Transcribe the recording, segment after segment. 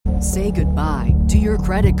Say goodbye to your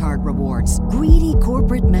credit card rewards. Greedy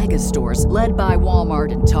corporate mega stores, led by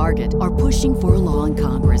Walmart and Target, are pushing for a law in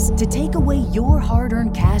Congress to take away your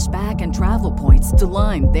hard-earned cash back and travel points to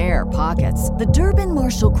line their pockets. The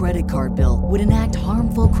Durbin-Marshall credit card bill would enact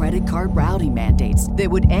harmful credit card routing mandates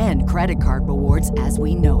that would end credit card rewards as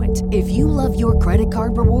we know it. If you love your credit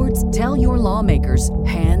card rewards, tell your lawmakers,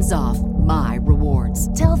 hands off my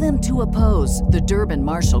rewards. Tell them to oppose the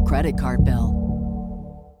Durbin-Marshall credit card bill.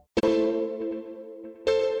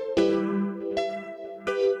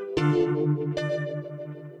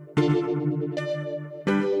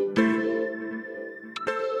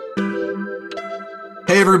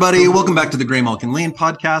 Hey everybody, welcome back to the Grey Malkin Lane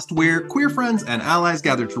podcast, where queer friends and allies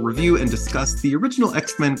gather to review and discuss the original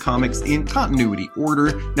X-Men comics in continuity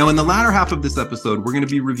order. Now, in the latter half of this episode, we're going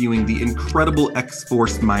to be reviewing the incredible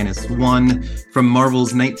X-Force -1 from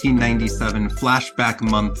Marvel's 1997 Flashback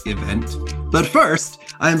Month event. But first,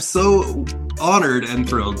 I am so honored and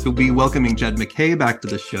thrilled to be welcoming Jed MacKay back to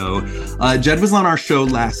the show. Jed was on our show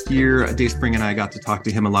last year. Dayspring and I got to talk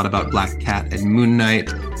to him a lot about Black Cat and Moon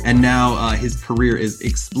Knight, and now his career is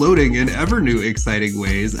exploding in ever new exciting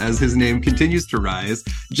ways as his name continues to rise.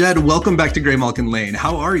 Jed, welcome back to Grey Malkin Lane.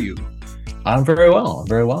 How are you? I'm very well.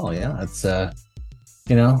 Yeah, it's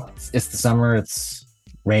it's the summer. It's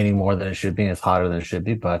raining more than it should be. It's hotter than it should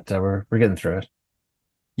be, but we're getting through it.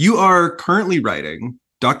 You are currently writing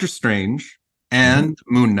Doctor Strange and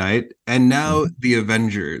Moon Knight, and now the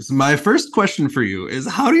Avengers. My first question for you is,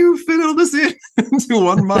 how do you fit all this in into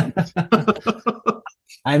 1 month?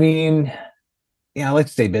 I mean, I like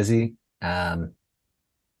to stay busy, and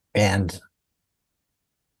I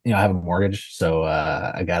have a mortgage, so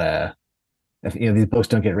I gotta. If these books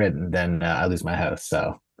don't get written, then I lose my house.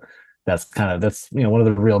 So that's one of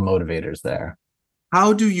the real motivators there.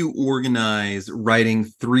 How do you organize writing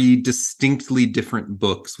 3 distinctly different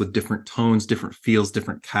books with different tones, different feels,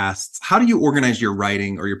 different casts? How do you organize your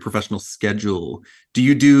writing or your professional schedule? Do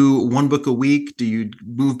you do 1 book a week? Do you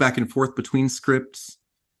move back and forth between scripts?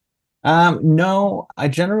 No, I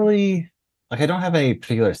generally I don't have a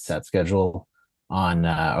particular set schedule on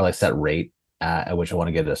or like set rate at which I want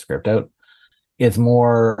to get a script out. It's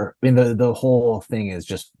more, the whole thing is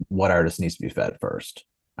just what artist needs to be fed first.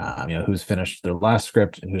 Who's finished their last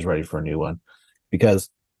script and who's ready for a new one. Because,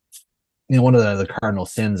 one of the cardinal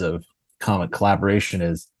sins of comic collaboration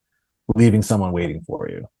is leaving someone waiting for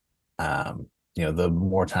you. The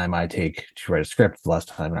more time I take to write a script, the less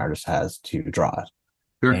time an artist has to draw it.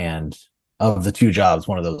 Sure. And of the 2 jobs,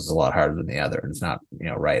 one of those is a lot harder than the other. And it's not,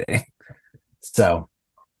 writing. So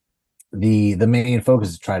the main focus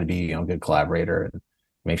is to try to be a good collaborator and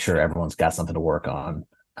make sure everyone's got something to work on.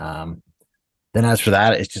 Then as for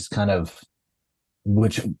that, it's just kind of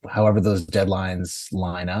however those deadlines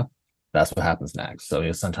line up, that's what happens next. So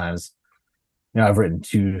sometimes, I've written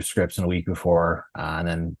 2 scripts in a week before, and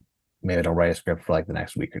then maybe I don't write a script for like the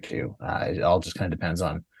next week or 2. It all just kind of depends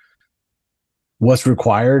on what's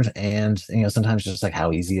required, and sometimes just like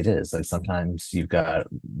how easy it is. Like sometimes you've got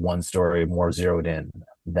one story more zeroed in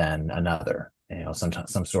than another.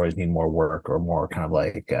 Sometimes some stories need more work or more kind of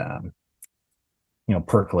like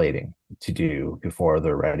percolating to do before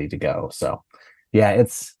they're ready to go. So yeah,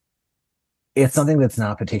 it's something that's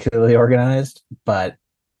not particularly organized, but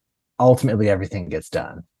ultimately everything gets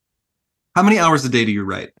done. How many hours a day do you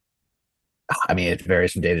write? I mean, it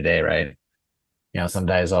varies from day to day, right? Some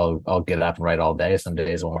days I'll get up and write all day. Some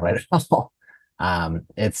days I won't write at all.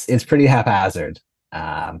 It's pretty haphazard.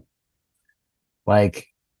 Like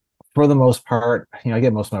for the most part, I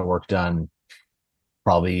get most of my work done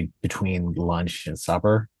probably between lunch and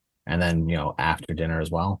supper, and then after dinner as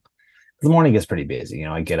well. The morning gets pretty busy.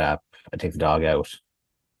 I get up, I take the dog out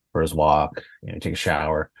for his walk, take a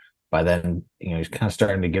shower. By then, he's kind of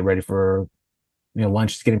starting to get ready for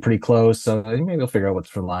lunch is getting pretty close, so maybe we'll figure out what's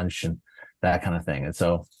for lunch and that kind of thing. And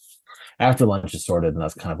so after lunch is sorted, and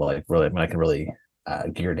that's kind of like really when I can really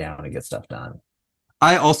gear down and get stuff done.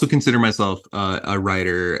 I also consider myself a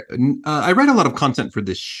writer. I write a lot of content for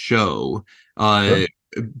this show, sure.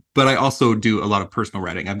 But I also do a lot of personal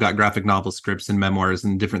writing. I've got graphic novel scripts and memoirs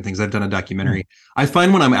and different things. I've done a documentary. I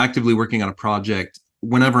find when I'm actively working on a project,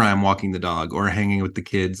 whenever I'm walking the dog or hanging with the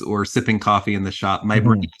kids or sipping coffee in the shop, my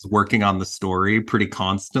brain is working on the story pretty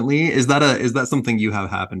constantly. Is that something you have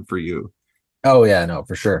happened for you? Oh yeah, no,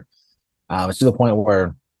 for sure. It's to the point where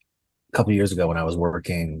a couple of years ago when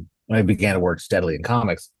I began to work steadily in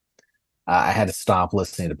comics, I had to stop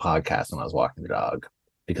listening to podcasts when I was walking the dog,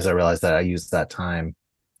 because I realized that I used that time,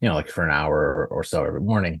 like for an hour or so every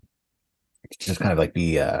morning, to just kind of like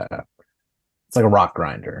be it's like a rock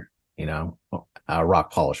grinder, a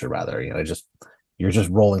rock polisher rather. Just you're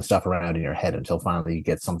just rolling stuff around in your head until finally you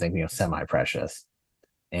get something, semi-precious.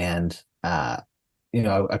 And I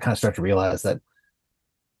kind of start to realize that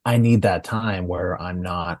I need that time where I'm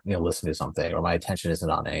not, listening to something, or my attention isn't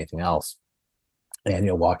on anything else. And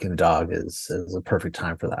walking the dog is a perfect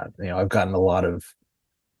time for that. I've gotten a lot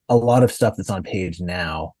of stuff that's on page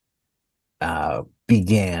now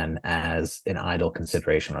began as an idle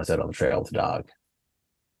consideration when I was out on the trail with the dog.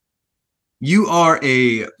 You are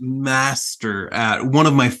a master at one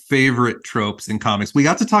of my favorite tropes in comics. We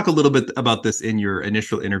got to talk a little bit about this in your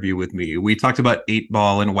initial interview with me. We talked about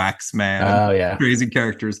 8-Ball and Waxman, and crazy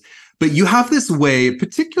characters. But you have this way,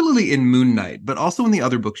 particularly in Moon Knight, but also in the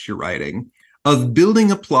other books you're writing, of building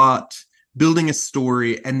a plot, building a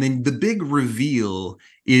story, and then the big reveal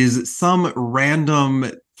is some random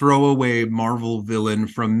throwaway Marvel villain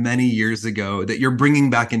from many years ago that you're bringing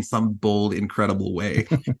back in some bold, incredible way.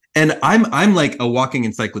 And I'm like a walking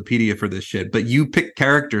encyclopedia for this shit, but you pick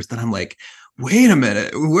characters that I'm like, wait a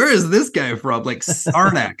minute, where is this guy from? Like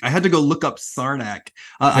Sarnak. I had to go look up Sarnak.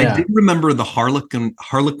 I did remember the Harlequin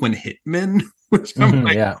Hitman, which I'm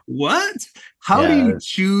like, what? How do you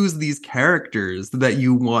choose these characters that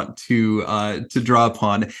you want to draw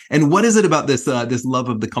upon? And what is it about this love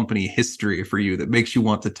of the company history for you that makes you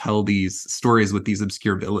want to tell these stories with these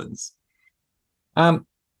obscure villains? I'm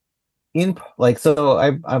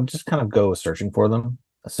just kind of go searching for them.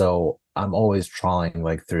 So I'm always trawling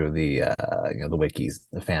through the the wikis,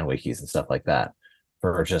 the fan wikis and stuff like that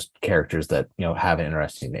for just characters that have an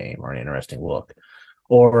interesting name or an interesting look.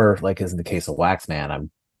 Or as in the case of Waxman,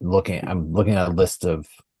 I'm looking at a list of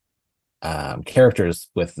characters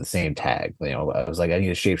with the same tag. I was like, I need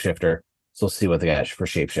a shapeshifter, so let's see what they got for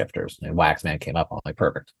shapeshifters. And Waxman came up. I'm like,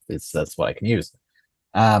 perfect. That's what I can use.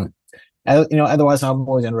 Otherwise, I'm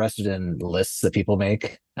always interested in lists that people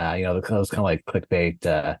make. Those kind of like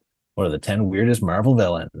clickbait. What are the 10 weirdest Marvel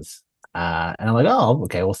villains? And I'm like, oh,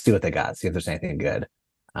 okay, we'll see what they got. See if there's anything good.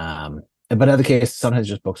 But in other cases, sometimes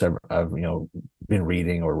just books I've been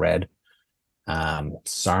reading or read.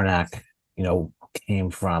 Sarnak, came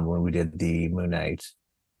from when we did the Moon Knight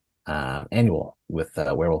annual with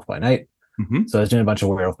Werewolf by Night. Mm-hmm. So I was doing a bunch of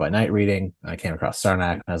Werewolf by Night reading. I came across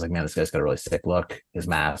Sarnak, and I was like, man, this guy's got a really sick look. His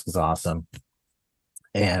mask is awesome.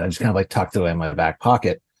 And I just kind of tucked it away in my back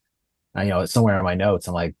pocket. It's somewhere in my notes.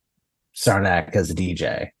 I'm like, Sarnak as a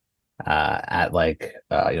DJ at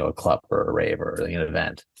a club or a rave or an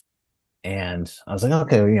event. And I was like,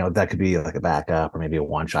 okay, that could be like a backup or maybe a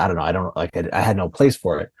one shot. I don't know. I had no place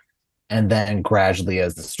for it. And then gradually,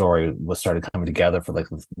 as the story started coming together for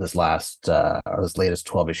this latest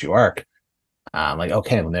 12-issue arc, I'm like,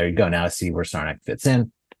 okay, well, there you go. Now I see where Sarnak fits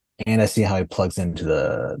in, and I see how he plugs into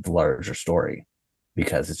the larger story,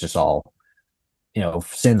 because it's just all,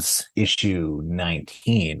 since issue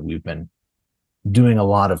 19, we've been doing a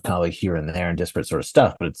lot of kind of here and there and disparate sort of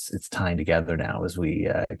stuff, but it's tying together now as we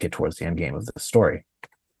get towards the end game of the story.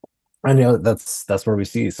 And that's where we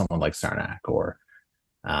see someone like Sarnak or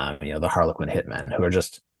the Harlequin Hitman, who are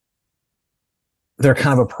they're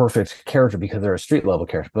kind of a perfect character because they're a street level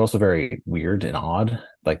character, but also very weird and odd.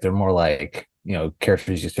 They're more like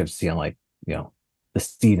characters you used to see on the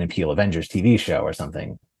Steven and Peele Avengers TV show or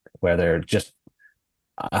something, where they're just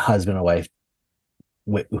a husband and wife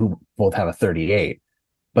who both have a 38,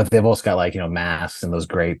 but they've also got masks and those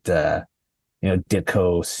great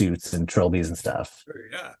Ditko suits and trilbies and stuff.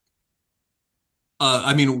 Yeah.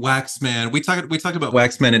 Waxman. We talked about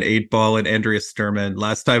Waxman and 8-Ball and Andrea Sturman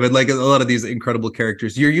last time, and a lot of these incredible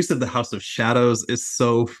characters. Your use of the House of Shadows is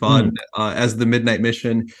so fun as the Midnight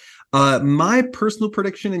Mission. My personal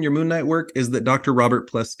prediction in your Moon Knight work is that Dr. Robert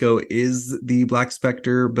Plesko is the Black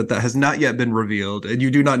Spectre, but that has not yet been revealed, and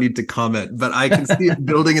you do not need to comment, but I can see it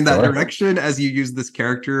building in that direction as you use this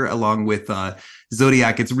character along with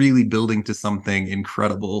Zodiac. It's really building to something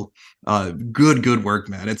incredible. Good work,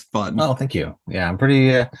 man. It's fun. Oh, thank you. Yeah, I'm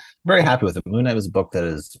pretty very happy with it. Moon Knight was a book that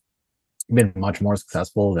has been much more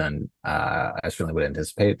successful than I certainly would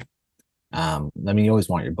anticipate. You always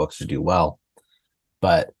want your books to do well,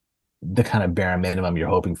 but the kind of bare minimum you're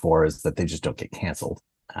hoping for is that they just don't get canceled.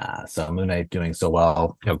 So Moon Knight doing so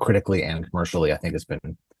well, critically and commercially, I think it's been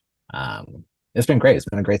great. It's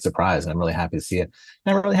been a great surprise, and I'm really happy to see it.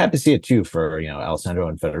 And I'm really happy to see it too for Alessandro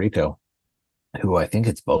and Federico, who I think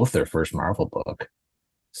it's both their first Marvel book.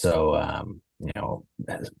 So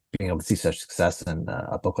being able to see such success in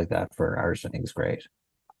a book like that for an artist, I think is great.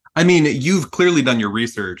 You've clearly done your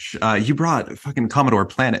research. You brought fucking Commodore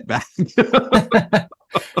Planet back.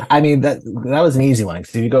 That was an easy one,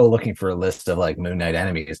 because if you go looking for a list of Moon Knight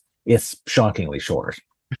enemies, it's shockingly short.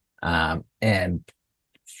 And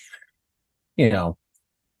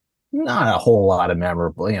not a whole lot of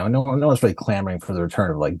memorable. No one's really clamoring for the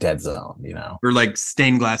return of like Dead Zone. Or like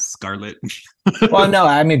Stained Glass Scarlet. Well, no,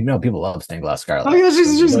 I mean, no, people love Stained Glass Oh Scarlet. yeah,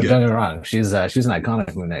 she's Don't good. get me wrong, she's an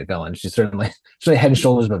iconic Moon Knight villain. She's head and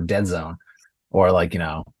shoulders above Dead Zone, or like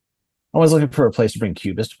I was looking for a place to bring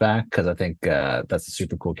Cubist back because I think that's a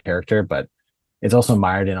super cool character, but it's also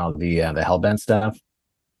mired in all the Hellbent stuff,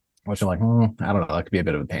 which I'm like, I don't know, that could be a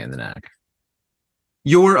bit of a pain in the neck.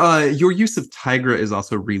 Your use of Tigra is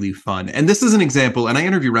also really fun. And this is an example, and I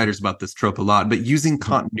interview writers about this trope a lot, but using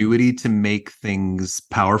continuity to make things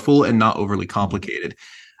powerful and not overly complicated.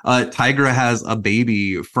 Tigra has a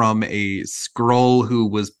baby from a Skrull who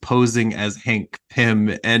was posing as Hank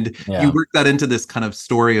Pym, and you work that into this kind of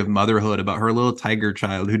story of motherhood about her little tiger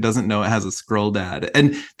child who doesn't know it has a Skrull dad.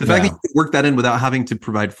 And the fact that you work that in without having to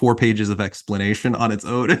provide 4 pages of explanation on its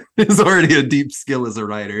own is already a deep skill as a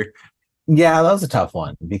writer. Yeah, that was a tough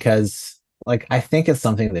one because like I think it's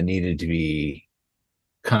something that needed to be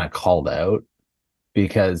kind of called out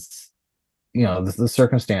because the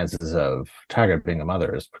circumstances of Tigra being a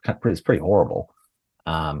mother is pretty horrible.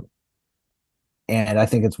 And I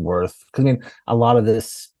think it's worth, because I mean a lot of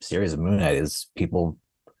this series of Moon Knight is people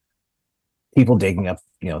digging up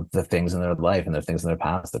the things in their life and the things in their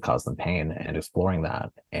past that cause them pain and exploring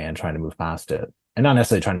that and trying to move past it, and not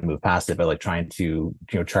necessarily trying to move past it, but like trying to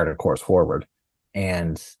chart a course forward.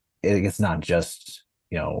 And it's not just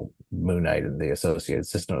Moon Knight and the associated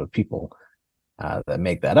system of people that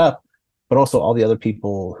make that up, but also all the other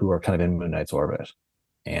people who are kind of in Moon Knight's orbit.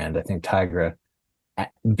 And I think Tigra,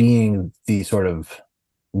 being the sort of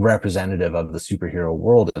representative of the superhero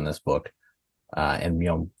world in this book, and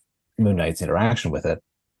Moon Knight's interaction with it,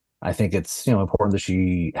 I think it's important that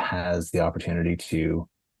she has the opportunity to,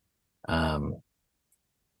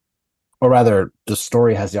 or rather, the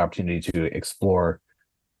story has the opportunity to explore,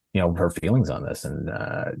 her feelings on this and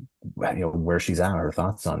where she's at, her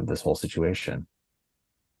thoughts on this whole situation.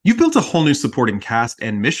 You've built a whole new supporting cast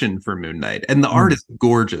and mission for Moon Knight, and the art is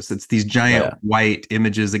gorgeous. It's these giant white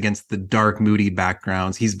images against the dark, moody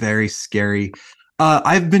backgrounds. He's very scary.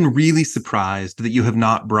 I've been really surprised that you have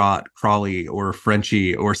not brought Crawley or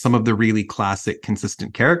Frenchie or some of the really classic,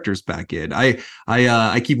 consistent characters back in.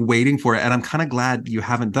 I keep waiting for it, and I'm kind of glad you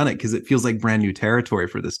haven't done it because it feels like brand new territory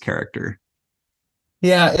for this character.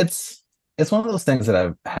 Yeah, it's one of those things that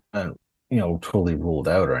I haven't totally ruled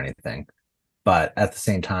out or anything, but at the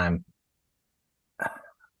same time,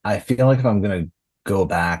 I feel like if I'm going to go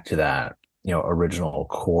back to that original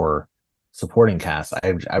core supporting cast,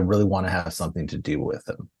 I really want to have something to do with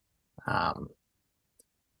them,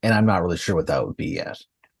 and I'm not really sure what that would be yet.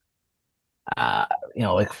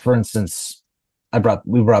 Like for instance,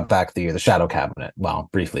 we brought back the Shadow Cabinet, well,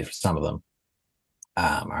 briefly for some of them,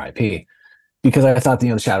 RIP, because I thought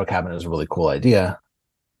the Shadow Cabinet was a really cool idea,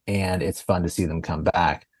 and it's fun to see them come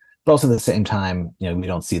back. But also at the same time, we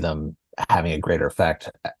don't see them having a greater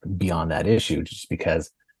effect beyond that issue, just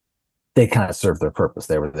because they kind of serve their purpose.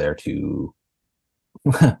 They were there to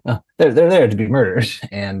they're there to be murdered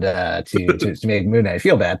and to make Moon Knight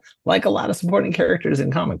feel bad, like a lot of supporting characters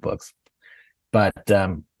in comic books. But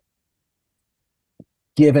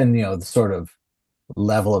given the sort of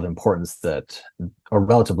level of importance or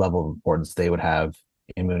relative level of importance they would have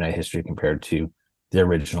in Moon Knight history compared to the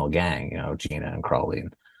original gang, Gina and Crawley,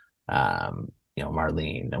 and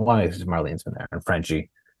Marlene, and Marlene's been there, and Frenchie.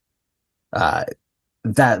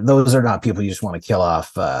 That those are not people you just want to kill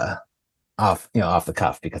off off the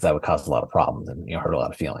cuff, because that would cause a lot of problems and hurt a lot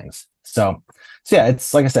of feelings. So yeah,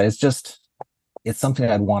 it's like I said, it's something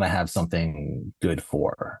I'd want to have something good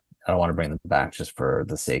for. I don't want to bring them back just for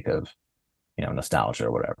the sake of nostalgia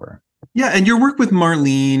or whatever. Yeah, and your work with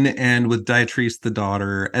Marlene and with Beatrice, the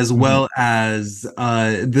daughter, as well as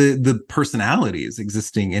the personalities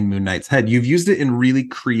existing in Moon Knight's head, you've used it in really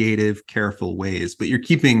creative, careful ways, but you're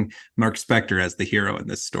keeping Mark Spector as the hero in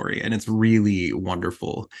this story, and it's really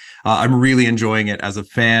wonderful. I'm really enjoying it as a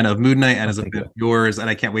fan of Moon Knight and as a fan of yours, and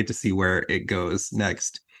I can't wait to see where it goes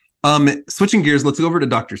next. Switching gears, let's go over to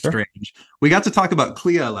Doctor Strange. We got to talk about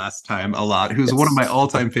Clea last time a lot, who's one of my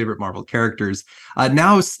all-time favorite Marvel characters.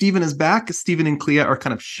 Now Steven is back. Steven and Clea are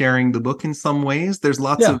kind of sharing the book in some ways. There's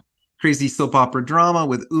lots of crazy soap opera drama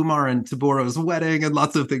with Umar and Taboro's wedding and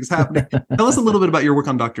lots of things happening. Tell us a little bit about your work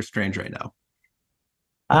on Doctor Strange right now.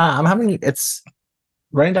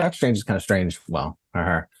 Writing Doctor Strange is kind of strange. Well, for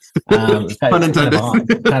her. Pun intended.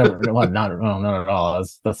 Not at all.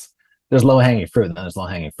 There's low-hanging fruit, and then there's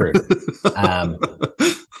low-hanging fruit.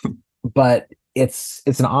 But it's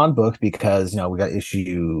an odd book because, we got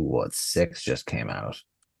issue 6 just came out.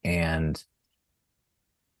 And,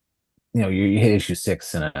 you hit issue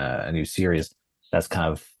 6 in a new series. That's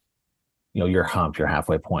kind of your hump, your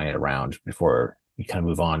halfway point around before you kind of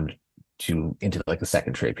move on into like the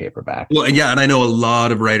second trade paperback. Well, and I know a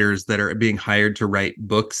lot of writers that are being hired to write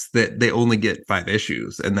books that they only get 5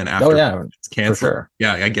 issues, and then after it's canceled. For sure.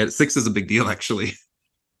 Yeah, I get it. 6 is a big deal, actually.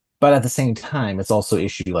 But at the same time, it's also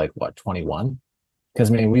issue like what, 21?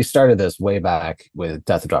 Because I mean, we started this way back with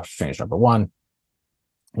Death of Doctor Strange #1.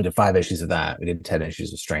 We did 5 issues of that. We did 10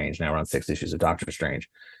 issues of Strange. Now we're on 6 issues of Doctor Strange.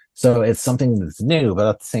 So it's something that's new, but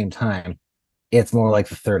at the same time, it's more like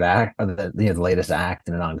the third act, or the latest act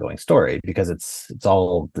in an ongoing story, because it's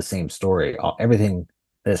all the same story. Everything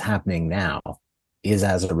that is happening now is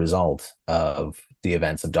as a result of the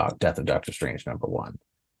events of Death of Doctor Strange #1.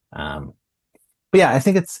 But yeah, I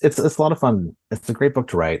think it's a lot of fun. It's a great book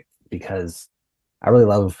to write because I really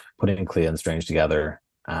love putting Clea and Strange together.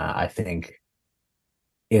 I think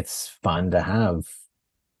it's fun to have,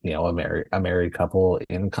 a married couple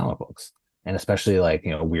in comic books, and especially like,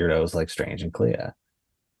 weirdos like Strange and Clea.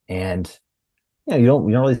 And you don't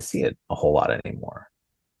really see it a whole lot anymore.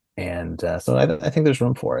 And so I think there's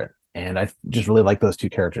room for it. And I just really like those two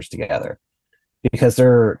characters together because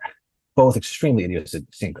they're both extremely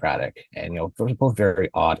idiosyncratic, and they're both very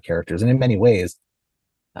odd characters, and in many ways,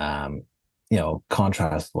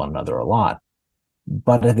 contrast one another a lot.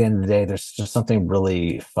 But at the end of the day, there's just something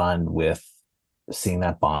really fun with seeing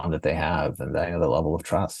that bond that they have, and the level of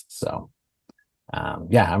trust. So,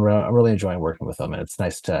 I'm really enjoying working with them, and it's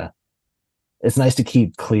nice to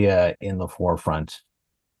keep Clea in the forefront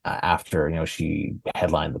after she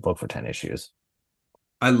headlined the book for 10 issues.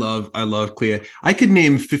 I love Clea. I could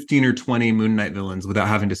name 15 or 20 Moon Knight villains without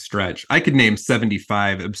having to stretch. I could name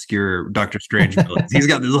 75 obscure Doctor Strange villains. He's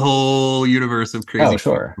got this whole universe of crazy. Oh,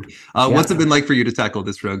 sure. What's it been like for you to tackle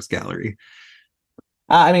this rogues gallery?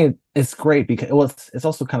 I mean, it's great because it's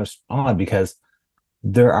also kind of odd because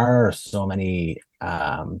there are so many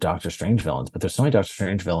Doctor Strange villains, but there's so many Doctor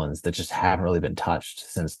Strange villains that just haven't really been touched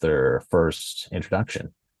since their first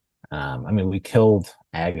introduction. We killed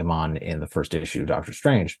Agamon in the first issue of Doctor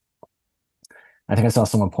Strange. I think I saw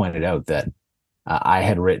someone pointed out that I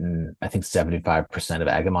had written, I think, 75% of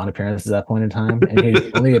Agamon appearances at that point in time, and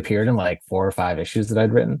he only appeared in like 4 or 5 issues that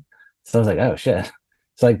I'd written. So I was like, oh shit.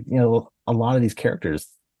 It's like, a lot of these characters,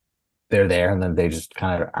 they're there, and then they just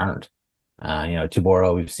kind of aren't.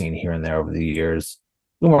 Tuboro we've seen here and there over the years.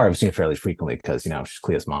 Umar I've seen fairly frequently because she's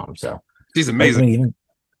Clea's mom. So she's amazing.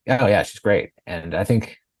 Oh yeah, she's great. And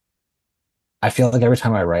I feel like every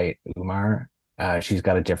time I write Umar, she's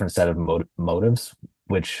got a different set of motives,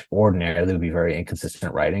 which ordinarily would be very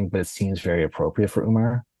inconsistent writing, but it seems very appropriate for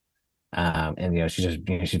Umar. And she's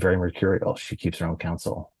just she's very mercurial. She keeps her own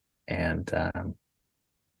counsel, and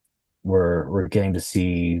we're getting to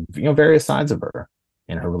see various sides of her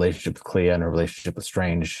in her relationship with Clea and her relationship with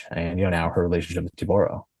Strange, and now her relationship with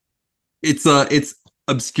Tuboro. It's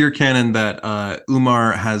obscure canon that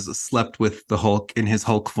Umar has slept with the Hulk in his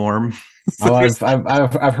Hulk form. So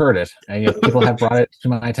I've heard it, and people have brought it to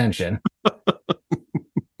my attention.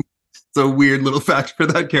 It's a weird little fact for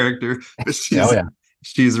that character.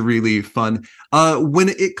 She's really fun. When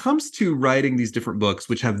it comes to writing these different books,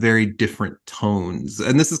 which have very different tones,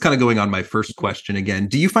 and this is kind of going on my first question again,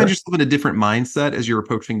 do you find yourself in a different mindset as you're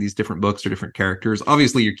approaching these different books or different characters?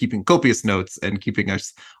 Obviously, you're keeping copious notes and keeping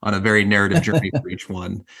us on a very narrative journey for each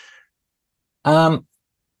one. I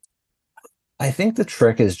think the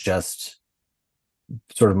trick is just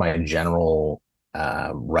sort of my general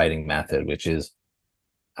writing method, which is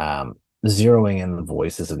zeroing in the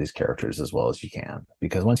voices of these characters as well as you can.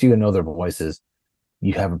 Because once you know their voices,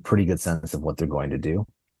 you have a pretty good sense of what they're going to do,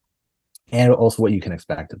 and also what you can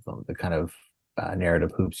expect of them, the kind of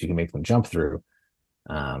narrative hoops you can make them jump through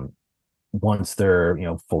once they're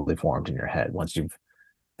fully formed in your head. Once you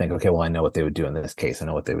think, okay, well, I know what they would do in this case, I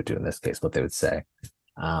know what they would do in this case, what they would say.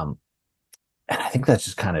 And I think that's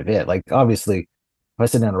just kind of it. Like, obviously, if I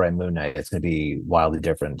sit down to write Moon Knight, it's going to be wildly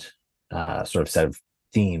different sort of set of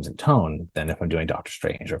themes and tone than if I'm doing Doctor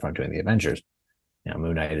Strange or if I'm doing the Avengers.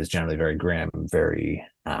 Moon Knight is generally very grim, very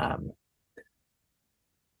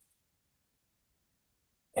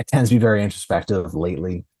it tends to be very introspective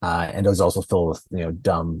lately, and is also filled with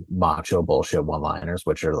dumb macho bullshit one-liners,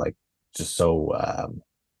 which are like just so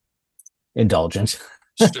indulgent.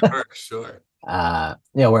 Sure.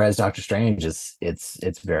 Whereas Doctor Strange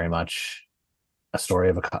it's very much a story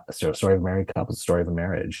of a married couple, a story of a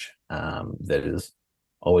marriage that is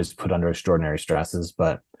always put under extraordinary stresses,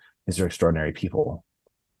 but these are extraordinary people.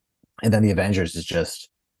 And then the Avengers is just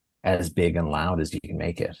as big and loud as you can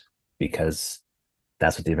make it, because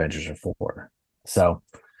that's what the Avengers are for. So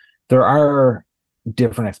there are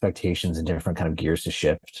different expectations and different kind of gears to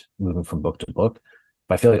shift moving from book to book,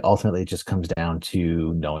 But I feel like ultimately it just comes down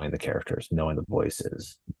to knowing the characters, knowing the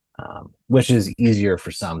voices, which is easier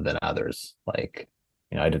for some than others. Like,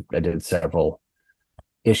 I did several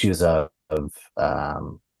issues of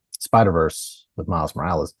Spider-Verse with Miles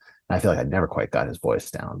Morales, and I feel like I never quite got his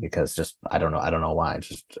voice down because just I don't know why.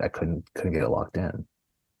 I couldn't get it locked in.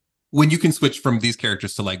 When you can switch from these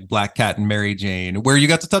characters to like Black Cat and Mary Jane, where you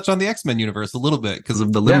got to touch on the X-Men universe a little bit because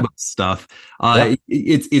of the Limbo stuff.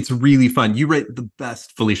 It's really fun. You write the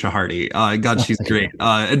best Felicia Hardy. God, she's great.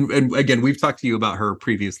 And again, we've talked to you about her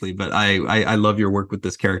previously, but I love your work with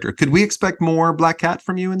this character. Could we expect more Black Cat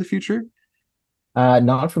from you in the future?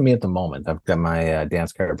 Not for me at the moment. I've got my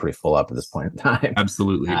dance card pretty full up at this point in time.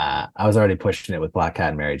 Absolutely. I was already pushing it with Black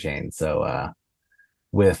Cat and Mary Jane. So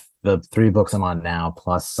with the 3 books I'm on now,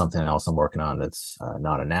 plus something else I'm working on that's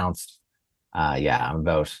not announced. I'm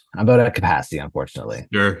about at capacity, unfortunately.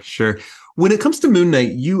 Sure. When it comes to Moon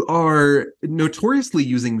Knight, you are notoriously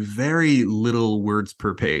using very little words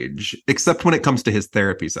per page, except when it comes to his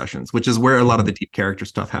therapy sessions, which is where a lot of the deep character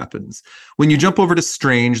stuff happens. When you jump over to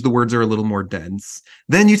Strange, the words are a little more dense.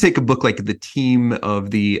 Then you take a book like The Team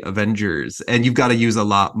of the Avengers, and you've got to use a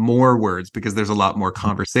lot more words because there's a lot more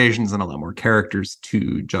conversations and a lot more characters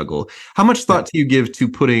to juggle. How much thought do you give to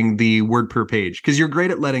putting the word per page? Because you're great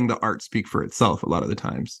at letting the art speak for itself a lot of the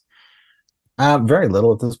times. Very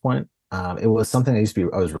little at this point. It was something I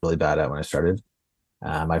was really bad at when I started.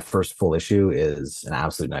 My first full issue is an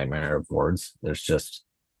absolute nightmare of words. There's just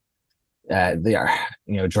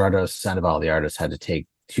Gerardo Sandoval, the artist, had to take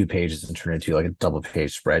 2 pages and turn it into like a double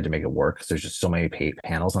page spread to make it work because there's just so many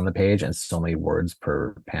panels on the page and so many words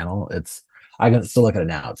per panel. I can still look at it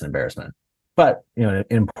now. It's an embarrassment, but an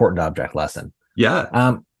important object lesson.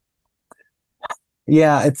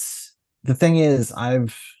 It's the thing is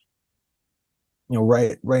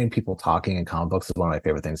writing people talking in comic books is one of my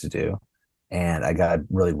favorite things to do, and I got to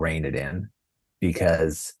really rein it in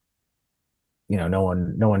because no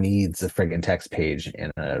one needs a friggin' text page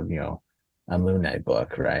in a Moon Knight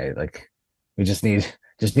book, right? Like we just need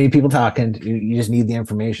people talking. You just need the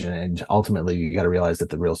information, and ultimately you got to realize that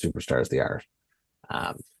the real superstar is the art.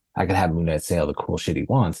 I could have Moon Knight say all the cool shit he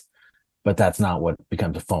wants, but that's not what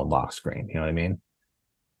becomes a phone lock screen. You know what I mean?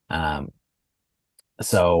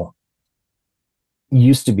 So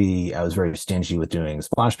used to be I was very stingy with doing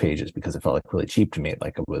splash pages because it felt like really cheap to me,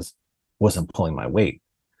 like it wasn't pulling my weight.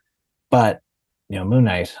 But Moon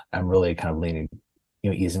Knight, I'm really kind of leaning,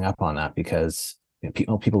 easing up on that because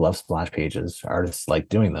people love splash pages. Artists like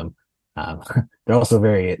doing them. They're also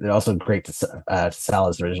great to sell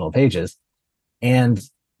as original pages, and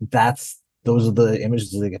those are the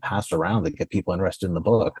images that get passed around that get people interested in the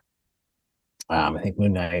book. I think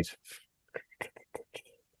Moon Knight,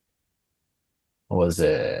 was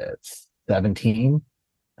it 17?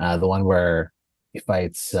 The one where he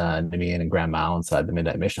fights Nemean and Grand Mal inside the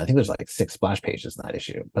Midnight Mission. I think there's like 6 splash pages in that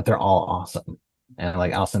issue, but they're all awesome. And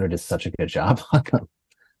like Alcindor did such a good job on them.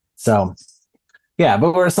 So yeah,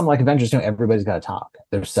 but where some like Avengers, everybody's got to talk.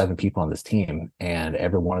 There's 7 people on this team, and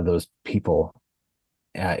every one of those people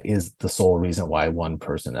is the sole reason why one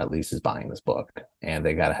person at least is buying this book, and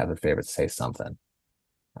they got to have their favorites say something.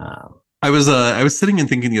 I was sitting and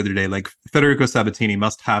thinking the other day, like Federico Sabatini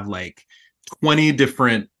must have like 20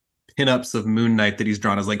 different pinups of Moon Knight that he's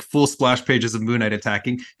drawn as like full splash pages of Moon Knight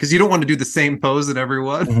attacking, because you don't want to do the same pose in every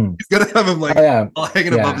one. He's got to have him like all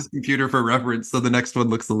hanging above his computer for reference, so the next one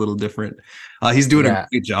looks a little different. He's doing a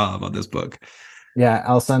great job on this book. Yeah,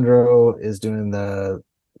 Alessandro is doing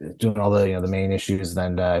all the main issues.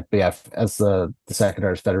 Then, but yeah, as the second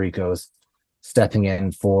artist, Federico's stepping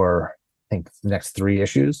in for I think the next 3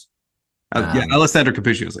 issues. Alessandro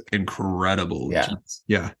Capuccio is like incredible.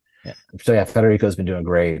 Yeah. So yeah, Federico's been doing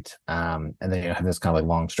great. And then have this kind of like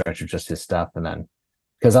long stretch of just his stuff, and then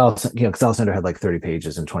because Alessandro had like 30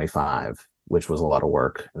 pages and 25, which was a lot of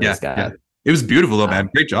work. It was beautiful though, man.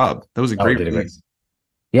 Great job. That was a great release.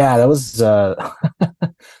 Yeah, that was that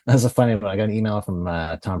was a funny one. I got an email from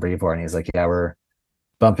Tom Brevoort, and he's like, "Yeah, we're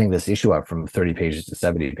bumping this issue up from 30 pages to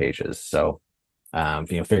 70 pages. So,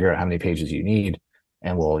 figure out how many pages you need,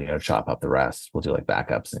 and we'll chop up the rest. We'll do like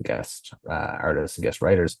backups and guest artists and guest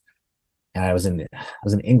writers." And I was in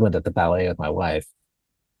England at the ballet with my wife,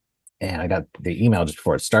 and I got the email just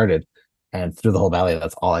before it started, and through the whole ballet,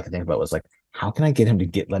 that's all I could think about was like, how can I get him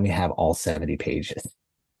to let me have all 70 pages?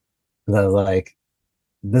 Because I was like,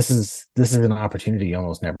 this is an opportunity you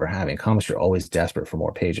almost never have. In comics, you're always desperate for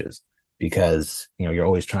more pages because you're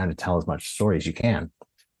always trying to tell as much story as you can.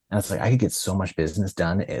 And it's like I could get so much business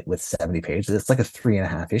done with 70 pages. It's like a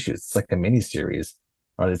 3.5 issues. It's like a mini series,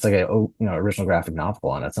 or it's like a original graphic novel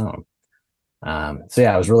on its own. So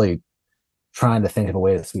yeah, I was really trying to think of a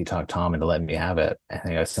way to sweet talk Tom into letting me have it. I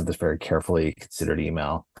think I sent this very carefully considered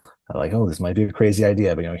email. I'm like, oh, this might be a crazy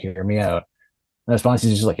idea, but hear me out. And the response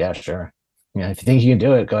is just like, yeah, sure. If you think you can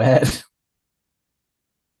do it, go ahead.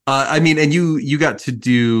 I mean, and you got to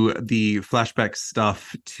do the flashback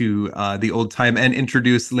stuff to the old time and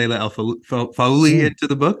introduce Layla Faouli into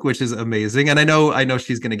the book, which is amazing. And I know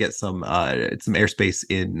she's going to get some airspace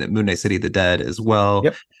in Moon Knight City of the Dead as well.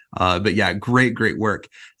 Yep. But yeah, great work.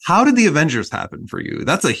 How did the Avengers happen for you?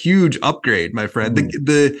 That's a huge upgrade, my friend.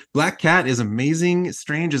 The Black Cat is amazing,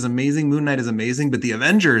 Strange is amazing, Moon Knight is amazing, but the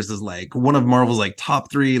Avengers is like one of Marvel's like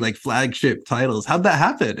top 3 like flagship titles. How'd that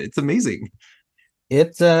happen? It's amazing. Tom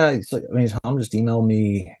just emailed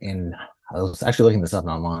me I was actually looking this up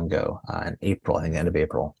not long ago, in April, I think the end of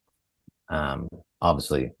April.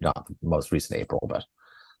 Obviously not the most recent April, but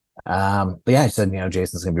yeah, he said,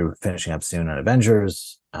 Jason's gonna be finishing up soon on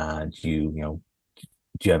Avengers. Do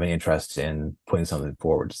you have any interest in putting something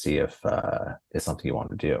forward to see if it's something you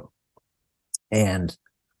want to do? And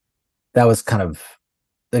that was kind of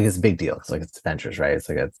like, it's a big deal. It's like, it's Avengers, right? It's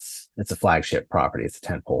like it's a flagship property, it's a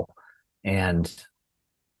tentpole, and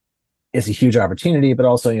it's a huge opportunity, but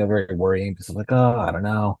also, very worrying because I'm like, oh, I don't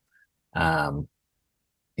know. I'd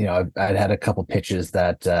had a couple pitches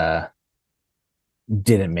that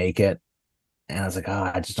didn't make it, and I was like,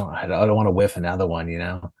 oh, I don't want to whiff another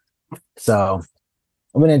one, So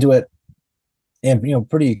I went into it, and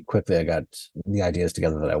pretty quickly I got the ideas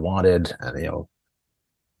together that I wanted, and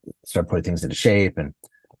started putting things into shape, and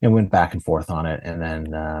went back and forth on it, and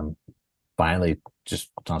then finally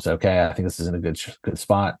just Tom said, okay, I think this is in a good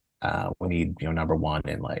spot. We need number 1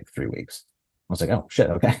 in like 3 weeks. I was like, oh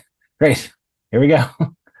shit, okay, great, here we go.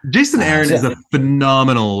 Jason Aaron is a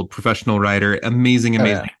phenomenal professional writer. Amazing.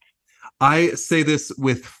 Yeah. I say this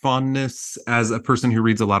with fondness as a person who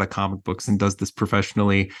reads a lot of comic books and does this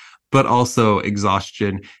professionally, but also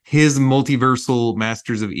exhaustion. His multiversal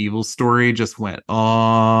Masters of Evil story just went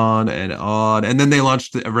on and on. And then they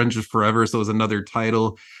launched Avengers Forever, so it was another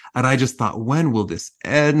title. And I just thought, when will this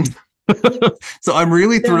end? So I'm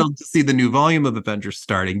really thrilled to see the new volume of Avengers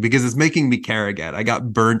starting, because it's making me care again. I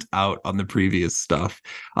got burnt out on the previous stuff,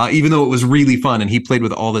 even though it was really fun and he played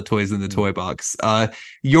with all the toys in the toy box.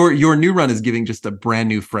 Your new run is giving just a brand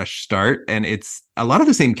new, fresh start, and it's a lot of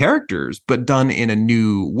the same characters, but done in a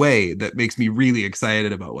new way that makes me really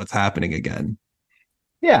excited about what's happening again.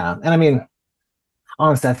 Yeah, and I mean,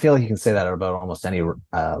 honestly, I feel like you can say that about almost any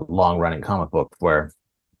long-running comic book where,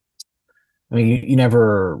 I mean, you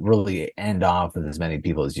never really end off with as many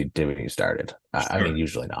people as you did when you started. Sure. I mean,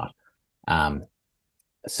 usually not.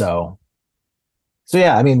 So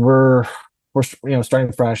yeah, I mean, we're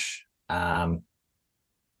starting fresh, trying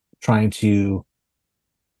to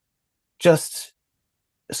just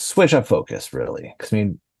switch up focus, really. Because I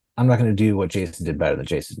mean, I'm not going to do what Jason did better than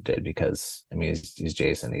Jason did, because I mean, he's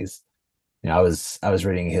Jason. He's, I was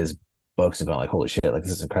reading his books and going like, holy shit, like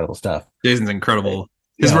this is incredible stuff. Jason's incredible.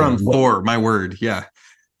 His run Thor, my word, yeah.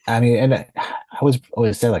 I mean, and I always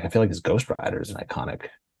say, like, I feel like his Ghost Rider is an iconic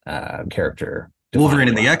character. Wolverine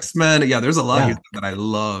and the X-Men, yeah. There's a lot that I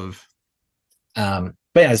love. But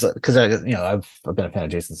yeah, because I've been a fan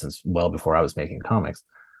of Jason since well before I was making comics.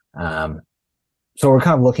 So we're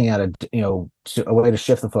kind of looking at a way to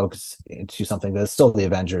shift the focus into something that's still the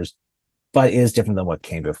Avengers, but is different than what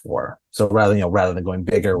came before. So rather than going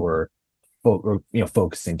bigger, we're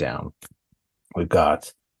focusing down. We've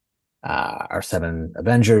got our 7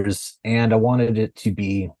 Avengers, and I wanted it to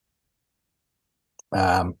be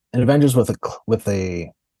an Avengers with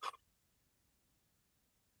a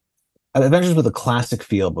Avengers with a classic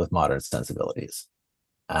feel with modern sensibilities.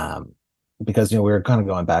 Because we were kind of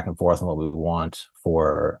going back and forth on what we want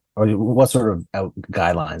or what sort of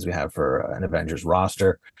guidelines we have for an Avengers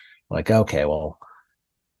roster. Like, okay, well,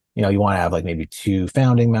 you want to have like maybe 2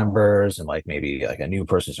 founding members and like maybe like a new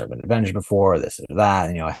person who's never been Avenger before, this or that.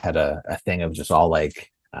 And I had a thing of just all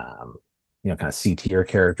like kind of C-tier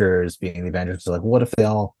characters being the Avengers. So like, what if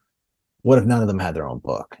none of them had their own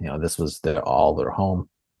book? This was all their home.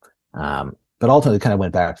 But ultimately kind of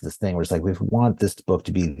went back to this thing where it's like, we want this book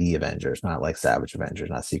to be the Avengers, not like Savage Avengers,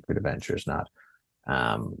 not Secret Avengers, not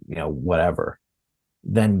whatever.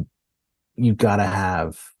 Then you've got to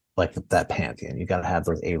have like that pantheon. You got to have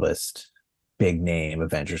those A-list big name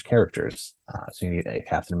Avengers characters. So you need a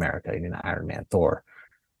Captain America, you need an Iron Man, Thor,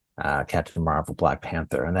 Captain Marvel, Black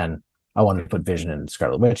Panther, and then I wanted to put Vision and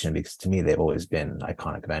Scarlet Witch in because to me they've always been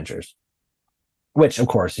iconic Avengers. Which of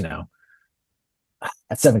course,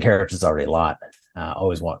 at 7 characters is already a lot.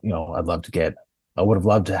 Always want, I would have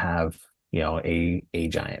loved to have, a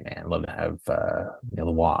Giant Man. I'd love to have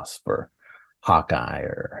the Wasp or Hawkeye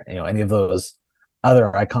or any of those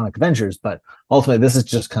other iconic Avengers. But ultimately, this is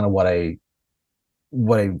just kind of what I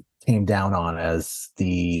came down on as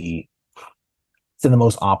the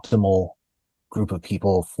most optimal group of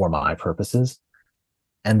people for my purposes.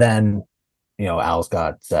 And then Al's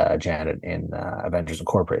got Janet in Avengers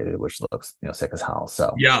Incorporated, which looks sick as hell.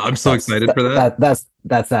 So Yeah, I'm so excited for that.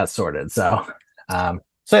 That's sorted. So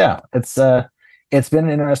yeah, it's been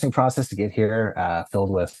an interesting process to get here,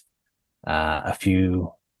 filled with a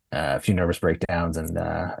few nervous breakdowns and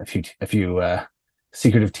a few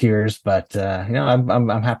secretive tears, but I'm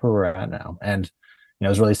happy where we're at now. And I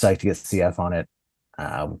was really psyched to get CF on it.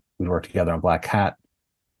 We worked together on Black Cat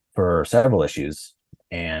for several issues,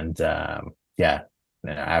 and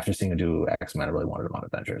after seeing him do X-Men, I really wanted him on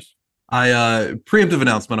Avengers. Preemptive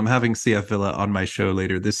announcement, I'm having CF Villa on my show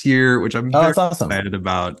later this year, which I'm very awesome. excited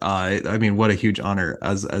about. I mean, what a huge honor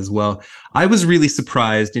as well. I was really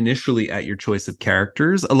surprised initially at your choice of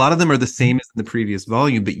characters. A lot of them are the same as in the previous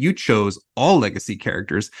volume, but you chose all legacy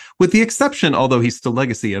characters, with the exception, although he's still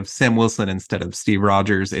legacy, of Sam Wilson instead of Steve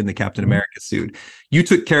Rogers in the Captain America suit. You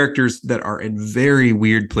took characters that are in very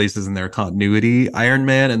weird places in their continuity. Iron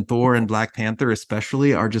Man and Thor and Black Panther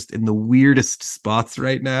especially are just in the weirdest spots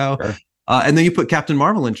right now. Sure. And then you put Captain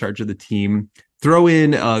Marvel in charge of the team, throw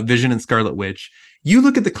in Vision and Scarlet Witch. You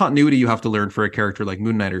look at the continuity you have to learn for a character like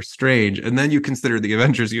Moon Knight or Strange, and then you consider the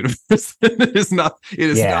Avengers universe. It is not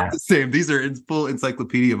the same. These are in full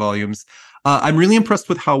encyclopedia volumes. I'm really impressed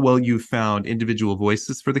with how well you found individual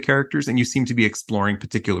voices for the characters, and you seem to be exploring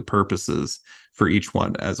particular purposes for each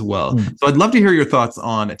one as well. So I'd love to hear your thoughts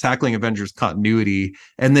on tackling Avengers continuity,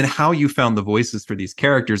 and then how you found the voices for these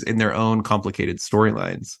characters in their own complicated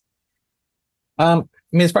storylines. I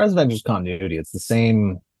mean, as far as Avengers continuity, it's the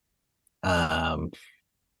same. It's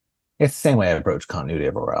the same way I approach continuity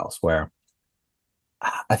everywhere else, where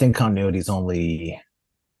I think continuity is only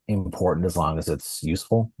important as long as it's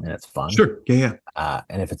useful and it's fun. Sure. Yeah.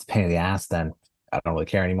 And if it's a pain in the ass, then I don't really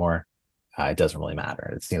care anymore. It doesn't really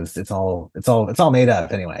matter. It's all made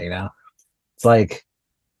up anyway. It's like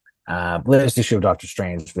latest issue of Doctor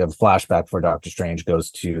Strange. We have a flashback where Doctor Strange goes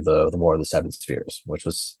to the War of the Seven Spheres, which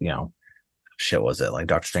was shit, was it like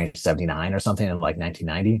Doctor Strange 79 or something in like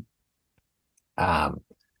 1990?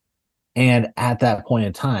 And at that point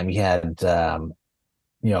in time, he had a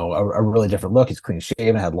really different look. He's clean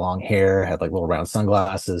shaven, had long hair, had like little round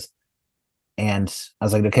sunglasses. And I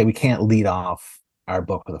was like, okay, we can't lead off our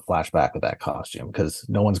book with a flashback with that costume because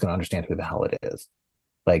no one's going to understand who the hell it is.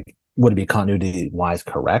 Like, would it be continuity wise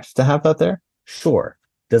correct to have that there? Sure.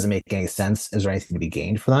 Does it make any sense? Is there anything to be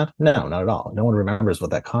gained for that? No, not at all. No one remembers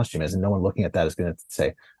what that costume is, and no one looking at that is going to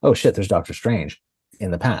say, oh shit, there's Doctor Strange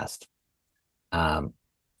in the past. And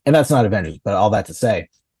that's not Avengers, but all that to say,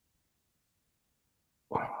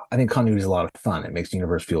 I think continuity is a lot of fun. It makes the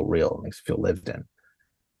universe feel real. It makes it feel lived in.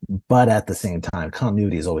 But at the same time,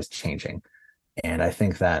 continuity is always changing. And I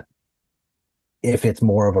think that if it's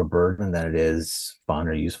more of a burden than it is fun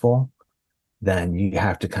or useful, then you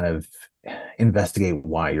have to kind of investigate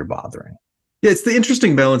why you're bothering. Yeah, it's the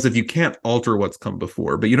interesting balance if you can't alter what's come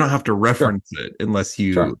before, but you don't have to reference it unless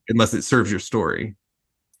it serves your story.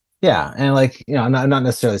 Yeah, and like, I'm not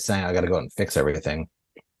necessarily saying I got to go out and fix everything,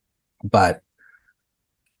 but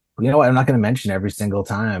I'm not going to mention every single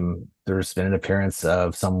time there's been an appearance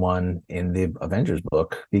of someone in the Avengers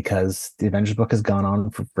book, because the Avengers book has gone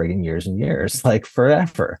on for friggin' years and years, like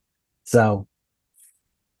forever. So,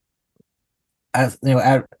 as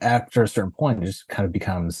after a certain point, it just kind of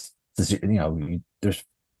becomes, there's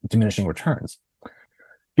diminishing returns,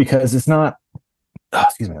 because it's not. Oh,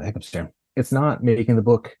 excuse me, the hiccups here. It's not making the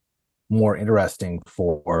book more interesting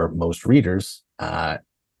for most readers. At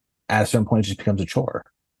a certain point, it just becomes a chore.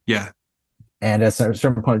 Yeah. And at a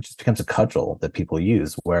certain point, it just becomes a cudgel that people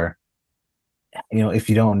use, where, if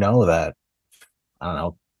you don't know that, I don't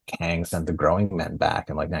know, Kang sent the growing men back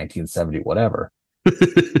in like 1970, whatever,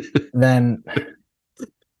 then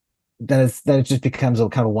it just becomes a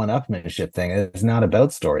kind of one-upmanship thing. It's not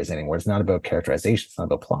about stories anymore. It's not about characterization. It's not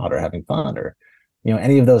about plot or having fun or,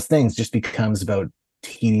 any of those things. Just becomes about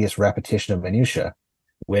tedious repetition of minutia,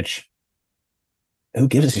 which, who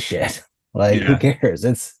gives a shit? Like, who cares?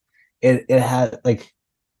 It has, like,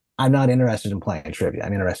 I'm not interested in playing trivia.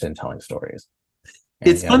 I'm interested in telling stories. And,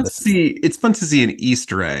 it's fun to see an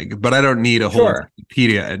Easter egg, but I don't need a whole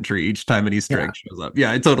Wikipedia entry each time an Easter egg shows up.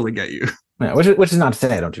 Yeah, I totally get you. Yeah, which is not to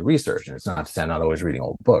say I don't do research, and it's not to say I'm not always reading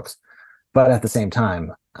old books, but at the same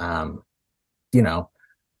time, at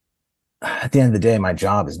the end of the day, my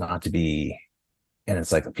job is not to be an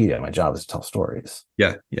encyclopedia. My job is to tell stories.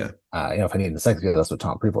 Yeah. If I need an encyclopedia, that's what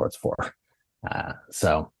Tom Prevort's for.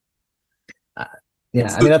 So Uh,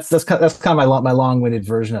 yeah, I mean that's kind of my long-winded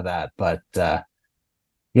version of that, but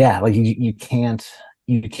yeah, like you can't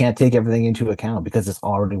take everything into account because it's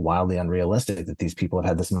already wildly unrealistic that these people have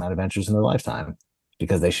had this amount of adventures in their lifetime,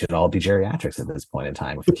 because they should all be geriatrics at this point in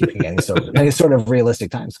time if keeping any sort of realistic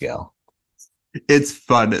time scale. It's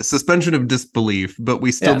fun. Suspension of disbelief, but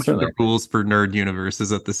we still Yeah, make certainly. the rules for nerd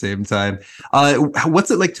universes at the same time. What's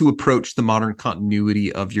it like to approach the modern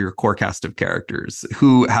continuity of your core cast of characters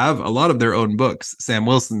who have a lot of their own books? Sam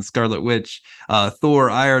Wilson, Scarlet Witch, Thor,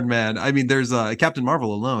 Iron Man. I mean, there's Captain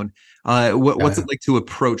Marvel alone. What's Yeah. it like to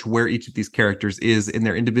approach where each of these characters is in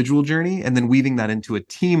their individual journey and then weaving that into a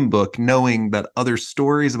team book, knowing that other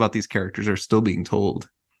stories about these characters are still being told?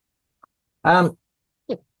 Um,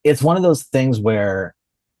 it's one of those things where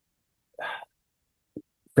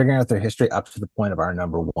figuring out their history up to the point of our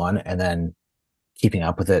number one and then keeping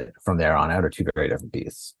up with it from there on out are two very different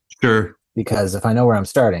beasts. Sure. Because if I know where I'm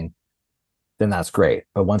starting, then that's great.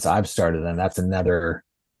 But once I've started, then that's another,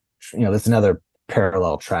 that's another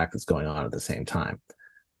parallel track that's going on at the same time.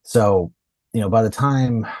 So, by the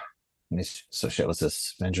time, so shit, what's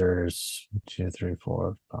this? Avengers 2, 3,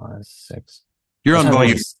 4, 5, 6. You're By on the time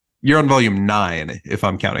volume Avengers- you're on volume 9, if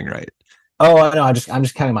I'm counting right. Oh no, I'm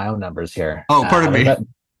just counting my own numbers here. Oh, pardon me.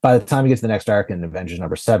 By the time we get to the next arc in Avengers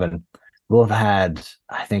number 7, we'll have had,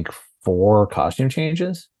 I think, 4 costume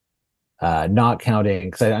changes. Not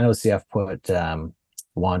counting, because I know CF put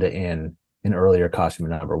Wanda in an earlier costume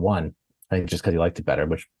number 1. I think just because he liked it better,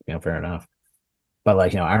 which fair enough. But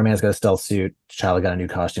Iron Man's got a stealth suit. T'Challa got a new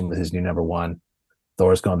costume with his new number 1.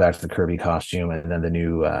 Thor's going back to the Kirby costume, and then the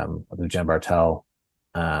new Jen Bartel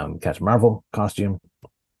Captain Marvel costume.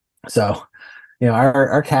 So,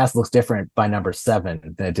 our cast looks different by number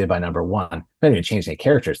 7 than it did by number 1. They didn't even change any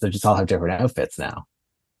characters; they just all have different outfits now.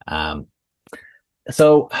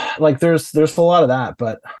 So there's a lot of that,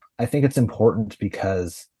 but I think it's important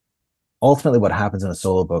because ultimately what happens in a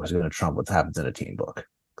solo book is going to trump what happens in a team book,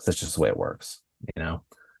 because that's just the way it works.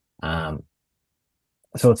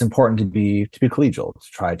 So it's important to be collegial,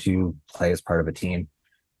 to try to play as part of a team,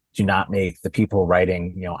 to not make the people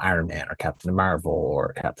writing Iron Man or Captain Marvel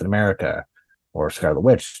or Captain America or Scarlet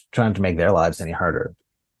Witch trying to make their lives any harder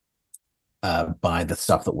by the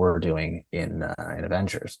stuff that we're doing in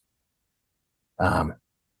Avengers.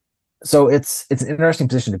 So it's an interesting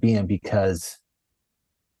position to be in because,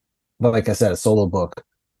 like I said, a solo book,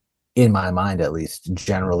 in my mind at least,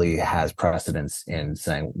 generally has precedence in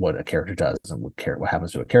saying what a character does and what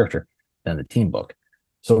happens to a character than the team book.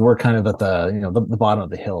 So we're kind of at the the bottom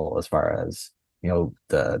of the hill as far as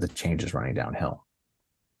the changes running downhill.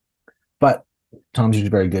 But Tom's usually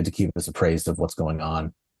very good to keep us appraised of what's going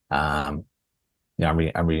on. I'm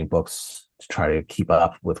reading books to try to keep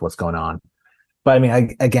up with what's going on. But I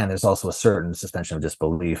mean, again, there's also a certain suspension of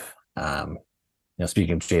disbelief.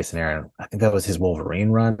 Speaking of Jason Aaron, I think that was his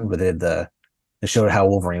Wolverine run, where they showed how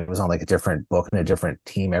Wolverine was on like a different book and a different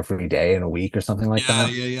team every day in a week or something like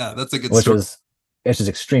that. Yeah. That's a good which story. It's just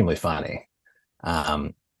extremely funny.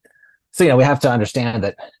 So we have to understand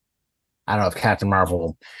that, I don't know, if Captain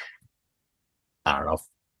Marvel, I don't know,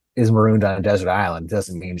 is marooned on a desert island,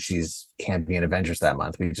 doesn't mean she's can't be in Avengers that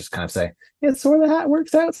month. We just kind of say it sort of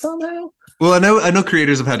works out somehow. Well, I know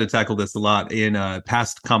creators have had to tackle this a lot in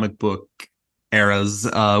past comic book eras,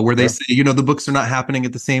 where they say, the books are not happening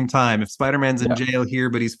at the same time. If Spider-Man's in jail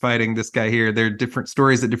here, but he's fighting this guy here, they're different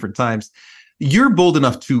stories at different times. You're bold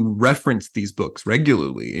enough to reference these books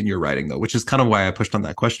regularly in your writing, though, which is kind of why I pushed on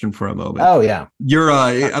that question for a moment. Oh, yeah. You're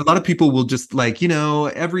a lot of people will just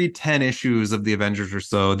every 10 issues of the Avengers or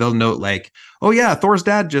so, they'll note oh yeah, Thor's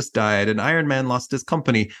dad just died and Iron Man lost his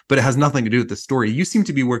company, but it has nothing to do with the story. You seem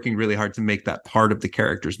to be working really hard to make that part of the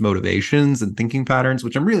character's motivations and thinking patterns,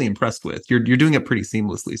 which I'm really impressed with. You're doing it pretty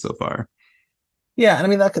seamlessly so far. Yeah, and I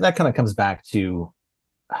mean that kind of comes back to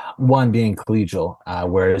one, being collegial,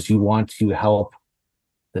 whereas you want to help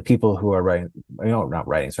the people who are writing, not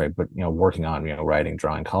writing, sorry, but working on writing,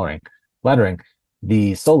 drawing, coloring, lettering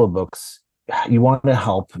the solo books. You want to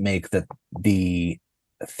help make the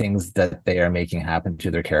things that they are making happen to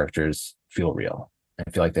their characters feel real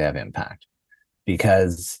and feel like they have impact.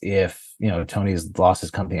 Because if Tony's lost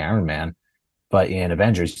his company, Iron Man, but in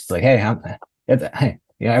Avengers he's like, hey,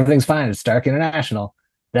 everything's fine, it's Stark International,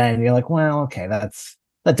 then you're like, well, okay, that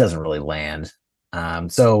doesn't really land.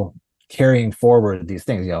 So carrying forward these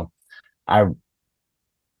things,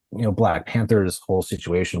 Black Panther's whole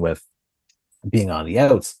situation with being on the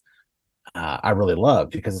outs, I really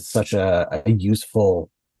love, because it's such a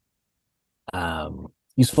useful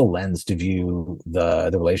lens to view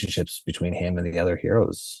the relationships between him and the other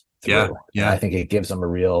heroes through. Yeah. And I think it gives them a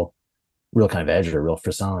real real kind of edge or a real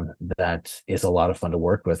frisson that is a lot of fun to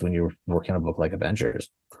work with when you're working on a book like Avengers.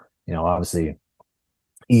 Obviously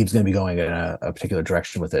Eve's going to be going in a particular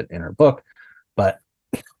direction with it in her book, but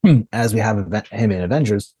as we have him in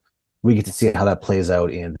Avengers, we get to see how that plays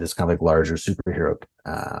out in this kind of like larger superhero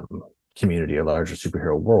community, or larger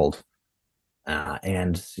superhero world.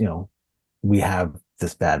 And we have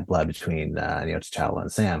this bad blood between T'Challa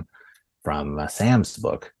and Sam from Sam's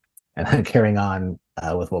book, and then carrying on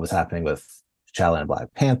with what was happening with T'Challa and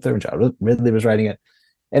Black Panther, and John Ridley was writing it.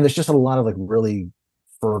 And there's just a lot of like really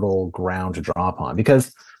fertile ground to draw upon,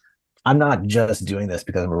 because I'm not just doing this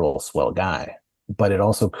because I'm a real swell guy, but it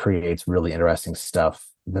also creates really interesting stuff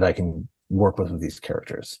that I can work with these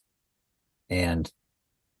characters. And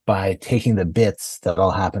by taking the bits that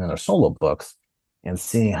all happen in their solo books and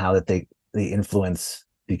seeing how that they influence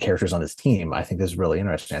the characters on this team, I think is really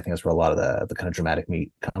interesting. I think that's where a lot of the kind of dramatic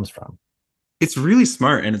meat comes from. It's really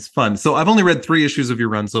smart and it's fun. So I've only read 3 issues of your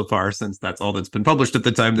run so far, since that's all that's been published at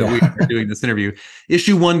the time that we are doing this interview.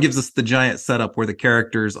 Issue 1 gives us the giant setup where the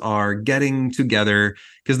characters are getting together,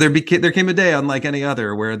 because there came a day, unlike any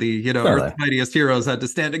other, where the Earth's mightiest heroes had to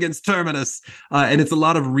stand against Terminus, and it's a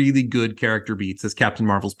lot of really good character beats as Captain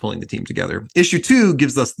Marvel's pulling the team together. Issue 2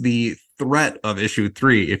 gives us the threat of issue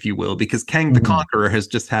 3, if you will, because Kang the Conqueror has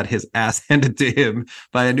just had his ass handed to him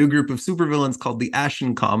by a new group of supervillains called the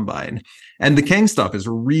Ashen Combine. And the Kang stuff is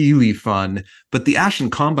really fun, but the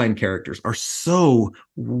Ashen Combine characters are so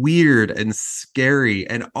weird and scary,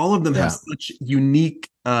 and all of them have such unique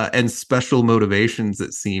and special motivations,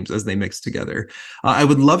 it seems, as they mix together. I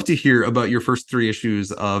would love to hear about your first 3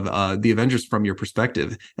 issues of the Avengers from your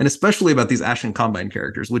perspective, and especially about these Ashen Combine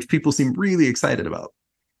characters, which people seem really excited about.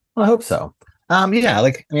 Well, I hope so. I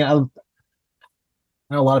know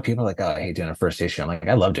a lot of people are like, oh, I hate doing a first issue. I'm like,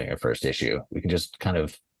 I love doing a first issue. We can just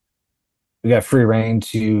we got free reign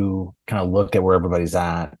to kind of look at where everybody's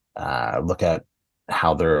at, look at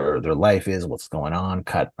how their life is, what's going on,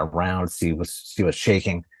 cut around, see what's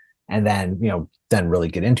shaking, and then then really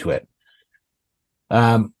get into it.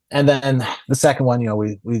 And then the second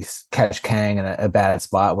one, we catch Kang in a bad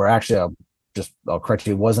spot where actually I'll correct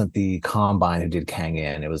you, it wasn't the Combine who did Kang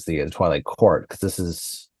in, it was the Twilight Court, because this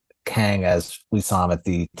is Kang as we saw him at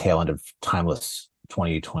the tail end of Timeless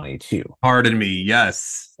 2022. Pardon me,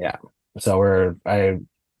 yes. Yeah. So I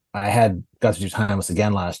had got to do Timeless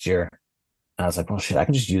again last year, and I was like, well, shit, I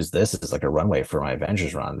can just use this as like a runway for my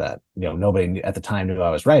Avengers run that nobody at the time knew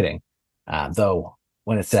I was writing. Though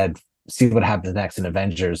when it said, see what happens next in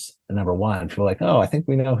Avengers #1, people were like, oh, I think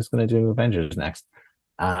we know who's going to do Avengers next.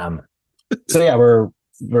 So yeah,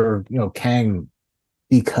 we're Kang,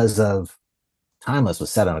 because of Timeless, was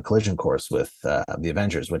set on a collision course with the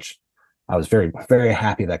Avengers, which I was very, very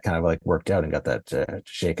happy that kind of like worked out and got that to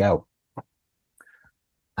shake out.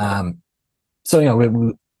 So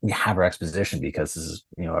we have our exposition because this is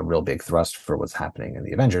a real big thrust for what's happening in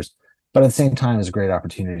the Avengers, but at the same time, it's a great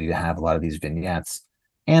opportunity to have a lot of these vignettes,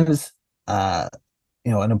 and it's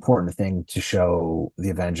an important thing to show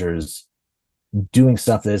the Avengers doing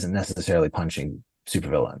stuff that isn't necessarily punching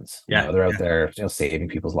supervillains. They're out there saving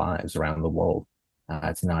people's lives around the world.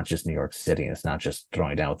 It's not just New York City. It's not just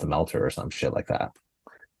throwing down with the Melter or some shit like that,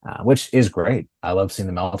 which is great. I love seeing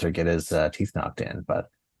the Melter get his teeth knocked in, but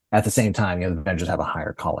at the same time, the Avengers have a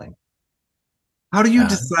higher calling. How do you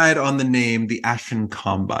decide on the name, the Ashen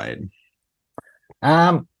Combine?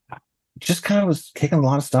 Just kind of was kicking a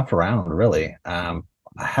lot of stuff around, really. I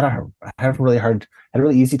had a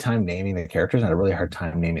really easy time naming the characters, and had a really hard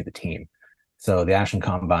time naming the team. So the Ashen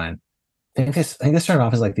Combine, I think this started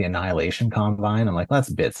off as like the Annihilation Combine. I'm like, well, that's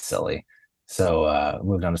a bit silly. So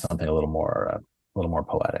moved on to something a little more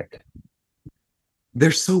poetic.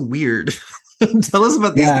 They're so weird. Tell us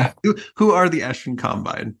about these guys. Who are the Ashen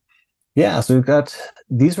Combine? Yeah, so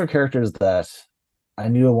these were characters that I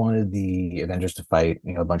knew I wanted the Avengers to fight,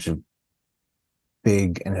 a bunch of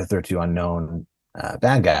big and hitherto unknown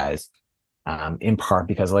bad guys, in part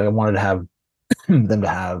because I wanted to have them to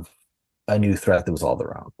have a new threat that was all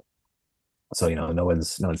their own. So no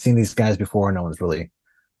one's seen these guys before, no one's really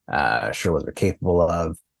sure what they're capable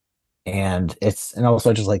of, and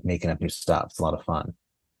also I just like making up new stuff. It's a lot of fun.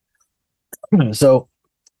 So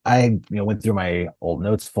I went through my old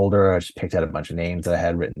notes folder. I just picked out a bunch of names that I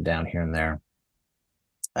had written down here and there,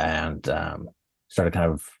 and started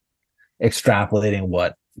kind of extrapolating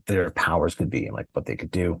what their powers could be and like what they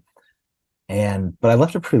could do. But I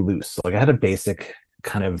left it pretty loose. So I had a basic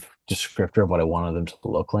kind of descriptor of what I wanted them to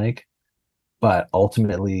look like, but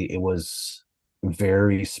ultimately it was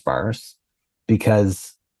very sparse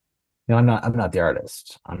because I'm not the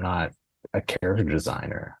artist. I'm not a character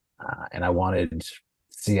designer, and I wanted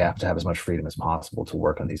so you have to have as much freedom as possible to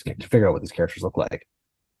work on these, to figure out what these characters look like.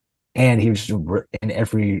 And he was just,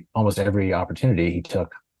 in almost every opportunity, he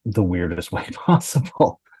took the weirdest way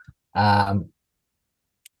possible.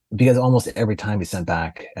 Because almost every time he sent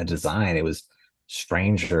back a design, it was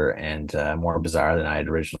stranger and more bizarre than I had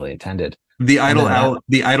originally intended. The idle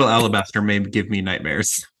alabaster may give me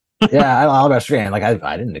nightmares. Yeah, alabaster, and like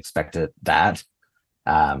I didn't expect it that.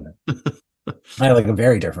 I had like a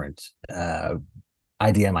very different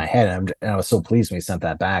idea in my head, and I was so pleased when he sent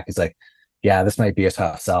that back. He's like, "Yeah, this might be a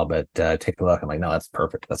tough sell, but take a look." I'm like, "No, that's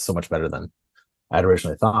perfect. That's so much better than I'd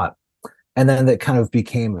originally thought." And then that kind of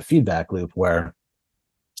became a feedback loop where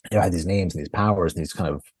I had these names and these powers and these kind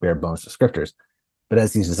of bare bones descriptors. But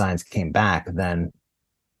as these designs came back, then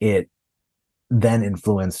it then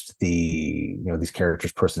influenced these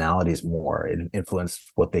characters' personalities more. It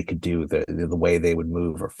influenced what they could do, the way they would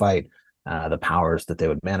move or fight, the powers that they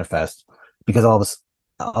would manifest. Because all of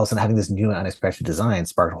a sudden, having this new and unexpected design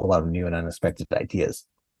sparked a whole lot of new and unexpected ideas.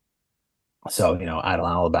 So, Idle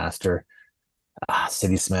Alabaster,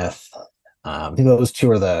 City Smith. I think those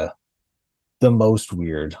two are the most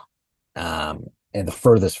weird, and the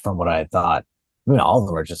furthest from what I had thought. I mean, all of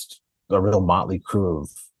them are just a real motley crew of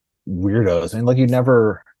weirdos. I mean, like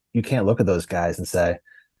you can't look at those guys and say,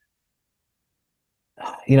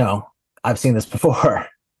 I've seen this before.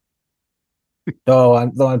 though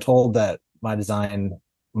I'm told that my design,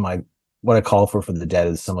 what I call for the dead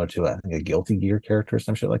is similar to, I think, a Guilty Gear character or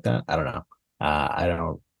some shit like that. I don't know. I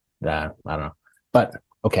don't know. But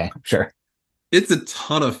okay, sure. It's a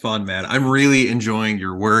ton of fun, man. I'm really enjoying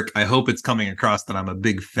your work. I hope it's coming across that I'm a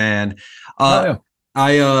big fan. I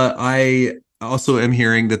also am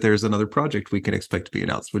hearing that there's another project we can expect to be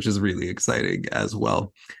announced, which is really exciting as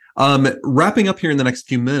well. Wrapping up here in the next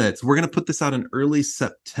few minutes, we're going to put this out in early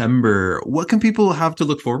September. What can people have to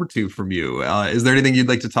look forward to from you? Is there anything you'd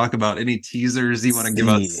like to talk about? Any teasers you want to give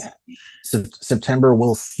us? September,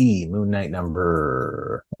 we'll see Moon Knight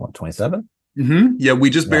number 27. Mm-hmm. Yeah, we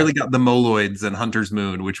just barely got the Moloids and Hunter's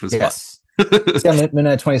Moon, which was fun. Yeah, Moon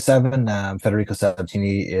Knight 27. Federico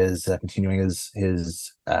Sabatini is continuing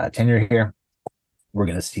his tenure here. We're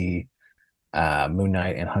going to see Moon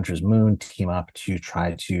Knight and Hunter's Moon team up to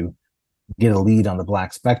try to get a lead on the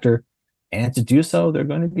Black Spectre, and to do so, they're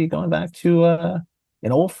going to be going back to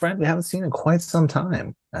an old friend we haven't seen in quite some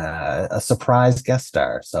time, a surprise guest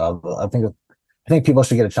star. So I think people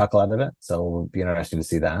should get a chuckle out of it. So it'll be interesting to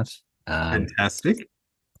see that. Fantastic.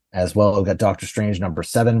 As well, we've got Doctor Strange number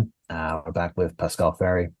 7. We're back with Pascal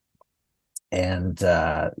Ferry, and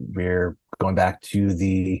we're going back to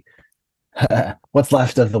the what's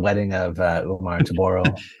left of the wedding of Umar and Taboro.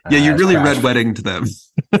 Yeah, you really red wedding to them.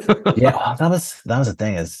 Yeah, well, that was the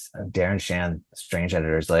thing, is Darren Shan, Strange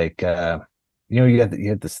editor, is like, you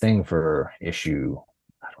had this thing for issue,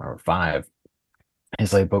 I don't remember, 5.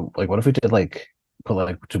 He's like, but like, what if we did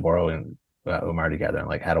put Taboro and Umar together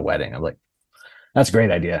and had a wedding? I'm like, that's a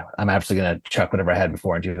great idea. I'm absolutely gonna chuck whatever I had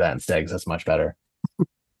before and do that instead, because that's much better.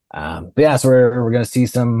 But yeah, so we're gonna see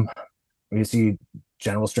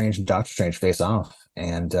General Strange and Doctor Strange face off,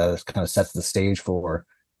 and this kind of sets the stage for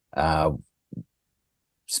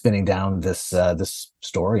spinning down this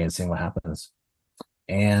story and seeing what happens.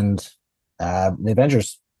 And the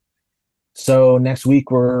Avengers. So next week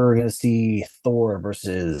we're going to see Thor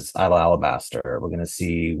versus Idle Alabaster. We're going to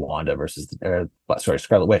see Wanda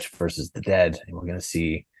Scarlet Witch versus the Dead, and we're going to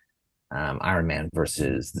see Iron Man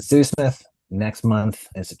versus the City Smith. Next month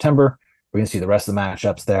in September, we're going to see the rest of the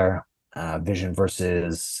matchups there. Vision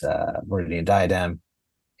versus Meridian Diadem,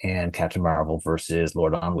 and Captain Marvel versus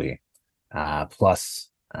Lord Ennui, plus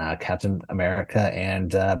Captain America and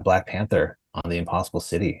Black Panther on the Impossible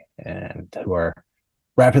City, and who are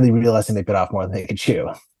rapidly realizing they bit off more than they could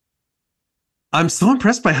chew. I'm so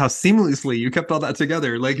impressed by how seamlessly you kept all that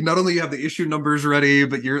together. Not only you have the issue numbers ready,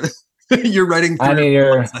 but you're writing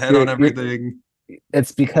ahead on everything.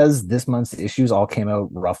 It's because this month's issues all came out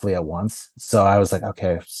roughly at once. So I was like,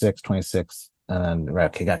 okay, 26, and then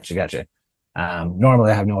okay, gotcha.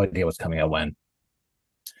 Normally I have no idea what's coming out when.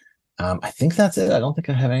 I think that's it. I don't think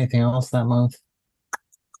I have anything else that month.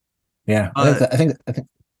 Yeah, I think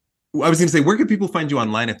I was going to say, where can people find you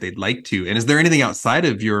online if they'd like to? And is there anything outside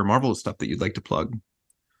of your Marvel stuff that you'd like to plug?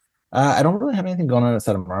 I don't really have anything going on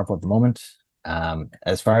outside of Marvel at the moment.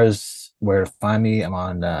 As far as where to find me, I'm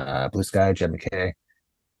on Blue Sky, Jed MacKay.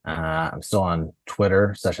 I'm still on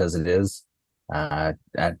Twitter, such as it is, at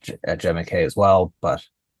Jed MacKay as well. But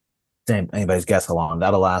anybody's guess how long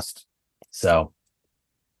that'll last. So,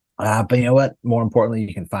 but you know what? More importantly,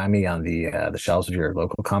 you can find me on the shelves of your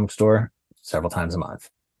local comic store several times a month.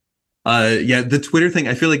 Yeah, the Twitter thing,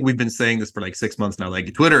 I feel like we've been saying this for like 6 months now.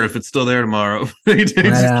 Like, Twitter, if it's still there tomorrow, it I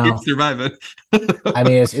just know. keeps surviving. I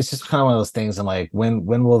mean, it's just kind of one of those things. I'm like, when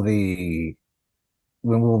will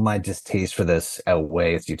my distaste for this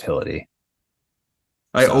outweigh its utility?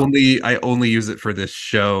 So I only use it for this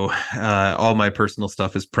show. All my personal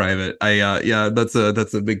stuff is private. Yeah, that's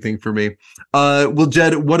a big thing for me. Well,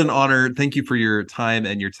 Jed, what an honor. Thank you for your time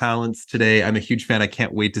and your talents today. I'm a huge fan. I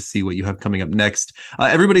can't wait to see what you have coming up next.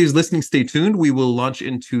 Everybody who's listening, stay tuned. We will launch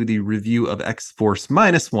into the review of X-Force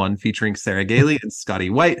 -1 featuring Sarah Gailey and Scotty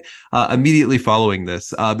White immediately following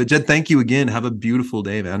this. But Jed, thank you again. Have a beautiful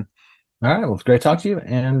day, man. all right, well, it's great talking to you,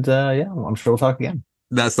 and yeah, I'm sure we'll talk again.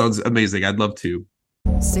 That sounds amazing. I'd love to.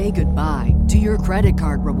 Say goodbye to your credit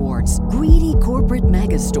card rewards. Greedy corporate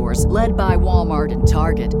mega stores, led by Walmart and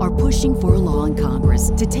Target, are pushing for a law in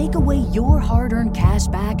Congress to take away your hard-earned cash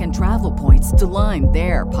back and travel points to line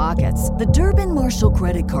their pockets. The Durbin-Marshall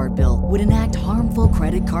credit card bill would enact harmful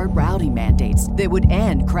credit card routing mandates that would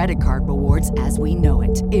end credit card rewards as we know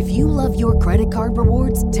it. If you love your credit card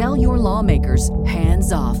rewards, tell your lawmakers,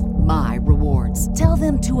 hands off my rewards. Tell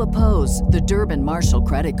them to oppose the Durbin-Marshall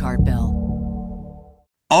credit card bill.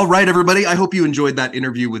 All right, everybody. I hope you enjoyed that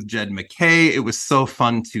interview with Jed MacKay. It was so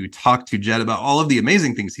fun to talk to Jed about all of the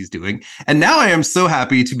amazing things he's doing. And now I am so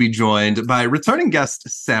happy to be joined by returning guest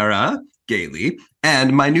Sarah Gailey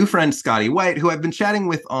and my new friend Scotty White, who I've been chatting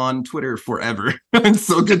with on Twitter forever. It's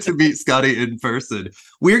so good to meet Scotty in person.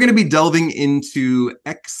 We're going to be delving into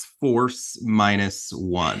X-Force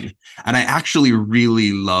 -1. And I actually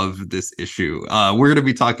really love this issue. We're going to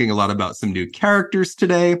be talking a lot about some new characters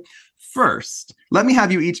today. First, let me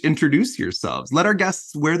have you each introduce yourselves. Let our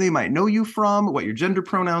guests where they might know you from, what your gender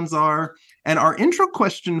pronouns are. And our intro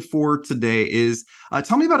question for today is,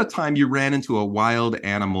 tell me about a time you ran into a wild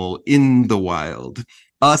animal in the wild.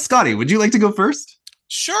 Scotty, would you like to go first?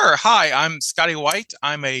 Sure. Hi, I'm Scotty White.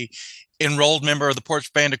 I'm a enrolled member of the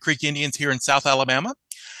Porch Band of Creek Indians here in South Alabama.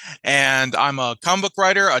 And I'm a comic book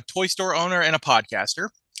writer, a toy store owner, and a podcaster.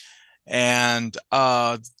 And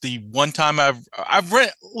the one time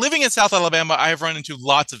living in South Alabama, I have run into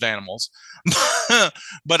lots of animals.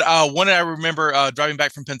 But one I remember driving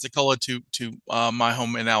back from Pensacola to my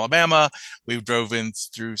home in Alabama. We drove in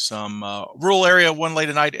through some rural area one late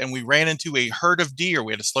at night, and we ran into a herd of deer.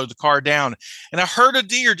 We had to slow the car down, and a herd of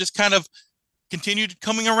deer just kind of continued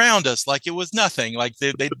coming around us like it was nothing. Like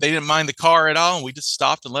they didn't mind the car at all, and we just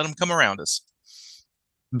stopped and let them come around us.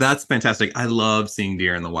 That's fantastic. I love seeing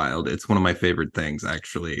deer in the wild. It's one of my favorite things,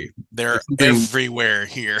 actually. They're everywhere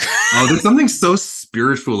here. Oh, there's something so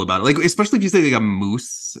spiritual about it. Like, especially if you say like a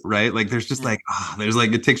moose, right? Like there's just like, there's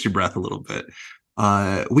like, it takes your breath a little bit.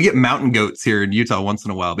 We get mountain goats here in Utah once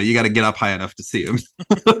in a while, but you got to get up high enough to see them.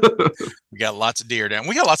 We got lots of deer down.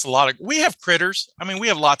 We have critters. I mean, we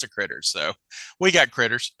have lots of critters, so we got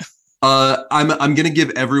critters. I'm gonna give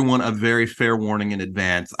everyone a very fair warning in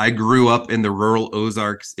advance. I grew up in the rural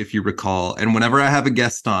Ozarks, if you recall, and whenever I have a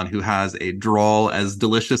guest on who has a drawl as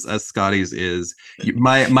delicious as Scotty's is,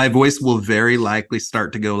 my voice will very likely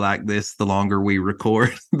start to go like this the longer we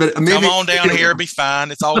record. But maybe come on down here, be fine.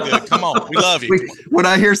 It's all good. Come on, we love you. When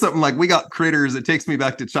I hear something like "we got critters," it takes me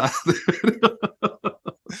back to childhood.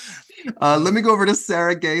 Let me go over to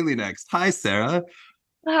Sarah Gailey next. Hi, Sarah.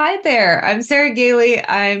 Hi there. I'm Sarah Gailey.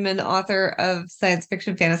 I'm an author of science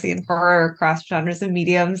fiction, fantasy, and horror across genres and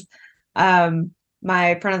mediums.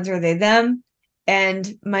 My pronouns are they, them.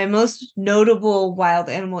 And my most notable wild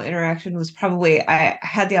animal interaction was probably I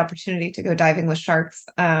had the opportunity to go diving with sharks.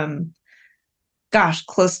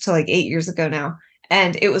 Close to like 8 years ago now.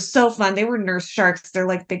 And it was so fun. They were nurse sharks. They're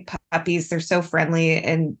like big puppies. They're so friendly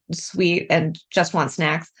and sweet and just want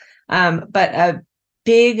snacks. But a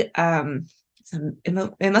big...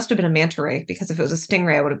 it must have been a manta ray, because if it was a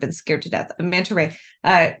stingray, I would have been scared to death. A manta ray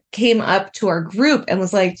came up to our group and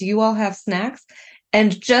was like, "Do you all have snacks?"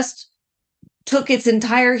 And just took its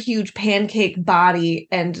entire huge pancake body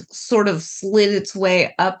and sort of slid its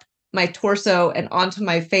way up my torso and onto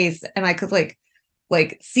my face. And I could like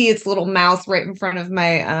see its little mouth right in front of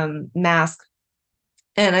my mask.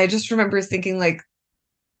 And I just remember thinking, like,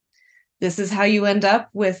 this is how you end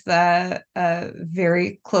up with a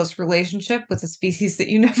very close relationship with a species that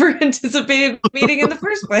you never anticipated meeting in the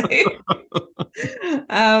first place.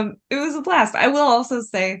 It was a blast. I will also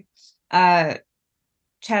say,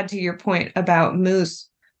 Chad, to your point about moose,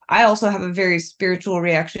 I also have a very spiritual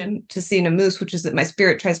reaction to seeing a moose, which is that my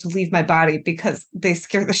spirit tries to leave my body because they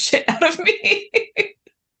scare the shit out of me.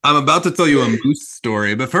 I'm about to tell you a moose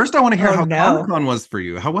story, but first I want to hear how Comic-Con was for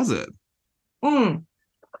you. How was it?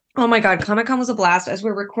 Oh my God, Comic-Con was a blast. As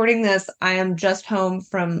we're recording this, I am just home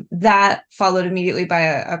from that, followed immediately by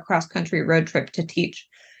a cross-country road trip to teach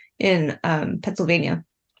in Pennsylvania.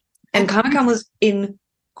 And Comic-Con was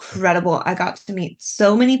incredible. I got to meet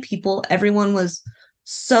so many people. Everyone was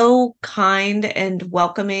so kind and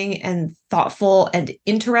welcoming and thoughtful and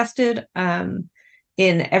interested in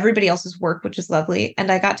everybody else's work, which is lovely.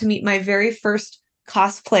 And I got to meet my very first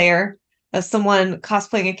cosplayer of someone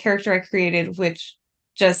cosplaying a character I created, which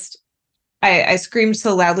just I screamed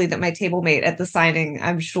so loudly that my table mate at the signing,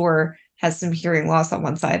 I'm sure, has some hearing loss on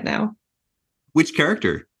one side now. Which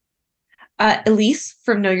character? Elise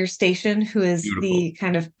from Know Your Station, who is Beautiful. the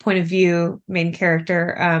kind of point of view main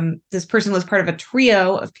character. This person was part of a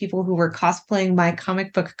trio of people who were cosplaying my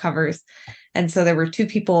comic book covers. And so there were two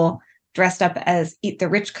people dressed up as Eat the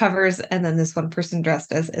Rich covers, and then this one person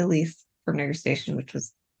dressed as Elise from Know Your Station, which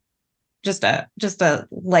was just a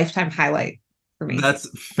lifetime highlight for me. That's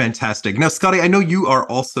fantastic. Now, Scotty, I know you are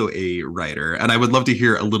also a writer, and I would love to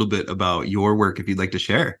hear a little bit about your work if you'd like to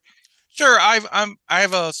share. Sure. I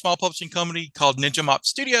have a small publishing company called Ninja Mop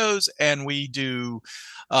Studios, and we do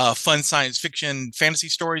fun science fiction fantasy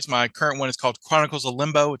stories. My current one is called Chronicles of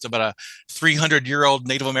Limbo. It's about a 300-year-old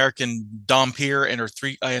Native American Dhampir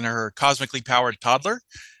and her cosmically powered toddler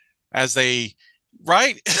as they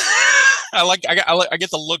right. I get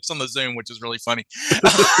the looks on the Zoom, which is really funny.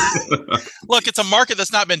 Look, it's a market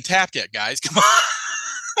that's not been tapped yet, guys. Come on.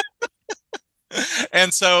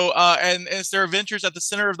 And so, and it's their adventures at the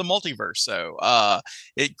center of the multiverse. So,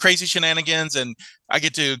 crazy shenanigans, and I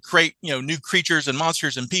get to create, new creatures and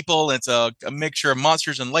monsters and people. It's a mixture of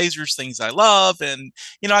monsters and lasers, things I love, and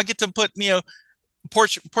I get to put,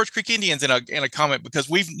 Porch Creek Indians in a comic because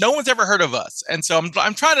no one's ever heard of us, and so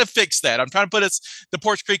I'm trying to fix that. I'm trying to put the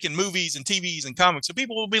Porch Creek in movies and TVs and comics, so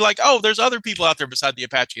people will be like, oh, there's other people out there beside the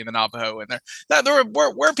Apache and the Navajo, and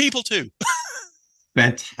we're people too.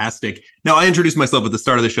 Fantastic. Now, I introduced myself at the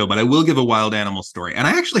start of the show, but I will give a wild animal story. And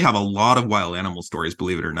I actually have a lot of wild animal stories,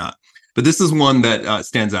 believe it or not. But this is one that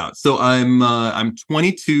stands out. So I'm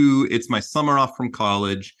 22. It's my summer off from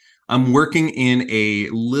college. I'm working in a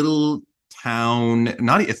little town.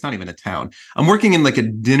 It's not even a town. I'm working in like a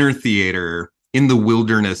dinner theater in the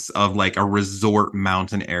wilderness of like a resort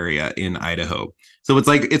mountain area in Idaho. So it's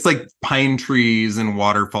like pine trees and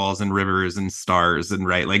waterfalls and rivers and stars and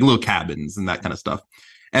like little cabins and that kind of stuff.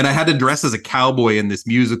 And I had to dress as a cowboy in this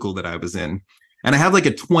musical that I was in. And I had like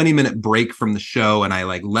a 20-minute break from the show, and I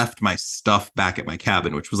like left my stuff back at my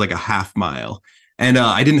cabin, which was like a half mile. And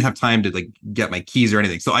I didn't have time to like get my keys or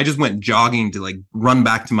anything. So I just went jogging to like run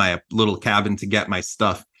back to my little cabin to get my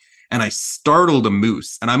stuff. And I startled a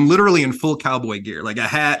moose, and I'm literally in full cowboy gear, like a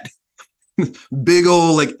hat, big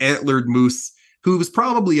old like antlered moose who was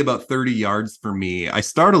probably about 30 yards from me. I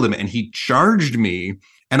startled him and he charged me,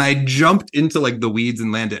 and I jumped into like the weeds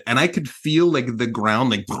and landed, and I could feel like the ground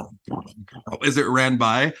like as it ran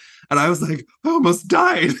by. And I was like, I almost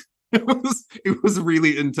died. It was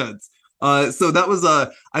really intense. So that was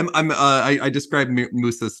I described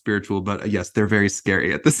moose as spiritual, but yes, they're very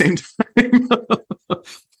scary at the same time.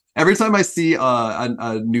 Every time I see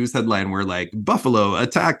a news headline where like buffalo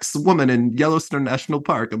attacks woman in Yellowstone National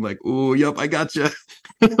Park, I'm like, oh, yep, I gotcha.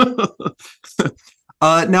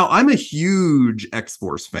 Now, I'm a huge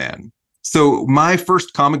X-Force fan. So my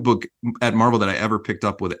first comic book at Marvel that I ever picked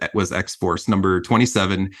up was X-Force number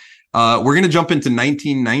 27. We're going to jump into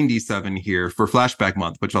 1997 here for Flashback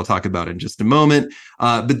Month, which I'll talk about in just a moment.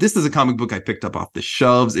 But this is a comic book I picked up off the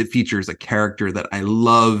shelves. It features a character that I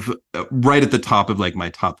love right at the top of like my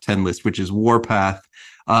top 10 list, which is Warpath.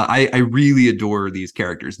 I really adore these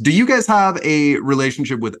characters. Do you guys have a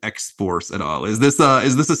relationship with X-Force at all? Is this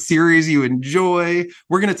a series you enjoy?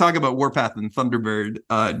 We're going to talk about Warpath and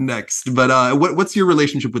Thunderbird next. But what's your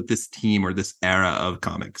relationship with this team or this era of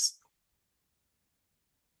comics?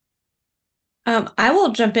 I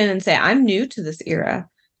will jump in and say I'm new to this era.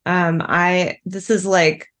 This is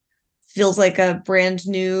like feels like a brand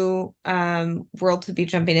new world to be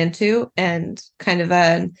jumping into, and kind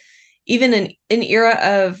of even an era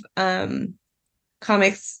of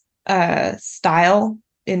comics style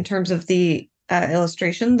in terms of the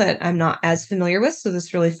illustration that I'm not as familiar with. So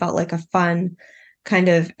this really felt like a fun kind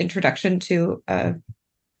of introduction to a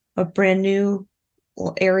brand new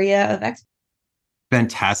area of X.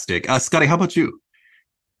 Fantastic. Scotty, how about you?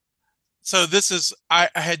 So I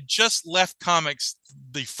had just left comics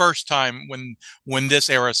the first time when this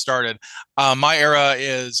era started. My era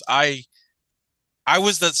is I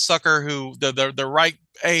was that sucker who the right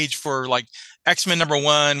age for like X-Men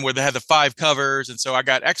 #1, where they had the 5 covers, and so I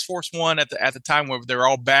got X-Force 1 at the time where they're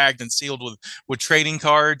all bagged and sealed with trading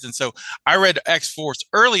cards, and so I read X-Force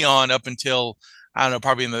early on up until, I don't know,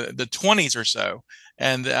 probably in the 20s or so,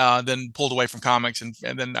 and then pulled away from comics, and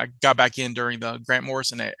then I got back in during the Grant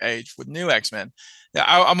Morrison age with New X-Men. Yeah,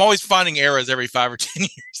 I'm always finding eras every 5 or 10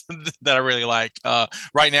 years that I really like.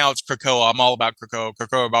 Right now it's Krakoa. I'm all about Krakoa.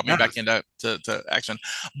 Krakoa brought me back into to X-Men.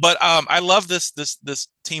 But I love this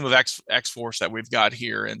team of X-Force that we've got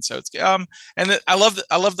here, and so it's I love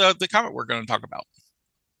the comic we're going to talk about.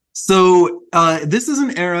 So this is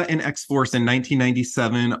an era in X-Force in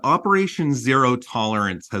 1997. Operation Zero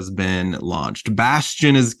Tolerance has been launched.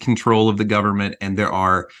 Bastion is control of the government, and there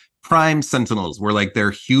are Prime Sentinels, where like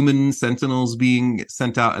they're human Sentinels being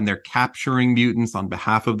sent out, and they're capturing mutants on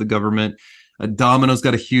behalf of the government. Domino's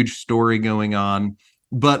got a huge story going on.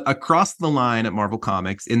 But across the line at Marvel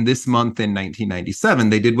Comics, in this month in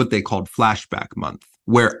 1997, they did what they called Flashback Month,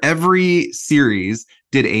 where every series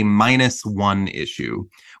did a -1 issue,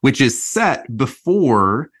 which is set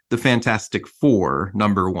before the Fantastic Four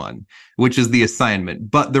 #1, which is the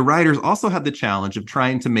assignment. But the writers also had the challenge of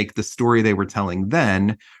trying to make the story they were telling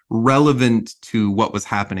then relevant to what was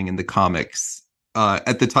happening in the comics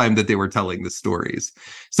at the time that they were telling the stories.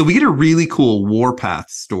 So we get a really cool Warpath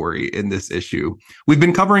story in this issue. We've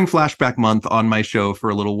been covering Flashback Month on my show for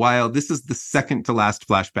a little while. This is the second to last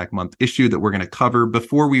Flashback Month issue that we're going to cover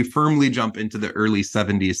before we firmly jump into the early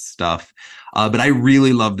 70s stuff. But I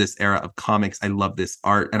really love this era of comics. I love this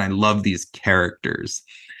art, and I love these characters.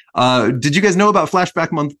 Did you guys know about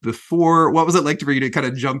Flashback Month before? What was it like for you to kind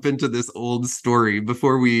of jump into this old story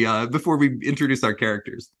before we introduce our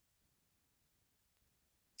characters?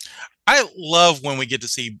 I love when we get to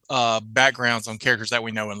see backgrounds on characters that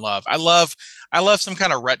we know and love. I love some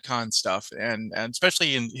kind of retcon stuff, and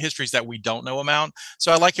especially in histories that we don't know about.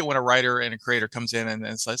 So I like it when a writer and a creator comes in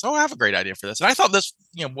and says, "Oh, I have a great idea for this." And I thought this,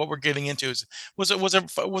 what we're getting into was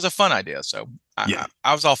a fun idea. So I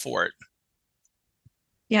was all for it.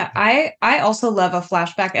 Yeah, I also love a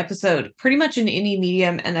flashback episode pretty much in any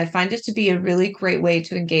medium, and I find it to be a really great way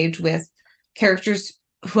to engage with characters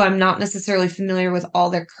who I'm not necessarily familiar with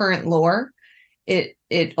all their current lore. It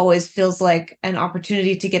always feels like an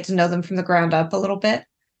opportunity to get to know them from the ground up a little bit.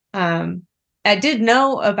 I did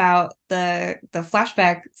know about the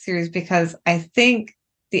flashback series because I think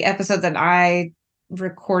the episode that I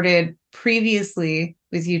recorded previously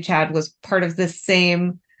with you, Chad, was part of this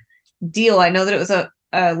same deal. I know that it was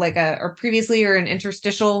or previously or an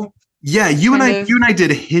interstitial. Yeah, you and I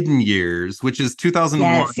did Hidden Years, which is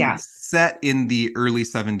 2001. Yes, set in the early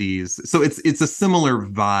 70s. So it's a similar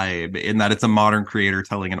vibe in that it's a modern creator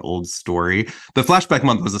telling an old story. But Flashback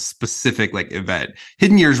Month was a specific event.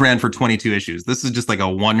 Hidden Years ran for 22 issues. This is just like a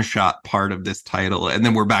one-shot part of this title, and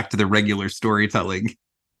then we're back to the regular storytelling.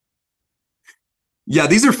 Yeah,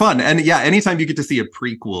 these are fun. And yeah, anytime you get to see a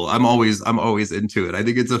prequel, I'm always into it. I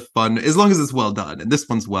think it's a fun, as long as it's well done. And this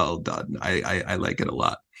one's well done. I like it a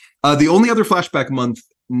lot. The only other Flashback Month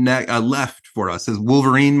left for us is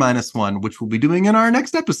Wolverine -1, which we'll be doing in our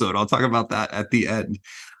next episode. I'll talk about that at the end.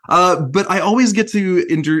 But I always get to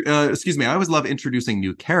I always love introducing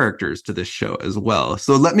new characters to this show as well.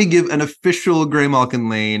 So let me give an official Graymalkin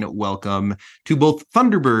Lane welcome to both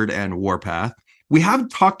Thunderbird and Warpath. We have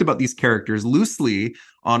talked about these characters loosely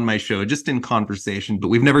on my show, just in conversation, but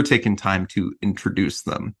we've never taken time to introduce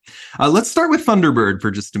them. Let's start with Thunderbird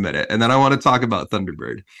for just a minute, and then I want to talk about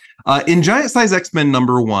Thunderbird. In Giant Size X-Men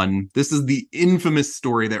 #1, this is the infamous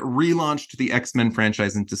story that relaunched the X-Men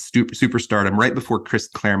franchise into superstardom right before Chris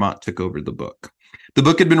Claremont took over the book. The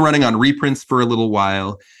book had been running on reprints for a little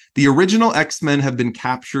while. The original X-Men have been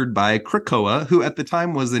captured by Krakoa, who at the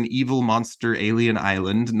time was an evil monster alien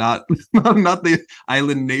island, not the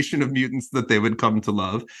island nation of mutants that they would come to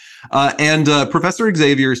love. And Professor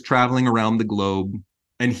Xavier is traveling around the globe,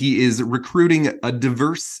 and he is recruiting a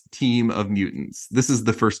diverse team of mutants. This is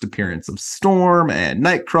the first appearance of Storm and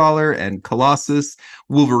Nightcrawler and Colossus.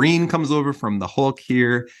 Wolverine comes over from the Hulk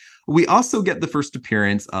here. We also get the first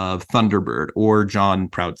appearance of Thunderbird, or John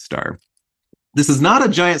Proudstar. This is not a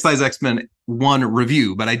Giant Size X-Men 1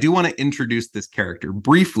 review, but I do want to introduce this character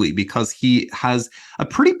briefly because he has a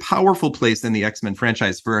pretty powerful place in the X-Men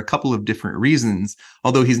franchise for a couple of different reasons,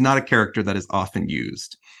 although he's not a character that is often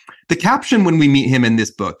used. The caption when we meet him in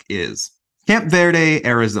this book is, Camp Verde,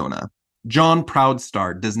 Arizona. John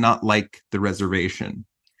Proudstar does not like the reservation.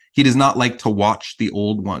 He does not like to watch the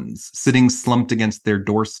old ones, sitting slumped against their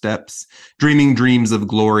doorsteps, dreaming dreams of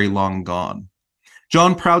glory long gone.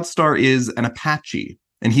 John Proudstar is an Apache,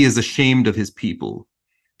 and he is ashamed of his people.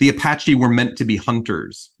 The Apache were meant to be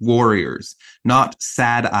hunters, warriors, not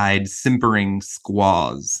sad-eyed, simpering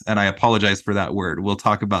squaws. And I apologize for that word. We'll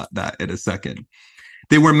talk about that in a second.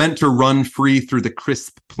 They were meant to run free through the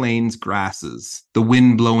crisp plains grasses, the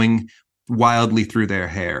wind blowing wildly through their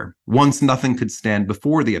hair. Once nothing could stand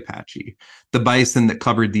before the Apache. The bison that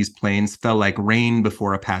covered these plains fell like rain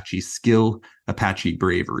before Apache skill, Apache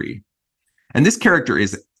bravery. And this character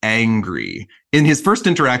is angry. In his first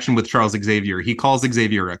interaction with Charles Xavier, he calls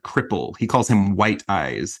Xavier a cripple. He calls him white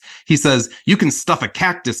eyes. He says, "You can stuff a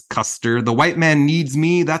cactus, Custer. The white man needs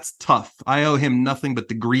me. That's tough. I owe him nothing but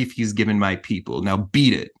the grief he's given my people. Now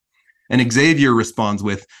beat it." And Xavier responds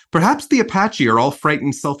with, "Perhaps the Apache are all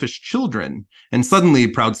frightened, selfish children." And suddenly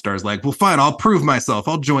Proudstar's like, "Well, fine, I'll prove myself.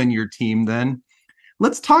 I'll join your team then."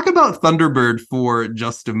 Let's talk about Thunderbird for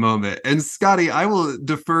just a moment. And Scotty, I will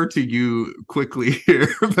defer to you quickly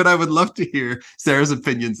here, but I would love to hear Sarah's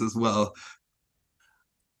opinions as well.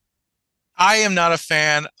 I am not a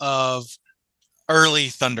fan of early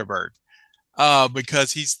Thunderbird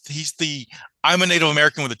because he's the I'm a Native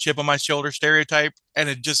American with a chip on my shoulder stereotype, and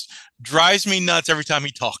it just drives me nuts every time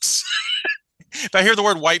he talks. If I hear the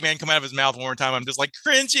word white man come out of his mouth one more time, I'm just like,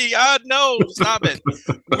 cringy. No, stop it.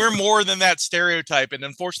 We're more than that stereotype. And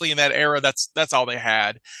unfortunately, in that era, that's all they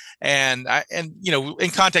had. And in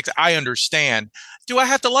context, I understand. Do I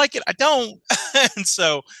have to like it? I don't. And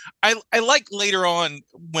so I like later on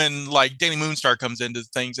when like Danny Moonstar comes into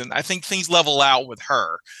things, and I think things level out with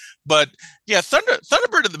her. But yeah,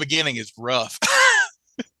 Thunderbird at the beginning is rough.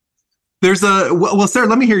 Well, Sarah,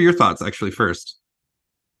 let me hear your thoughts actually first.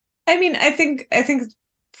 I mean, I think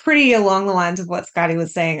pretty along the lines of what Scotty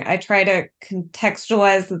was saying. I try to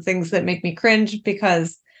contextualize the things that make me cringe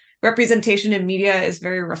because representation in media is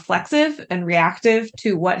very reflexive and reactive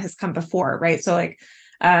to what has come before, right? So like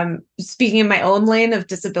speaking in my own lane of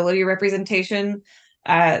disability representation,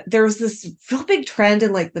 there was this real big trend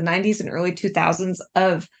in like the 90s and early 2000s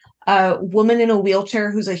of a woman in a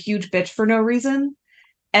wheelchair who's a huge bitch for no reason.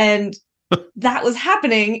 And that was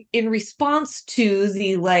happening in response to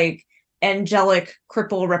the like angelic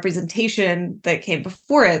cripple representation that came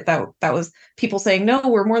before it. That was people saying, no,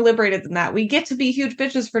 we're more liberated than that. We get to be huge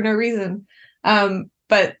bitches for no reason.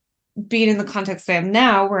 But being in the context I am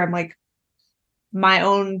now, where I'm like my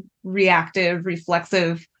own reactive,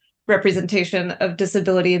 reflexive representation of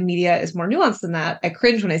disability in media is more nuanced than that. I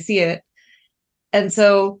cringe when I see it. And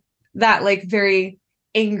so that like very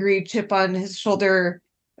angry chip on his shoulder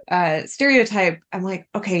stereotype, I'm like,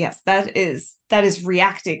 okay, yes, that is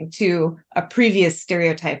reacting to a previous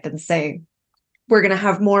stereotype and saying we're going to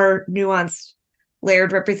have more nuanced,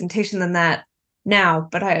 layered representation than that now.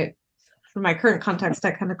 But for my current context,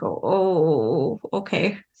 I kind of go, oh,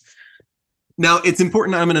 okay. Now, it's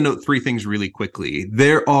important. I'm going to note three things really quickly.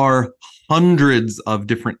 There are hundreds of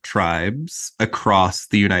different tribes across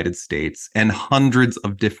the United States and hundreds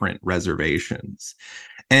of different reservations.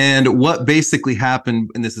 And what basically happened,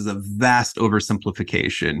 and this is a vast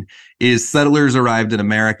oversimplification, is settlers arrived in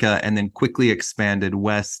America and then quickly expanded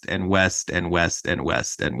west and west and west and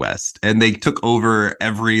west and west. And they took over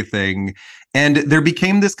everything. And there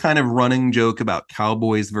became this kind of running joke about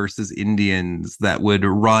cowboys versus Indians that would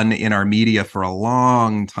run in our media for a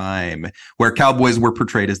long time, where cowboys were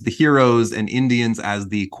portrayed as the heroes and Indians as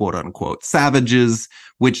the quote unquote savages,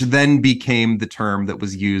 which then became the term that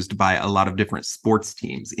was used by a lot of different sports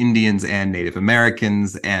teams, Indians and Native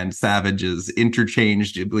Americans and savages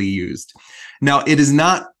interchangeably used. Now, it is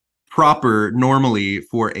not proper normally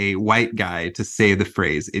for a white guy to say the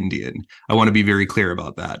phrase Indian. I want to be very clear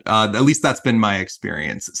about that. At least that's been my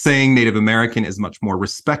experience. Saying Native American is much more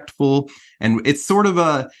respectful, and it's sort of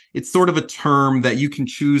a term that you can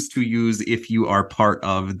choose to use if you are part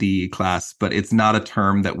of the class, but it's not a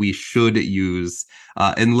term that we should use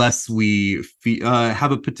unless we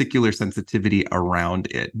have a particular sensitivity around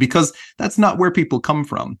it, because that's not where people come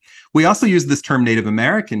from. We also use this term Native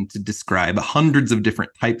American to describe hundreds of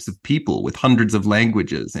different types of people with hundreds of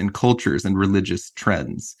languages and cultures and religious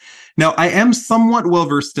trends. Now, I am somewhat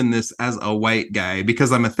well-versed in this as a white guy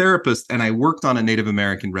because I'm a therapist and I worked on a Native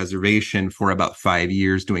American reservation for about 5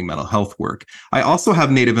 years doing mental health work. I also have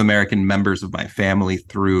Native American members of my family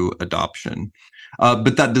through adoption.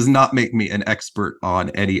 But that does not make me an expert on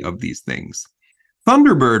any of these things.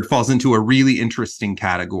 Thunderbird falls into a really interesting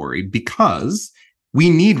category because we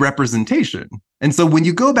need representation. And so when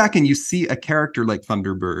you go back and you see a character like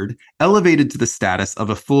Thunderbird elevated to the status of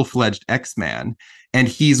a full-fledged X-Man, and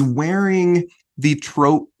he's wearing the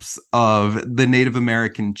tropes of the Native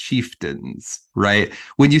American chieftains, right?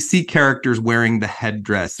 When you see characters wearing the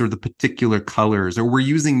headdress or the particular colors, or we're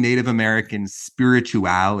using Native American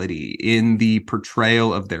spirituality in the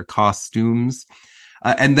portrayal of their costumes.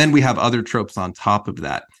 And then we have other tropes on top of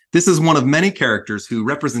that. This is one of many characters who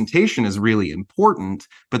representation is really important,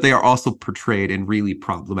 but they are also portrayed in really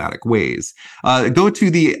problematic ways. Go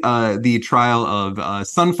to the trial of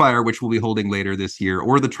Sunfire, which we'll be holding later this year,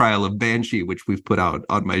 or the trial of Banshee, which we've put out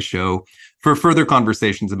on my show for further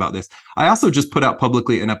conversations about this. I also just put out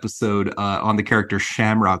publicly an episode on the character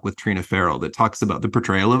Shamrock with Trina Farrell that talks about the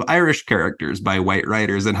portrayal of Irish characters by white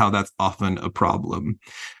writers and how that's often a problem.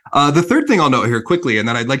 The third thing I'll note here quickly, and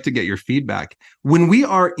then I'd like to get your feedback. When we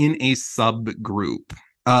are in a subgroup,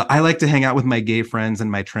 I like to hang out with my gay friends and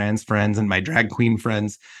my trans friends and my drag queen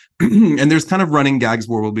friends. And there's kind of running gags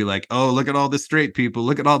where we'll be like, oh, look at all the straight people,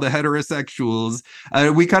 look at all the heterosexuals.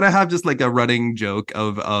 We kind of have just like a running joke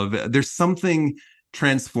of there's something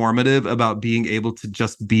transformative about being able to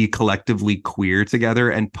just be collectively queer together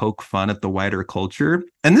and poke fun at the wider culture.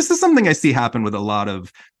 And this is something I see happen with a lot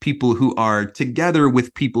of people who are together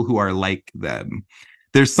with people who are like them.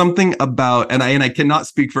 There's something about, and I cannot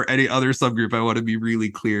speak for any other subgroup, I want to be really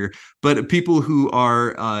clear, but people who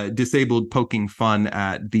are disabled poking fun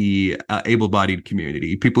at the able-bodied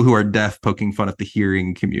community, people who are deaf poking fun at the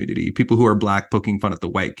hearing community, people who are Black poking fun at the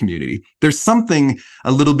white community. There's something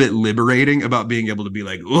a little bit liberating about being able to be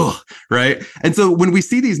like, ugh, right? And so when we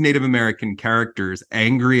see these Native American characters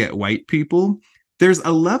angry at white people, there's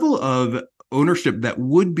a level of ownership that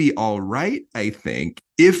would be all right, I think,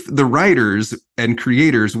 if the writers and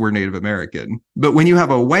creators were Native American. But when you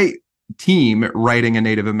have a white team writing a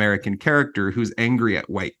Native American character who's angry at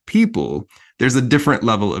white people, there's a different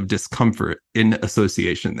level of discomfort in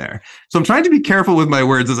association there. So I'm trying to be careful with my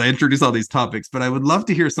words as I introduce all these topics, but I would love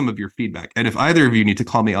to hear some of your feedback. And if either of you need to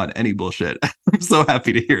call me on any bullshit, I'm so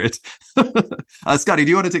happy to hear it. Scotty, do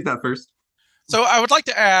you want to take that first? So I would like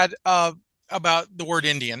to add about the word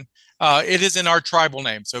Indian. It is in our tribal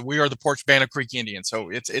name, so we are the Porch Bannock Creek Indians, so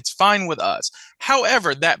it's fine with us.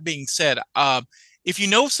 However, that being said, if you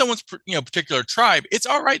know someone's particular tribe, it's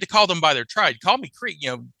all right to call them by their tribe. Call me Creek,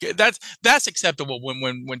 that's acceptable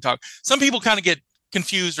when talking. Some people kind of get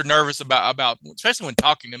confused or nervous about especially when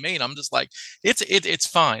talking to me, and I'm just like, it's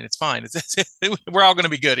fine, we're all going to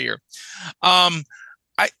be good here. I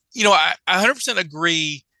 100%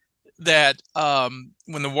 agree that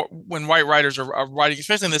when white writers are writing,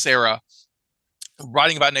 especially in this era,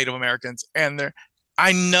 writing about Native Americans, and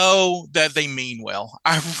I know that they mean well.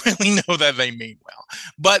 I really know that they mean well,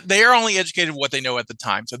 but they are only educated what they know at the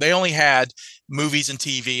time. So they only had movies and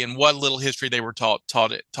TV and what little history they were taught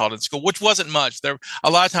in school, which wasn't much. There a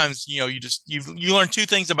lot of times, you learn two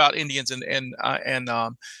things about Indians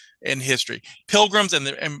in history: Pilgrims and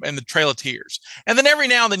the Trail of Tears. And then every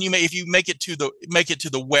now and then if you make it to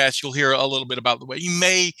the West, you'll hear a little bit about the West. You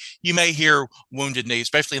may hear Wounded Knee,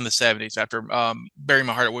 especially in the 70s after Bury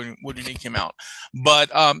My Heart at Wounded Knee came out.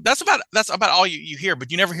 But that's about all you hear.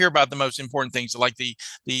 But you never hear about the most important things, like the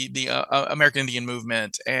American Indian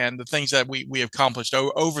movement and the things that we accomplished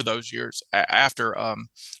over those years after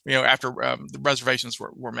the reservations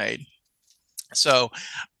were made. So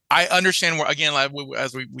I understand where, again,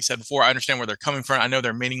 as we said before, I understand where they're coming from. I know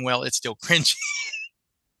they're meaning well. It's still cringy.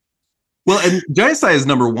 Well, and Jayasai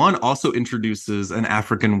number one also introduces an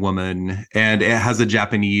African woman, and it has a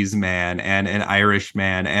Japanese man and an Irish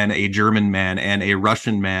man and a German man and a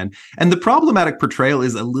Russian man. And the problematic portrayal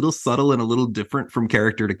is a little subtle and a little different from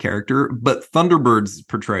character to character, but Thunderbird's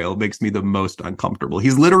portrayal makes me the most uncomfortable.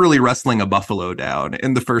 He's literally wrestling a buffalo down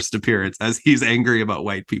in the first appearance as he's angry about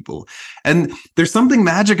white people. And there's something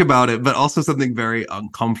magic about it, but also something very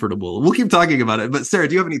uncomfortable. We'll keep talking about it, but Sarah,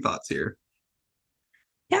 do you have any thoughts here?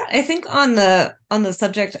 Yeah, I think on the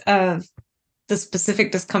subject of the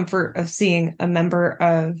specific discomfort of seeing a member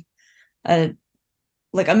of an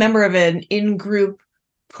in-group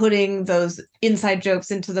putting those inside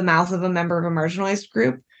jokes into the mouth of a member of a marginalized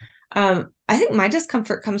group, I think my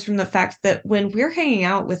discomfort comes from the fact that when we're hanging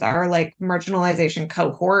out with our marginalization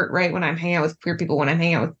cohort, right? When I'm hanging out with queer people, when I'm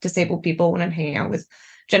hanging out with disabled people, when I'm hanging out with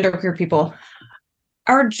genderqueer people,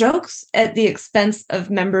 our jokes at the expense of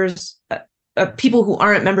members people who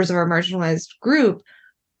aren't members of our marginalized group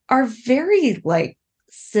are very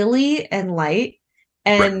silly and light.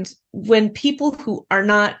 And right. When people who are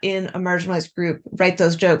not in a marginalized group write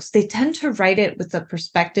those jokes, they tend to write it with the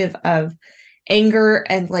perspective of anger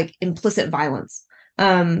and implicit violence.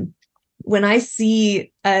 When I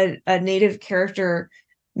see a Native character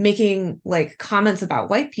making comments about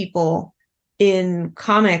white people, in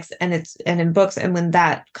comics and in books, and when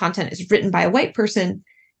that content is written by a white person,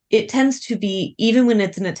 it tends to be, even when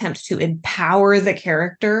it's an attempt to empower the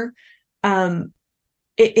character,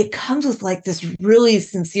 it comes with like this really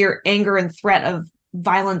sincere anger and threat of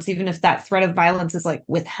violence, even if that threat of violence is like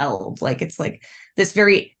withheld. Like it's like this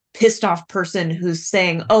very pissed off person who's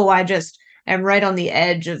saying, oh, I just am right on the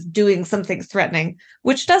edge of doing something threatening,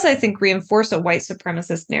 which does, I think, reinforce a white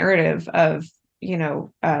supremacist narrative of,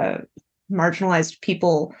 marginalized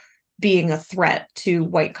people being a threat to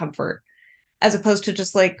white comfort, as opposed to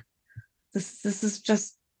just like, this is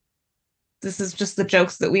just the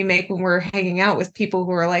jokes that we make when we're hanging out with people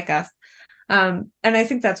who are like us. And I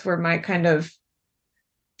think that's where my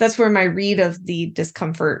read of the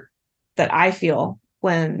discomfort that I feel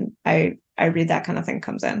when I read that kind of thing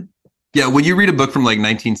comes in. Yeah, when you read a book from like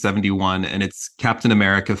 1971 and it's Captain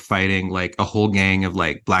America fighting like a whole gang of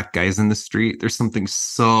like black guys in the street, there's something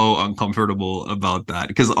so uncomfortable about that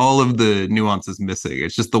because all of the nuance is missing.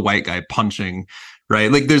 It's just the white guy punching,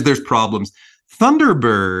 right? Like there's problems.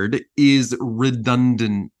 Thunderbird is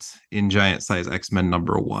redundant in Giant Size X-Men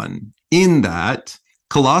 #1 in that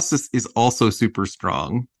Colossus is also super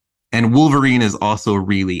strong and Wolverine is also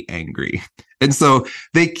really angry. And so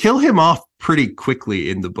they kill him off pretty quickly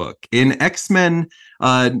in the book. In X-Men,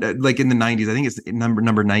 like in the 90s, I think it's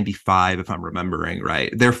number 95, if I'm remembering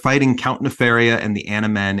right. They're fighting Count Nefaria and the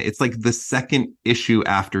Animen. It's like the second issue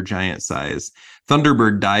after Giant Size.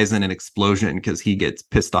 Thunderbird dies in an explosion because he gets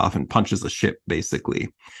pissed off and punches a ship, basically.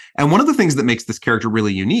 And one of the things that makes this character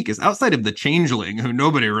really unique is outside of the Changeling, who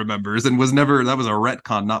nobody remembers and that was a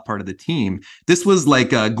retcon, not part of the team. This was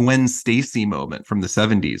like a Gwen Stacy moment from the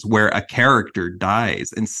 70s where a character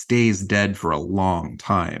dies and stays dead for a long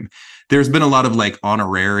time. There's been a lot of like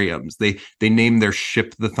honorariums. They name their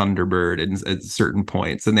ship the Thunderbird at certain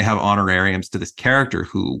points, and they have honorariums to this character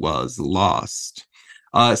who was lost.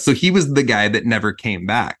 So he was the guy that never came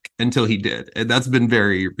back until he did. And that's been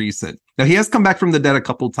very recent. Now, he has come back from the dead a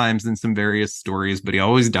couple times in some various stories, but he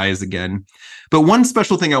always dies again. But one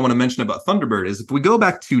special thing I want to mention about Thunderbird is if we go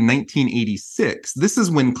back to 1986, this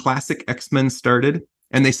is when Classic X-Men started,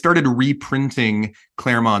 and they started reprinting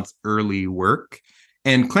Claremont's early work.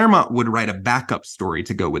 And Claremont would write a backup story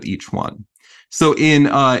to go with each one. So in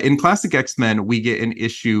Classic X-Men, we get an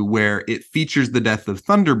issue where it features the death of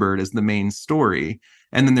Thunderbird as the main story.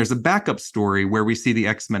 And then there's a backup story where we see the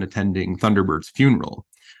X-Men attending Thunderbird's funeral.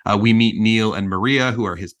 We meet Neil and Maria, who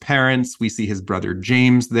are his parents. We see his brother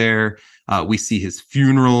James there. We see his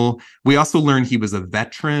funeral. We also learn he was a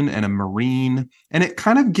veteran and a Marine. And it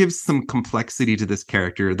kind of gives some complexity to this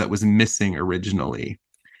character that was missing originally.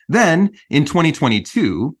 Then in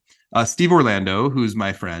 2022, Steve Orlando, who's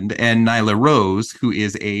my friend, and Nyla Rose, who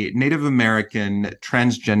is a Native American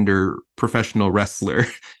transgender professional wrestler,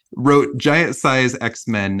 wrote Giant Size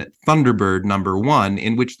X-Men Thunderbird #1,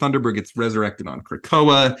 in which Thunderbird gets resurrected on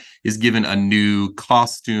Krakoa, is given a new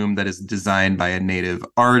costume that is designed by a native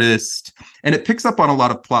artist, and it picks up on a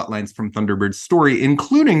lot of plot lines from Thunderbird's story,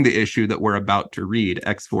 including the issue that we're about to read,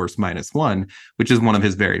 X-Force -1, which is one of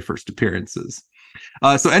his very first appearances.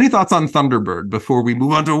 So any thoughts on Thunderbird before we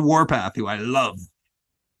move on to Warpath, who I love?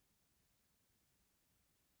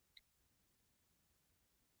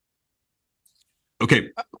 Okay.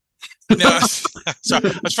 No, sorry,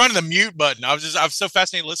 I was trying the mute button. I was so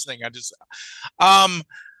fascinated listening.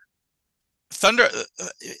 Thunder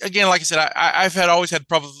again, like I said, I've always had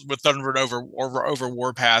problems with Thunderbird over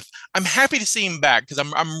Warpath. I'm happy to see him back because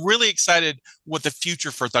I'm really excited what the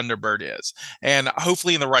future for Thunderbird is, and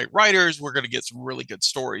hopefully in the right writers, we're going to get some really good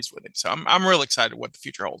stories with him. So I'm real excited what the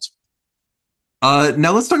future holds.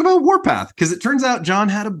 Now let's talk about Warpath, because it turns out John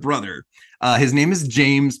had a brother. His name is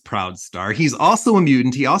James Proudstar. He's also a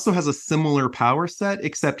mutant. He also has a similar power set,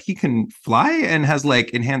 except he can fly and has like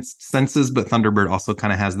enhanced senses, but Thunderbird also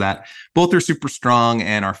kind of has that. Both are super strong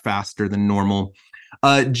and are faster than normal.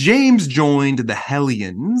 James joined the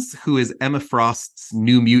Hellions, who is Emma Frost's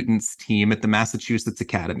New Mutants team at the Massachusetts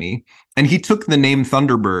Academy, and he took the name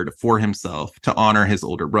Thunderbird for himself to honor his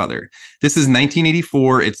older brother. This is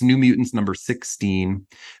 1984. It's New Mutants #16.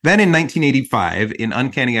 Then in 1985, in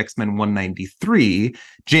Uncanny X-Men 193,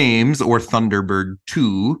 James, or Thunderbird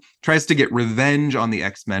 2, tries to get revenge on the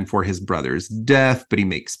X-Men for his brother's death, but he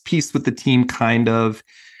makes peace with the team, kind of.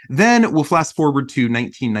 Then we'll fast forward to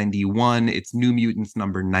 1991. It's New Mutants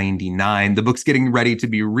 #99. The book's getting ready to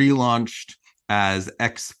be relaunched as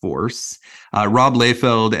X-Force. Rob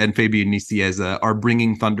Liefeld and Fabian Nicieza are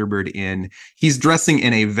bringing Thunderbird in. He's dressing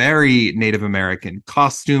in a very Native American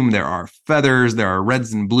costume. There are feathers, there are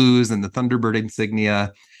reds and blues, and the Thunderbird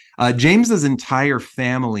insignia. James's entire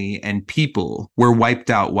family and people were wiped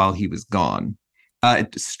out while he was gone.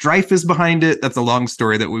 Strife is behind it. That's a long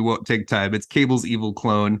story that we won't take time. It's Cable's evil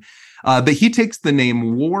clone. But he takes the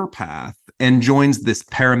name Warpath and joins this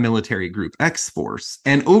paramilitary group, X-Force.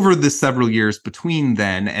 And over the several years between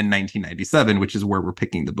then and 1997, which is where we're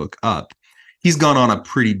picking the book up, he's gone on a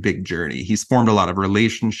pretty big journey. He's formed a lot of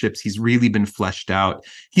relationships. He's really been fleshed out.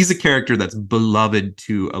 He's a character that's beloved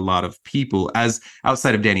to a lot of people, as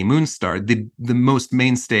outside of Danny Moonstar, the most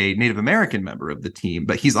mainstay Native American member of the team.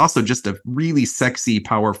 But he's also just a really sexy,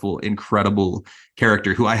 powerful, incredible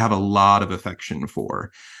character who I have a lot of affection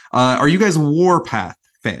for. Are you guys Warpath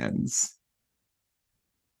fans?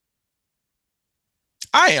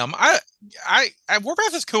 I am. I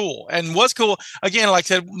Warpath is cool and was cool. Again, like I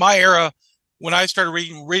said, my era when I started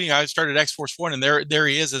reading, I started X-Force 1, and there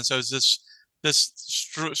he is, and so it's this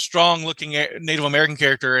strong looking Native American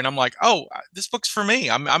character, and I'm like, oh, this book's for me.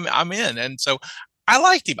 I'm in, and so I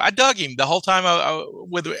liked him. I dug him the whole time.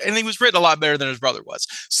 And he was written a lot better than his brother was.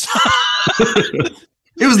 So,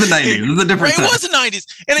 it was the 90s. It was a different time. It was the 90s.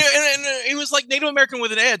 And it was like Native American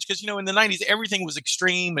with an edge, because, in the 90s, everything was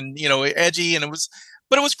extreme and, edgy, and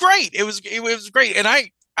but it was great. It was great. And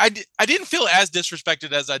I didn't feel as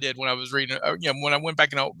disrespected as I did when I was reading, when I went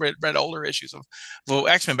back and read older issues of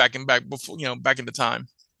X-Men back before, back in the time.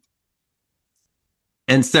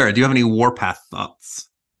 And Sarah, do you have any Warpath thoughts?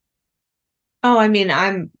 Oh, I mean,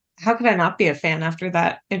 how could I not be a fan after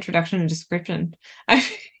that introduction and description? And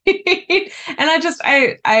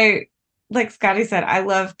I like Scotty said, I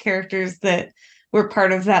love characters that were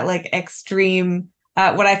part of that like extreme,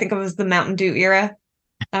 what I think of as the Mountain Dew era.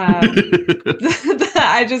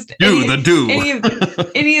 I just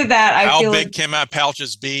any of that. I How feel big can my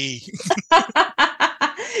pouches be?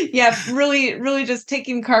 Yeah, really, really, just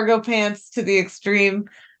taking cargo pants to the extreme.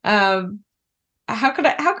 How could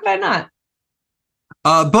I not?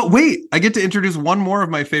 But wait, I get to introduce one more of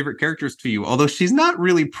my favorite characters to you, although she's not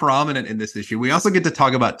really prominent in this issue. We also get to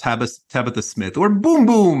talk about Tabitha Smith, or Boom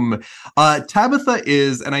Boom. Tabitha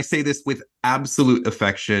is, and I say this with absolute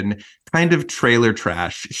affection, kind of trailer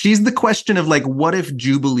trash. She's the question of like, what if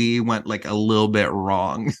Jubilee went like a little bit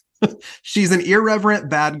wrong? She's an irreverent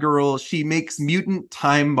bad girl. She makes mutant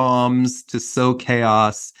time bombs to sow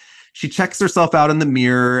chaos. She checks herself out in the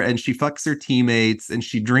mirror, and she fucks her teammates, and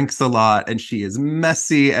she drinks a lot, and she is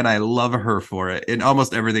messy, and I love her for it in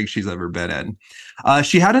almost everything she's ever been in.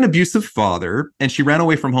 She had an abusive father, and she ran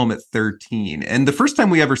away from home at 13. And the first time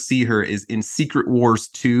we ever see her is in Secret Wars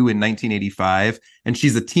 2 in 1985, and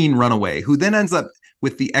she's a teen runaway who then ends up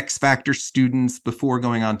with the X Factor students before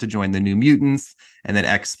going on to join the New Mutants and then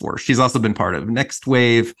X-Force. She's also been part of Next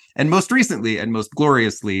Wave, and most recently and most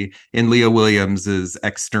gloriously in Leah Williams's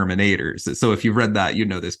Exterminators. So if you've read that, you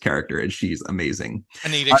know this character, and she's amazing. I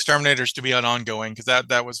need Exterminators to be on ongoing, because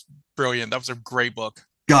that was brilliant. That was a great book.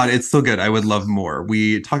 God, it's so good. I would love more.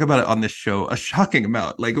 We talk about it on this show a shocking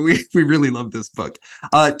amount. Like we really love this book.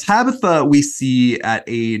 Tabitha, we see at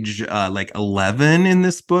age like 11 in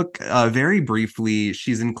this book. Very briefly,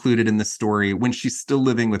 she's included in the story when she's still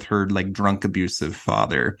living with her like drunk, abusive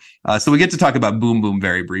father. So we get to talk about Boom Boom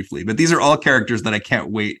very briefly. But these are all characters that I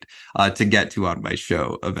can't wait to get to on my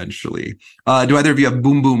show eventually. Do either of you have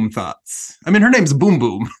Boom Boom thoughts? I mean, her name's Boom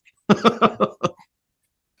Boom.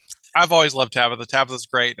 I've always loved Tabitha. Tabitha's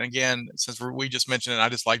great. And again, since we just mentioned it, I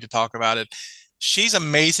just like to talk about it. She's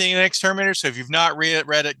amazing in Exterminator. So if you've not read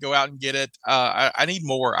it, go out and get it. I need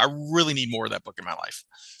more. I really need more of that book in my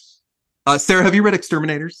life. Sarah, have you read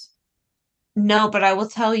Exterminators? No, but I will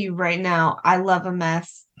tell you right now, I love a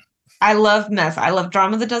mess. I love mess. I love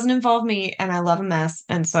drama that doesn't involve me, and I love a mess.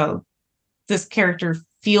 And so this character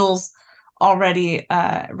feels already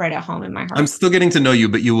right at home in my heart. I'm still getting to know you,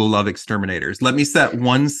 but you will love Exterminators. Let me set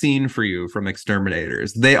one scene for you from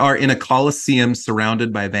Exterminators. They are in a coliseum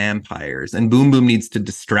surrounded by vampires, and Boom Boom needs to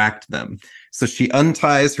distract them. So she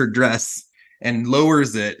unties her dress and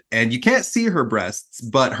lowers it, and you can't see her breasts,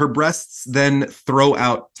 but her breasts then throw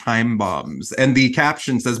out time bombs, and the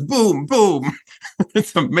caption says, "Boom, boom."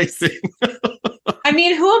 It's amazing. I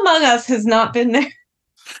mean, who among us has not been there?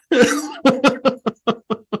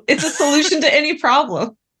 It's a solution to any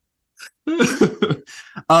problem.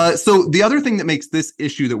 So the other thing that makes this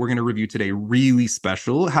issue that we're going to review today really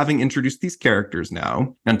special, having introduced these characters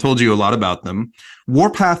now and told you a lot about them,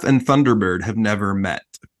 Warpath and Thunderbird have never met.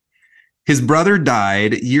 His brother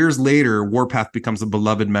died. Years later, Warpath becomes a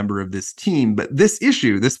beloved member of this team. But this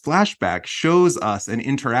issue, this flashback, shows us an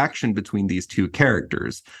interaction between these two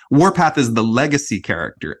characters. Warpath is the legacy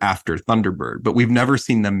character after Thunderbird, but we've never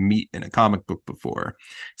seen them meet in a comic book before.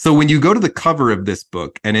 So when you go to the cover of this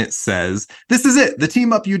book and it says, "This is it, the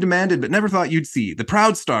team up you demanded but never thought you'd see, the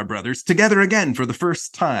Proudstar brothers together again for the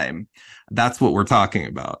first time," that's what we're talking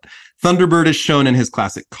about. Thunderbird is shown in his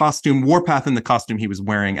classic costume, Warpath in the costume he was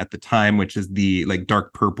wearing at the time, which is the like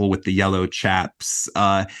dark purple with the yellow chaps.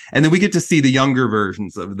 And then we get to see the younger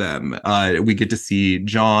versions of them. We get to see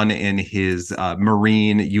John in his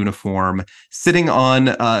Marine uniform sitting on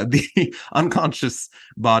the unconscious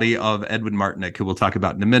body of Edwin Martinick, who we'll talk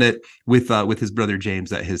about in a minute, with his brother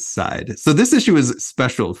James at his side. So this issue is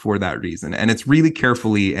special for that reason, and it's really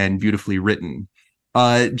carefully and beautifully written.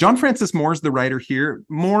 John Francis Moore is the writer here.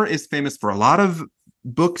 Moore is famous for a lot of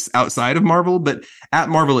books outside of Marvel, but at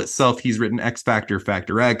Marvel itself, he's written X Factor,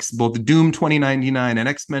 Factor X, both Doom 2099 and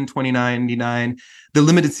X-Men 2099, the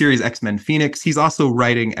limited series X-Men Phoenix. He's also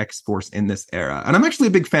writing X-Force in this era. And I'm actually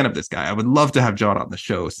a big fan of this guy. I would love to have John on the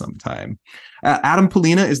show sometime. Adam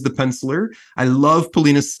Polina is the penciler. I love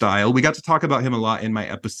Polina's style. We got to talk about him a lot in my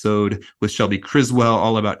episode with Shelby Criswell,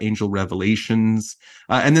 all about Angel Revelations.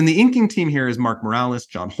 And then the inking team here is Mark Morales,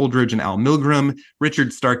 John Holdridge, and Al Milgram,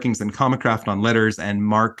 Richard Starkings and Comicraft on letters, and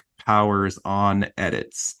Mark Powers on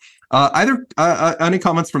edits. Any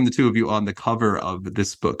comments from the two of you on the cover of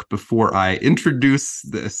this book before I introduce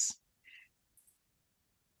this?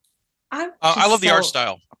 I love the art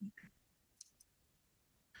style.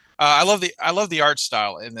 I love the art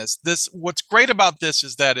style in this. What's great about this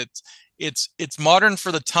is that it's modern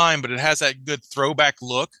for the time, but it has that good throwback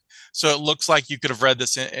look. So it looks like you could have read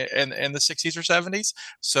this in the 60s or 70s.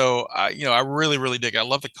 So I really, really dig it. I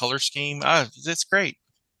love the color scheme. It's great.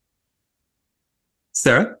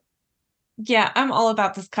 Sarah? Yeah, I'm all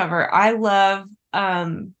about this cover. I love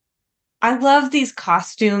these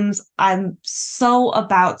costumes. I'm so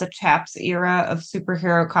about the Chaps era of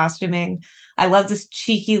superhero costuming. I love this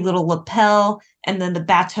cheeky little lapel and then the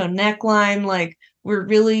bateau neckline. Like, we're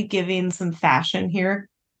really giving some fashion here,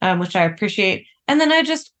 which I appreciate. And then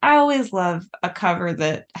I always love a cover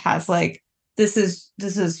that has like, this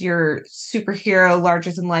is your superhero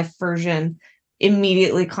larger than life version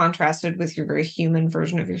immediately contrasted with your very human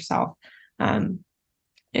version of yourself.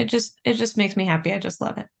 It just makes me happy. I just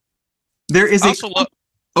love it. There is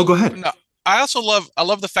Oh, go ahead. No, I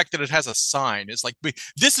love the fact that it has a sign. It's like,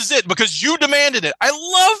 this is it because you demanded it. I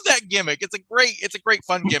love that gimmick. It's a great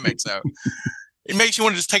fun gimmick. So it makes you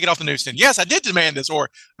want to just take it off the newsstand. Yes, I did demand this, or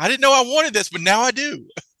I didn't know I wanted this, but now I do.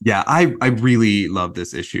 Yeah, I really love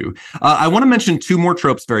this issue. I want to mention two more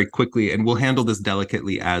tropes very quickly, and we'll handle this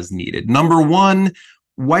delicately as needed. Number one,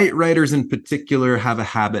 white writers in particular have a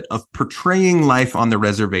habit of portraying life on the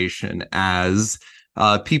reservation as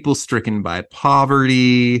people stricken by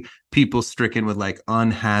poverty, people stricken with like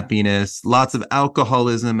unhappiness, lots of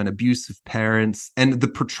alcoholism and abusive parents. And the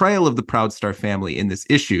portrayal of the Proudstar family in this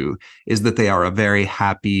issue is that they are a very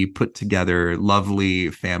happy, put together, lovely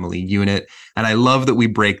family unit. And I love that we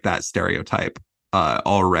break that stereotype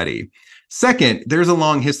already. Second, there's a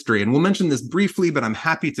long history, and we'll mention this briefly, but I'm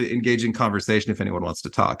happy to engage in conversation if anyone wants to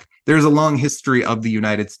talk. There's a long history of the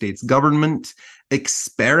United States government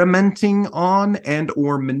experimenting on and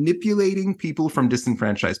or manipulating people from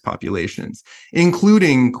disenfranchised populations,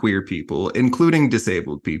 including queer people, including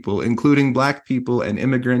disabled people, including Black people and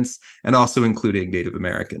immigrants, and also including Native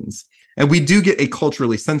Americans. And we do get a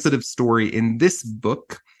culturally sensitive story in this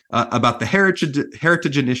book about the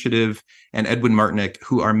Heritage Initiative and Edwin Martinick,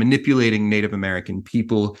 who are manipulating Native American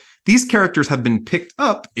people. These characters have been picked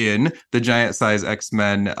up in the Giant Size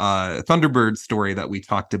X-Men Thunderbird story that we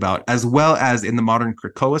talked about, as well as in the modern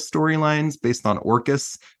Krakoa storylines based on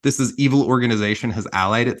Orcus. This evil organization has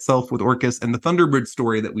allied itself with Orcus, and the Thunderbird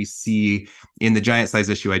story that we see in the Giant Size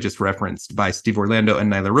issue I just referenced by Steve Orlando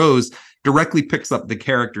and Nyla Rose directly picks up the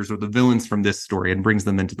characters or the villains from this story and brings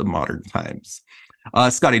them into the modern times.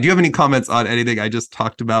 Scotty, do you have any comments on anything I just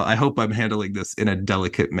talked about? I hope I'm handling this in a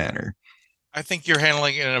delicate manner. I think you're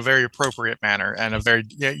handling it in a very appropriate manner, and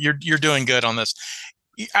you're doing good on this.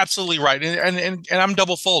 You're absolutely right, and I'm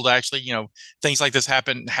double fold actually. Things like this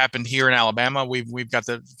happened here in Alabama. We've got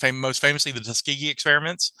the most famously the Tuskegee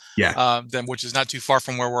experiments, which is not too far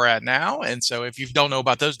from where we're at now. And so, if you don't know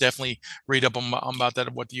about those, definitely read up on about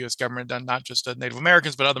that, what the U.S. government done, not just to Native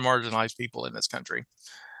Americans, but other marginalized people in this country.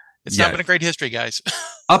 It's not been a great history, guys.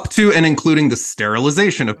 Up to and including the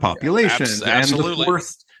sterilization of populations absolutely.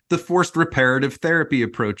 And the forced reparative therapy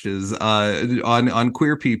approaches on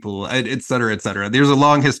queer people, et cetera, et cetera. There's a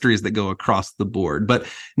long histories that go across the board, but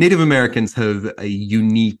Native Americans have a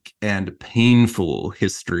unique and painful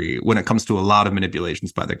history when it comes to a lot of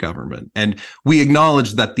manipulations by the government. And we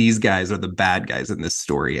acknowledge that these guys are the bad guys in this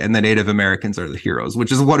story and the Native Americans are the heroes,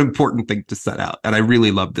 which is one important thing to set out. And I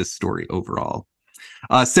really love this story overall.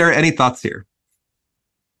 Sarah, any thoughts here?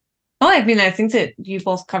 Well, I mean, I think that you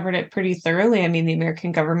both covered it pretty thoroughly. I mean, the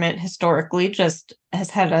American government historically just has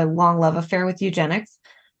had a long love affair with eugenics.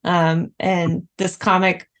 And this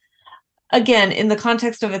comic, again, in the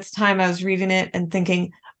context of its time, I was reading it and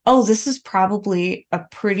thinking, oh, this is probably a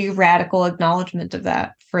pretty radical acknowledgement of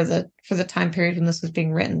that for the time period when this was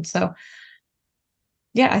being written. So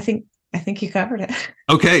yeah, I think you covered it.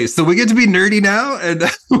 Okay, so we get to be nerdy now, and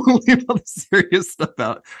we'll leave all the serious stuff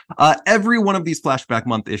out. Every one of these Flashback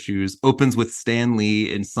Month issues opens with Stan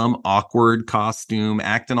Lee in some awkward costume,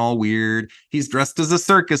 acting all weird. He's dressed as a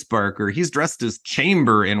circus barker. He's dressed as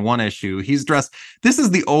Chamber in one issue. This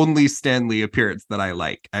is the only Stan Lee appearance that I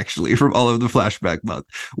like, actually, from all of the Flashback Month.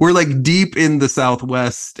 We're like deep in the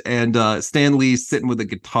Southwest, and Stan Lee's sitting with a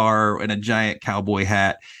guitar and a giant cowboy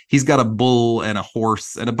hat. He's got a bull and a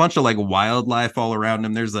horse and a bunch of like wildlife all around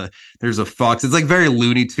him. There's a fox. It's like very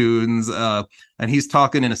Looney Tunes. And he's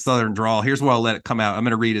talking in a Southern drawl. Here's where I'll let it come out. I'm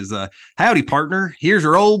going to read his, howdy, partner. Here's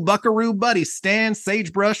your old buckaroo buddy, Stan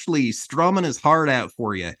Sagebrush Lee, strumming his heart out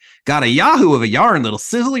for you. Got a yahoo of a yarn that'll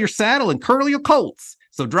sizzle your saddle and curl your colts.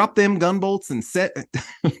 So drop them gunbolts and set...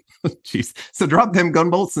 Jeez. So drop them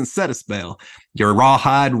gunbolts and set a spell. Your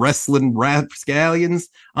rawhide wrestling rapscallions.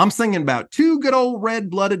 I'm singing about two good old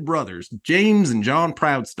red-blooded brothers, James and John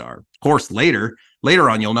Proudstar. Of course, later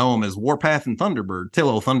on, you'll know them as Warpath and Thunderbird, till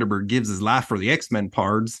old Thunderbird gives his life for the X-Men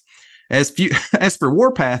pards. As for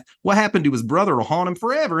Warpath, what happened to his brother will haunt him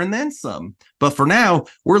forever and then some. But for now,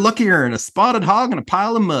 we're luckier in a spotted hog and a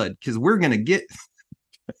pile of mud, because we're going to get...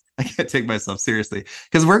 I can't take myself seriously,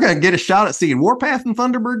 because we're going to get a shot at seeing Warpath and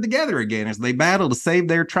Thunderbird together again as they battle to save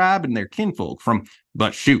their tribe and their kinfolk from,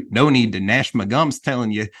 but shoot, no need to gnash my gums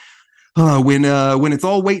telling you when it's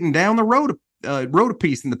all waiting down the road a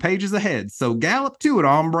piece in the pages ahead. So gallop to it,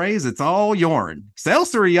 hombres. It's all yourn.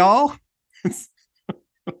 Excelsior, y'all.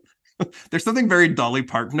 There's something very Dolly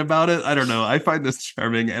Parton about it. I don't know. I find this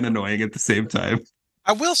charming and annoying at the same time.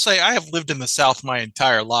 I will say I have lived in the South my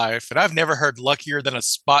entire life, and I've never heard luckier than a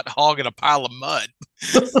spot hog in a pile of mud.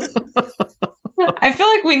 I feel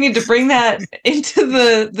like we need to bring that into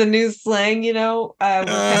the new slang, you know. We're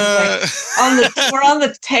kind of like we're on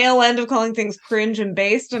the tail end of calling things cringe and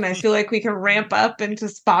based, and I feel like we can ramp up into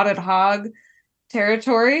spotted hog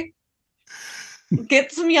territory.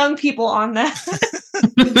 Get some young people on that.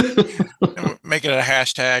 Make it a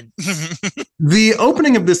hashtag. The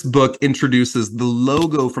opening of this book introduces the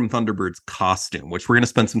logo from Thunderbird's costume, which we're going to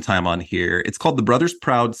spend some time on here. It's called The Brothers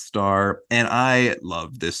Proudstar, and I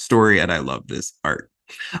love this story and I love this art.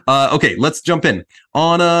 Okay, let's jump in.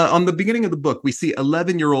 On the beginning of the book, we see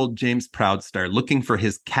 11-year-old James Proudstar looking for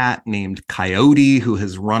his cat named Coyote, who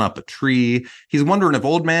has run up a tree. He's wondering if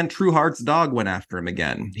Old Man Trueheart's dog went after him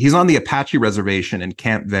again. He's on the Apache Reservation in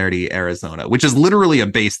Camp Verde, Arizona, which is literally a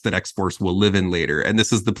base that X-Force will live in later. And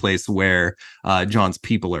this is the place where John's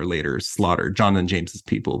people are later slaughtered, John and James's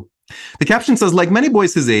people. The caption says, like many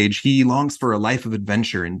boys his age, he longs for a life of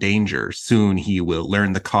adventure and danger. Soon he will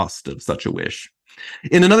learn the cost of such a wish.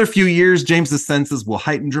 In another few years, James's senses will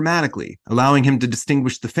heighten dramatically, allowing him to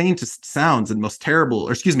distinguish the faintest sounds and most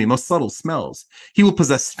subtle smells. He will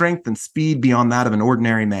possess strength and speed beyond that of an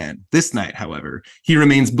ordinary man. This night, however, he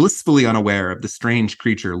remains blissfully unaware of the strange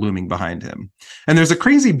creature looming behind him. And there's a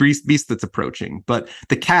crazy beast that's approaching, but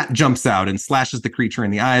the cat jumps out and slashes the creature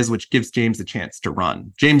in the eyes, which gives James a chance to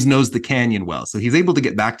run. James knows the canyon well, so he's able to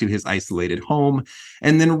get back to his isolated home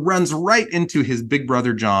and then runs right into his big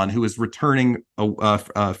brother John, who is returning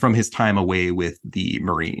from his time away with the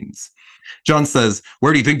Marines. John says,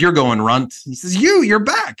 "Where do you think you're going, Runt?" He says, "You're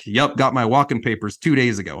back." "Yup, got my walking papers 2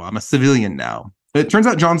 days ago. I'm a civilian now." It turns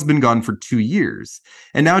out John's been gone for 2 years.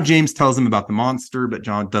 And now James tells him about the monster, but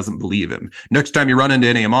John doesn't believe him. "Next time you run into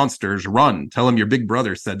any monsters, run. Tell him your big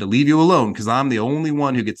brother said to leave you alone because I'm the only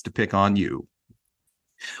one who gets to pick on you."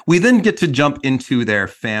 We then get to jump into their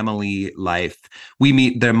family life. We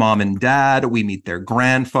meet their mom and dad. We meet their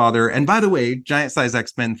grandfather. And by the way, Giant Size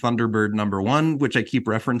X-Men Thunderbird #1, which I keep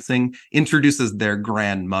referencing, introduces their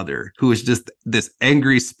grandmother, who is just this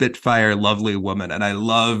angry Spitfire, lovely woman. And I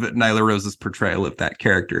love Nyla Rose's portrayal of that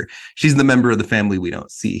character. She's the member of the family we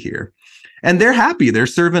don't see here. And they're happy. They're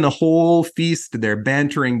serving a whole feast. They're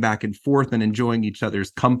bantering back and forth and enjoying each other's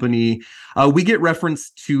company. We get reference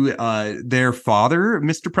to their father,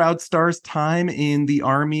 Mr. Proudstar's time in the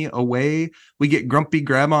army away. We get grumpy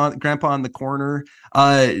grandpa in the corner.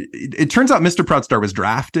 It turns out Mr. Proudstar was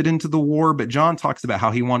drafted into the war, but John talks about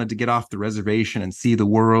how he wanted to get off the reservation and see the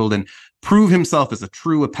world and prove himself as a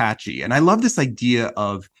true Apache. And I love this idea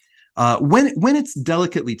of when it's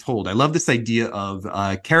delicately told. I love this idea of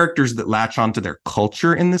characters that latch onto their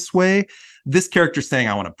culture in this way. This character saying,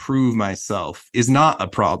 I want to prove myself, is not a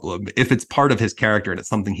problem if it's part of his character and it's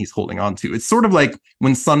something he's holding on to. It's sort of like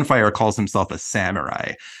when Sunfire calls himself a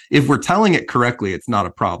samurai. If we're telling it correctly, it's not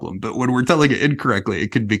a problem. But when we're telling it incorrectly,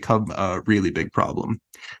 it could become a really big problem.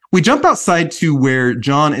 We jump outside to where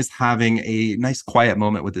John is having a nice quiet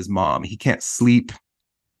moment with his mom. He can't sleep.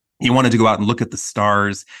 He wanted to go out and look at the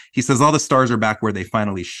stars. He says, all the stars are back where they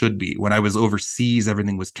finally should be. When I was overseas,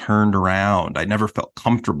 everything was turned around. I never felt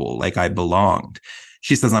comfortable, like I belonged.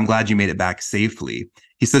 She says, I'm glad you made it back safely.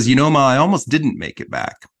 He says, you know, Ma, I almost didn't make it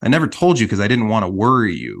back. I never told you because I didn't want to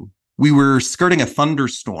worry you. We were skirting a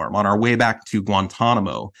thunderstorm on our way back to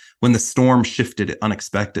Guantanamo when the storm shifted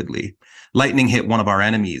unexpectedly. Lightning hit one of our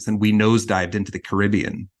enemies and we nosedived into the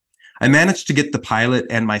Caribbean. I managed to get the pilot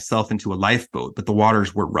and myself into a lifeboat, but the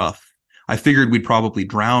waters were rough. I figured we'd probably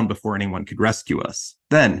drown before anyone could rescue us.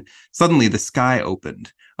 Then, suddenly, the sky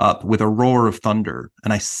opened up with a roar of thunder,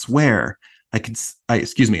 and I swear I could swear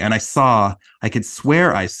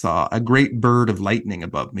I saw a great bird of lightning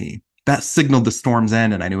above me. That signaled the storm's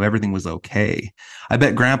end, and I knew everything was okay. I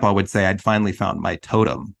bet Grandpa would say I'd finally found my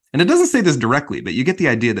totem. And it doesn't say this directly, but you get the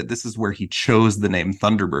idea that this is where he chose the name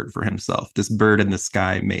Thunderbird for himself, this bird in the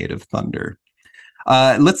sky made of thunder.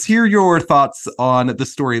 Let's hear your thoughts on the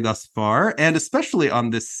story thus far, and especially on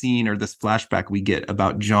this scene or this flashback we get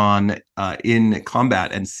about John in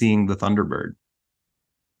combat and seeing the Thunderbird.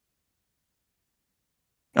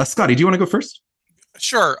 Scotty, do you want to go first?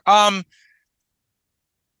 Sure.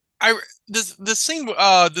 This scene,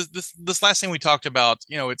 this last thing we talked about,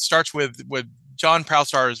 you know, it starts with John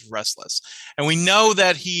Proudstar is restless, and we know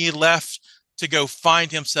that he left to go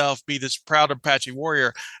find himself, be this proud Apache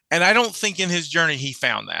warrior. And I don't think in his journey he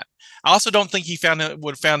found that. I also don't think he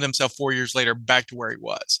would have found himself 4 years later back to where he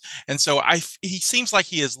was. And so he seems like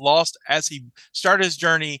he is lost as he started his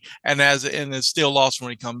journey and is still lost when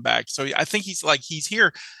he comes back. So I think he's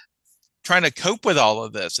here trying to cope with all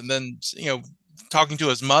of this, and then, you know, talking to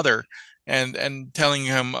his mother and telling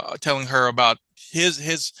her about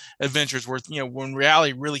his adventures, where, you know, when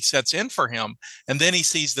reality really sets in for him, and then he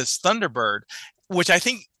sees this Thunderbird, which I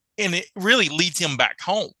think it really leads him back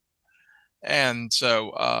home. And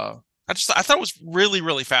so I thought it was really,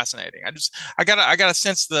 really fascinating. I got a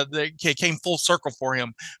sense that it came full circle for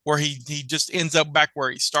him, where he just ends up back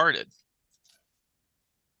where he started.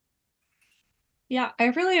 Yeah, I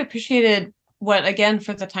really appreciated what, again,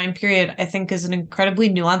 for the time period, I think is an incredibly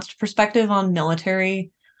nuanced perspective on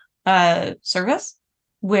military service,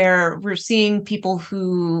 where we're seeing people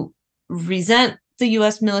who resent the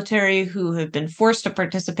U.S. military, who have been forced to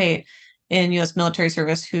participate in U.S. military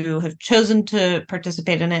service, who have chosen to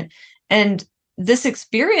participate in it. And this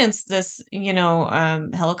experience, this, you know,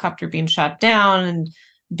 helicopter being shot down and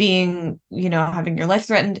being, you know, having your life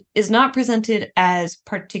threatened, is not presented as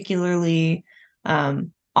particularly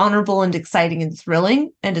honorable and exciting and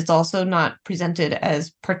thrilling. And it's also not presented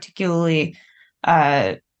as particularly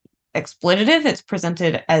exploitative. It's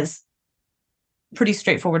presented as pretty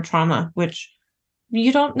straightforward trauma, which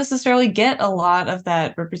you don't necessarily get a lot of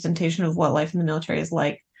that representation of what life in the military is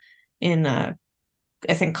like in, I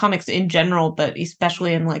think, comics in general, but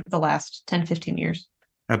especially in like the last 10, 15 years.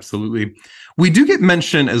 Absolutely. We do get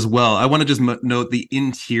mention as well. I want to just note the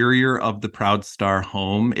interior of the Proudstar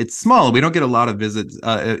home. It's small. We don't get a lot of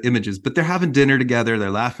images, but they're having dinner together. They're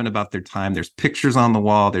laughing about their time. There's pictures on the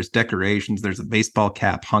wall. There's decorations. There's a baseball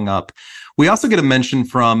cap hung up. We also get a mention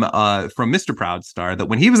from Mr. Proudstar that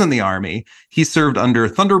when he was in the army, he served under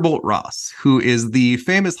Thunderbolt Ross, who is the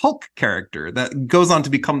famous Hulk character that goes on to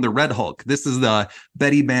become the Red Hulk. This is the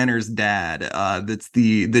Betty Banner's dad. That's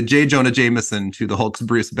the J. Jonah Jameson to the Hulk's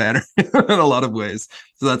Bruce Banner in a lot of ways.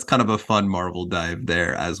 So that's kind of a fun Marvel dive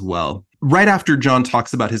there as well. Right after John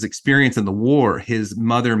talks about his experience in the war, his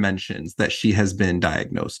mother mentions that she has been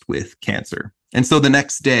diagnosed with cancer. And so the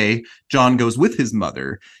next day, John goes with his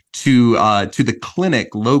mother to the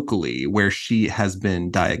clinic locally where she has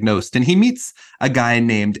been diagnosed. And he meets a guy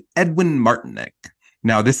named Edwin Martinick.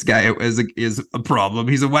 Now, this guy is a problem.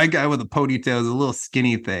 He's a white guy with a ponytail, he's a little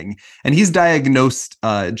skinny thing. And he's diagnosed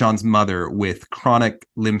John's mother with chronic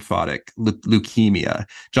lymphatic leukemia.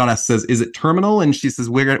 John says, is it terminal? And he says,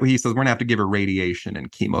 we're going to have to give her radiation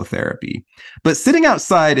and chemotherapy. But sitting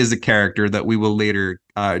outside is a character that will later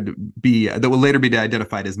be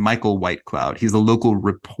identified as Michael Whitecloud. He's a local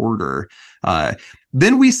reporter.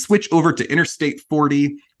 Then we switch over to Interstate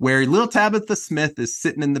 40, where little Tabitha Smith is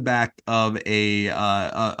sitting in the back of a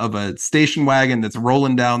station wagon that's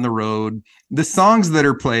rolling down the road. The songs that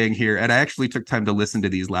are playing here, and I actually took time to listen to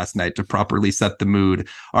these last night to properly set the mood,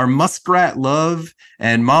 are Muskrat Love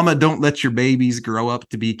and Mama Don't Let Your Babies Grow Up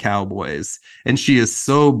to Be Cowboys. And she is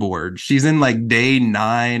so bored. She's in like day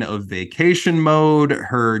 9 of vacation mode.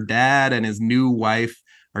 Her dad and his new wife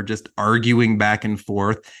are just arguing back and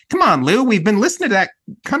forth. Come on, Lou, we've been listening to that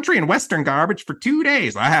country and western garbage for 2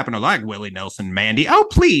 days. I happen to like Willie Nelson, Mandy. Oh,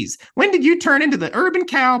 please, when did you turn into the urban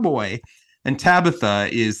cowboy? And Tabitha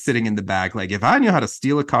is sitting in the back like, if I knew how to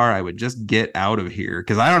steal a car, I would just get out of here,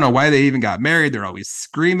 because I don't know why they even got married. They're always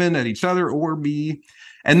screaming at each other or me.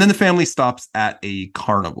 And then the family stops at a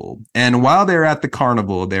carnival. And while they're at the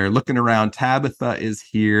carnival, they're looking around. Tabitha is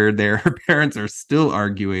here. Her parents are still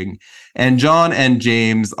arguing. And John and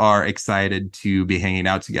James are excited to be hanging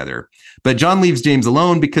out together. But John leaves James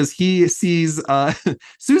alone because he sees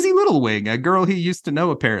Susie Littlewing, a girl he used to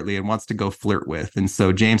know apparently and wants to go flirt with. And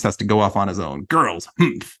so James has to go off on his own. Girls.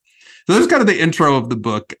 So this is kind of the intro of the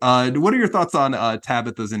book. What are your thoughts on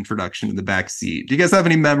Tabitha's introduction in the back seat? Do you guys have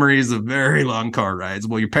any memories of very long car rides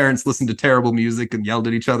while your parents listened to terrible music and yelled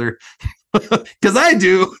at each other? Because I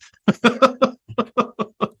do.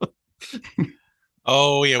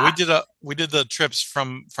 Oh yeah, we did the trips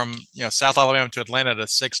from South Alabama to Atlanta to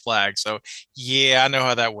Six Flags. So yeah, I know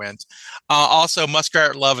how that went. Also,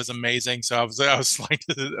 Muskrat Love is amazing. So I was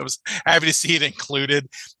happy to see it included.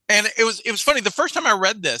 And it was funny. The first time I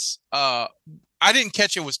read this, I didn't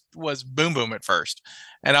catch it was Boom Boom at first,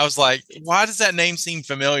 and I was like, why does that name seem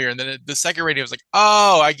familiar? And then the second reading, I was like,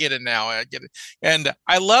 oh, I get it now. I get it. And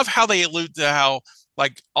I love how they allude to how,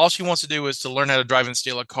 like, all she wants to do is to learn how to drive and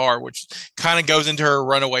steal a car, which kind of goes into her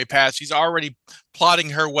runaway path. She's already plotting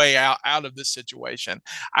her way out of this situation.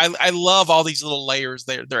 I love all these little layers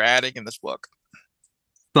they're adding in this book.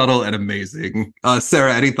 Subtle and amazing.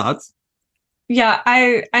 Sarah, any thoughts? Yeah,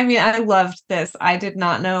 I mean, I loved this. I did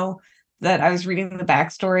not know that I was reading the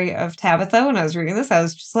backstory of Tabitha when I was reading this. I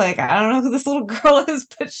was just like, I don't know who this little girl is,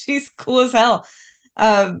 but she's cool as hell.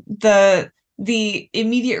 The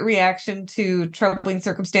immediate reaction to troubling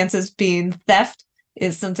circumstances being theft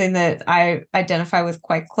is something that I identify with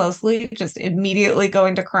quite closely. Just immediately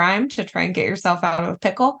going to crime to try and get yourself out of a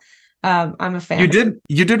pickle. I'm a fan.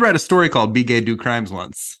 You did write a story called Be Gay, Do Crimes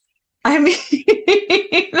once. I mean,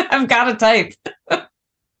 I've got a type.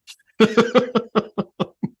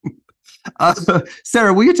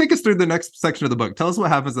 Sarah, will you take us through the next section of the book? Tell us what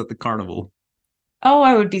happens at the carnival. Oh,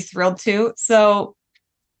 I would be thrilled to. So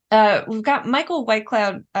we've got Michael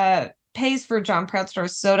Whitecloud pays for John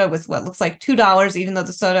Proudstar's soda with what looks like $2, even though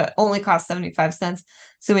the soda only costs 75 cents.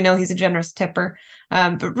 So we know he's a generous tipper.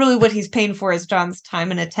 But really what he's paying for is John's time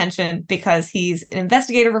and attention, because he's an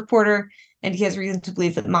investigative reporter and he has reason to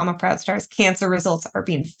believe that Mama Proudstar's cancer results are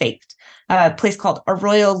being faked. A place called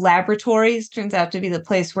Arroyo Laboratories turns out to be the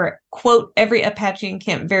place where, quote, every Apache in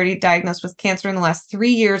Camp Verde diagnosed with cancer in the last 3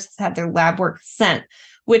 years has had their lab work sent,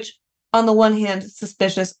 which on the one hand,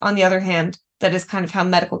 suspicious. On the other hand, that is kind of how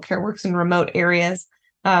medical care works in remote areas.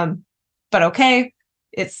 But okay,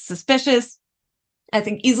 it's suspicious. I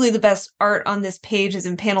think easily the best art on this page is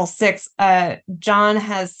in panel 6. John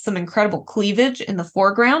has some incredible cleavage in the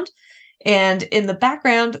foreground. And in the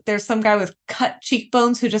background, there's some guy with cut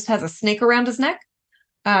cheekbones who just has a snake around his neck.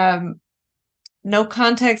 No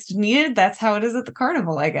context needed. That's how it is at the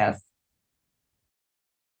carnival, I guess.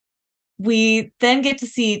 We then get to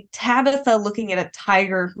see Tabitha looking at a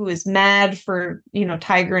tiger who is mad for,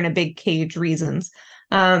 tiger in a big cage reasons.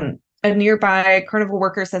 A nearby carnival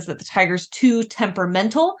worker says that the tiger's too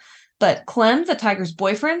temperamental, but Clem, the tiger's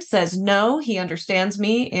boyfriend, says, no, he understands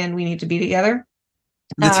me and we need to be together.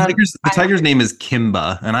 The tiger's name is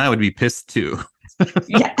Kimba, and I would be pissed too.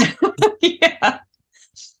 Yeah. Yeah.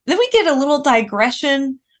 Then we get a little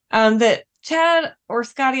digression that Chad or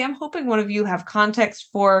Scotty, I'm hoping one of you have context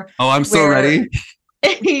for. Oh, I'm so ready.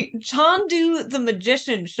 Chandu the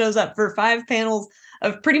magician shows up for 5 panels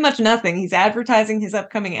of pretty much nothing. He's advertising his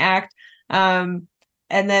upcoming act. And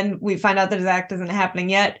then we find out that his act isn't happening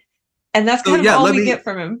yet. And that's kind of all we get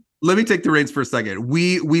from him. Let me take the reins for a second.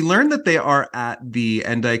 We learn that they are at the,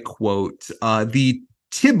 and I quote, the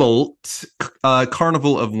Tybalt,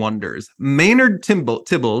 Carnival of Wonders. Maynard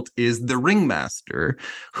Tybalt is the ringmaster,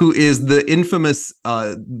 who is the infamous,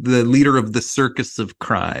 the leader of the Circus of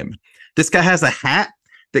Crime. This guy has a hat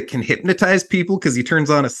that can hypnotize people because he turns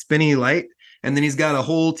on a spinny light. And then he's got a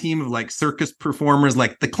whole team of like circus performers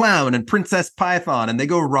like the Clown and Princess Python, and they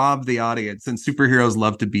go rob the audience, and superheroes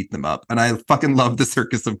love to beat them up. And I fucking love the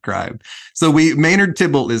Circus of Crime. So Maynard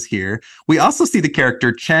Tybalt is here. We also see the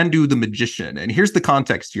character Chandu the Magician. And here's the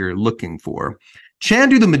context you're looking for.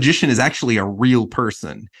 Chandu the Magician is actually a real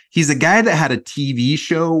person. He's a guy that had a TV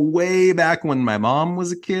show way back when my mom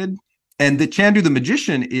was a kid. And the Chandu the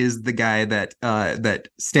Magician is the guy that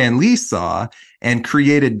Stan Lee saw and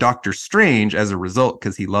created Doctor Strange as a result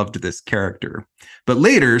because he loved this character. But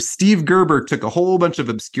later, Steve Gerber took a whole bunch of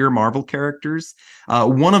obscure Marvel characters.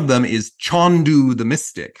 One of them is Chandu the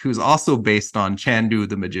Mystic, who's also based on Chandu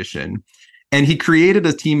the Magician. And he created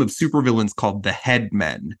a team of supervillains called the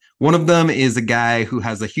Headmen. One of them is a guy who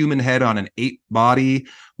has a human head on an ape body.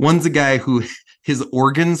 One's a guy who his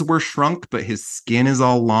organs were shrunk, but his skin is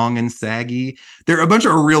all long and saggy. There are a bunch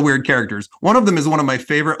of real weird characters. One of them is one of my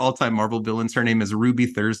favorite all-time Marvel villains. Her name is Ruby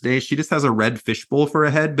Thursday. She just has a red fishbowl for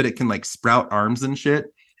a head, but it can like sprout arms and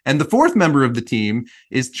shit. And the fourth member of the team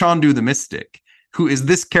is Chandu the Mystic, who is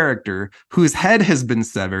this character whose head has been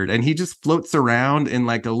severed, and he just floats around in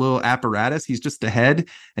like a little apparatus. He's just a head,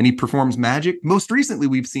 and he performs magic. Most recently,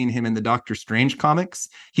 we've seen him in the Doctor Strange comics.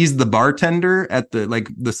 He's the bartender at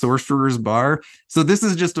the Sorcerer's Bar. So this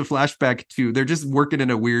is just a flashback to, they're just working in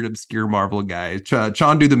a weird, obscure Marvel guy,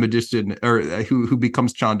 Chandu the Magician, or who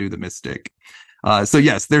becomes Chandu the Mystic. So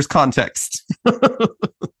yes, there's context.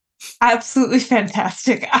 Absolutely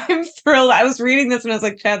fantastic. I'm thrilled. I was reading this and I was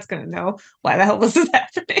like, Chad's going to know why the hell this is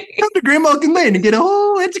happening. Come to Graham Malkin Lane and get a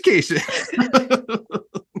whole education.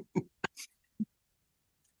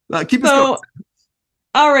 Keep us going.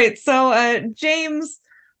 All right. So James,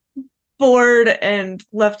 bored and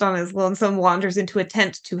left on his lonesome, wanders into a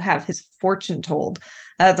tent to have his fortune told.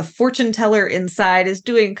 The fortune teller inside is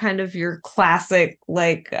doing kind of your classic,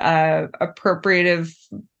 like, appropriative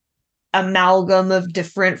amalgam of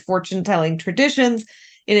different fortune-telling traditions,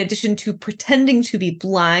 in addition to pretending to be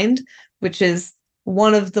blind, which is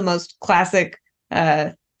one of the most classic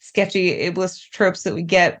sketchy ableist tropes that we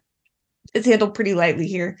get. It's handled pretty lightly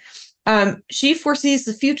here. She foresees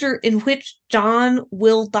the future in which John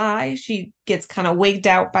will die. She gets kind of wigged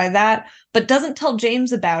out by that, but doesn't tell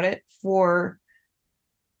James about it for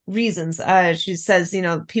reasons. She says,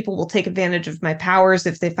 people will take advantage of my powers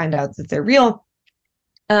if they find out that they're real.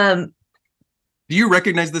 Do you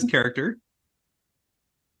recognize this character?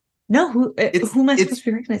 No, who am I supposed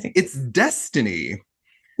to be recognizing? It's Destiny.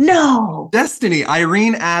 No. Destiny,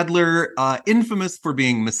 Irene Adler, infamous for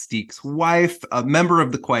being Mystique's wife, a member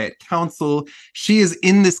of the Quiet Council. She is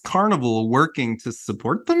in this carnival working to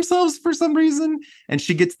support themselves for some reason, and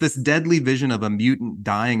she gets this deadly vision of a mutant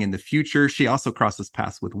dying in the future. She also crosses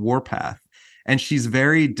paths with Warpath. And she's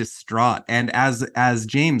very distraught. And as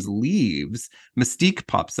James leaves, Mystique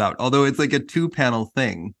pops out, although it's like a 2-panel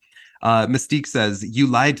thing. Mystique says, "You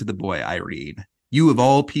lied to the boy, Irene. You of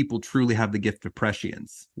all people truly have the gift of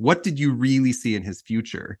prescience. What did you really see in his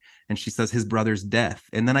future?" And she says, "His brother's death.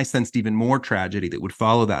 And then I sensed even more tragedy that would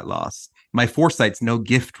follow that loss. My foresight's no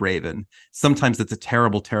gift, Raven. Sometimes it's a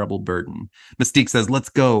terrible, terrible burden." Mystique says, "Let's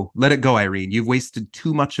go. Let it go, Irene. You've wasted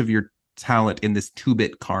too much of your talent in this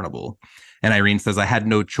 2-bit carnival." And Irene says, "I had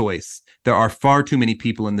no choice. There are far too many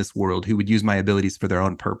people in this world who would use my abilities for their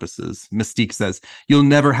own purposes." Mystique says, "You'll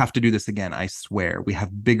never have to do this again, I swear. We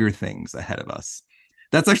have bigger things ahead of us."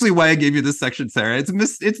 That's actually why I gave you this section, Sarah. It's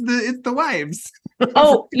the wives.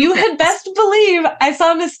 Oh, you had best believe I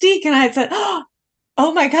saw Mystique and I said,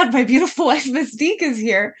 "Oh my God, my beautiful wife Mystique is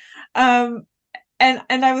here." And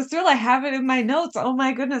I was thrilled. I have it in my notes. Oh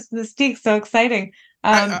my goodness, Mystique, so exciting.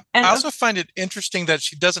 I also find it interesting that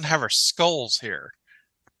she doesn't have her skulls here.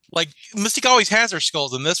 Like Mystique always has her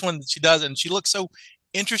skulls, and this one she does, and she looks so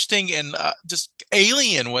interesting and just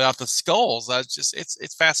alien without the skulls.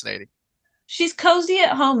 It's fascinating. She's cozy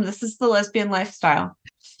at home. This is the lesbian lifestyle.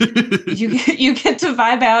 You get to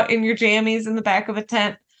vibe out in your jammies in the back of a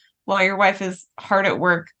tent while your wife is hard at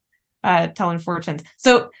work telling fortunes.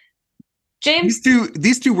 So James,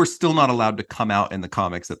 these two were still not allowed to come out in the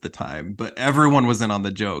comics at the time, but everyone was in on the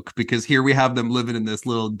joke because here we have them living in this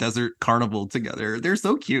little desert carnival together. They're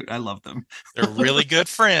so cute. I love them. They're really good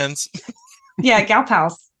friends. Yeah, gal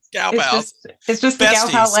pals. Gal pals. It's just the gal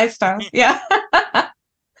pal lifestyle. Yeah.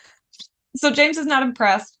 So James is not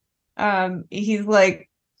impressed. He's like,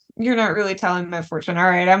 "You're not really telling my fortune. All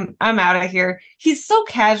right, I'm out of here." He's so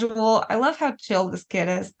casual. I love how chill this kid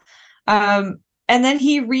is. And then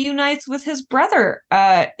he reunites with his brother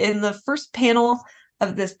in the first panel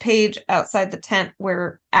of this page outside the tent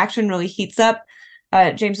where action really heats up.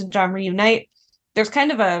 James and John reunite. There's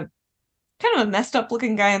kind of a messed up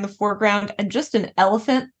looking guy in the foreground and just an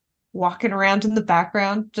elephant walking around in the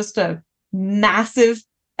background. Just a massive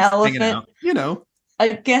elephant. You know.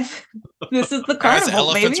 Again, this is the carnival, as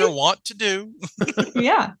elephants baby. are wont to do.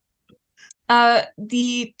 Yeah.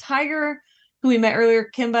 The tiger who we met earlier,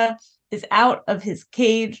 Kimba, is out of his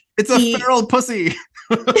cage. It's a feral pussy.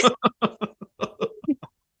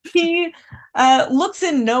 He looks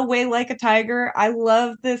in no way like a tiger. I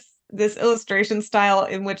love this illustration style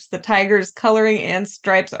in which the tiger's coloring and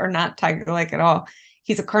stripes are not tiger-like at all.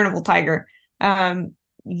 He's a carnival tiger,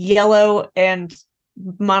 yellow and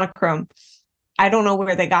monochrome. I don't know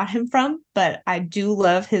where they got him from, but I do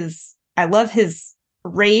love his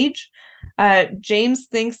rage. James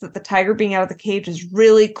thinks that the tiger being out of the cage is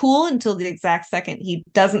really cool until the exact second he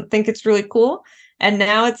doesn't think it's really cool. And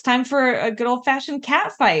now it's time for a good old-fashioned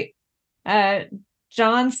cat fight.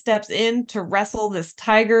 John steps in to wrestle this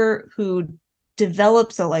tiger who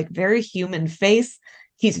develops a very human face.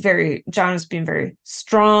 John is being very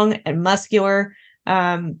strong and muscular.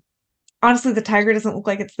 Honestly, the tiger doesn't look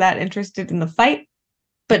like it's that interested in the fight,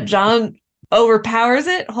 but John overpowers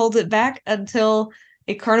it, holds it back until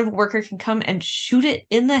a carnival worker can come and shoot it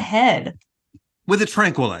in the head. With a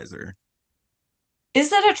tranquilizer.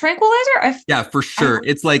 Is that a tranquilizer? Yeah, for sure.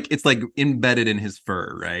 It's like embedded in his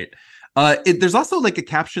fur, right? There's also a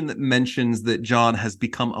caption that mentions that John has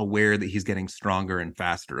become aware that he's getting stronger and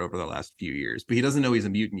faster over the last few years, but he doesn't know he's a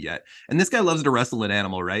mutant yet. And this guy loves to wrestle an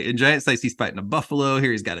animal, right? In Giant Size, he's fighting a buffalo.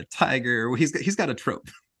 Here he's got a tiger. He's got a trope.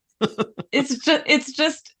 It's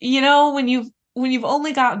just when you've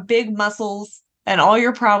only got big muscles and all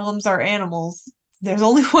your problems are animals, there's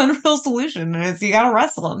only one real solution, and it's you got to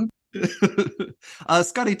wrestle them.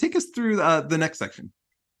 Scotty, take us through the next section.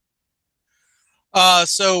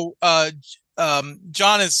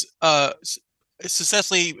 John is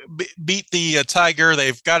successfully beat the tiger.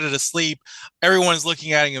 They've got it asleep. Everyone's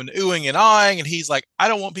looking at him and oohing and eyeing, and he's like, I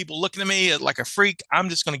don't want people looking at me like a freak. I'm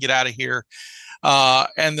just going to get out of here.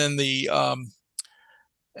 And then the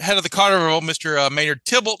head of the carnival, Mr. Maynard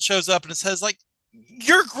Tybalt, shows up and says,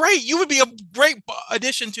 you're great. You would be a great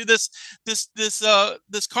addition to this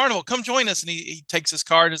carnival. Come join us. And he takes his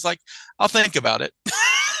card and is like, I'll think about it.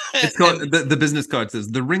 It's called the business card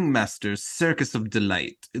says the Ringmaster's Circus of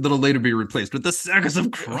Delight. It'll later be replaced with the Circus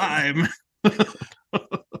of Crime.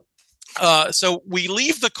 So we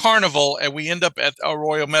leave the carnival and we end up at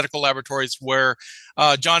Royal Medical Laboratories where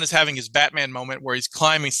John is having his Batman moment where he's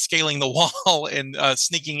scaling the wall and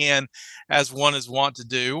sneaking in as one is wont to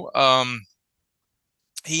do.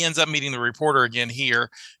 He ends up meeting the reporter again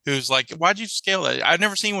here, who's like, why'd you scale it? I've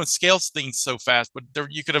never seen one scale things so fast, but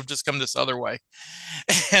you could have just come this other way.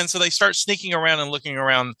 And so they start sneaking around and looking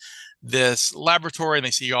around this laboratory, and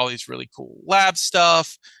they see all these really cool lab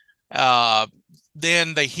stuff.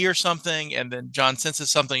 Then they hear something, and then John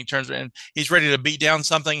senses something. He turns and he's ready to beat down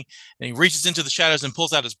something, and he reaches into the shadows and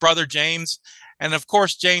pulls out his brother, James. And of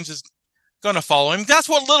course, James is going to follow him. That's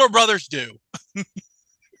what little brothers do.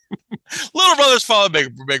 Little brothers follow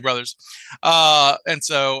big brothers. And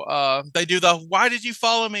so they do why did you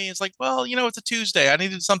follow me? It's like, well, it's a Tuesday. I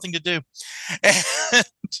needed something to do.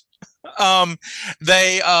 And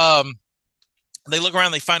they look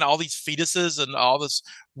around, they find all these fetuses and all this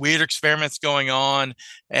weird experiments going on.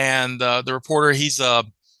 And the reporter, he's going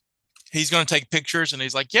to take pictures, and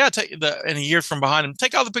he's like, yeah, and he hears from behind him,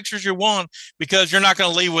 take all the pictures you want because you're not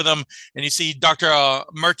going to leave with them. And you see Dr.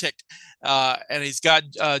 Murtick, and he's got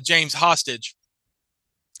James hostage.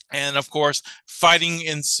 And of course, fighting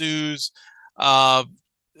ensues. The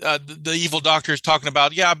evil doctor is talking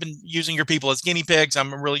about, I've been using your people as guinea pigs.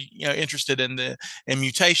 I'm really interested in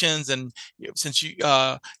mutations, and since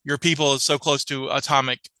your people is so close to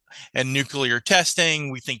atomic and nuclear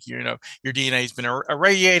testing, we think your DNA has been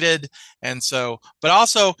irradiated. And so, but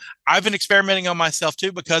also I've been experimenting on myself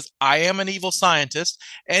too because I am an evil scientist.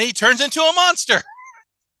 And he turns into a monster.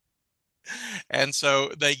 And so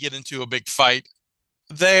they get into a big fight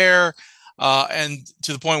there. And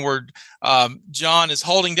to the point where John is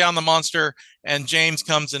holding down the monster, and James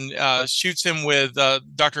comes and shoots him with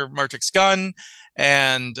Dr. Murtick's gun.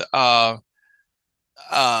 And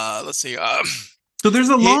let's see. So there's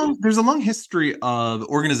a long history of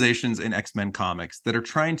organizations in X-Men comics that are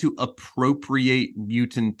trying to appropriate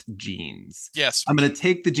mutant genes. Yes. I'm going to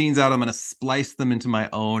take the genes out. I'm going to splice them into my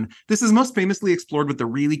own. This is most famously explored with the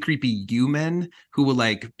really creepy U-Men who will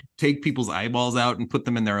take people's eyeballs out and put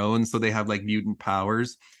them in their own so they have mutant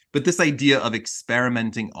powers. But this idea of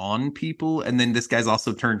experimenting on people, and then this guy's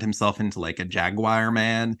also turned himself into like a Jaguar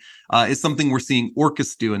man, is something we're seeing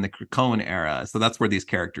Orcus do in the Krakoan era. So that's where these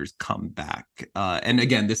characters come back. And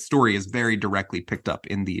again, this story is very directly picked up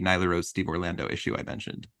in the Nyla Rose Steve Orlando issue I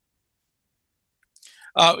mentioned.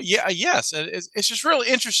 Yes, it's just really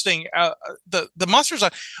interesting. The monsters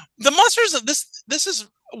this is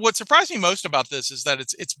what surprised me most about this is that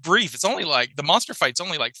it's brief. It's only like the monster fight's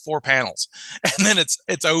only like 4 panels, and then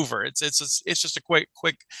it's over. It's just a quick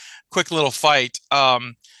little fight.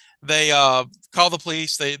 They call the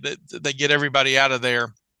police. They get everybody out of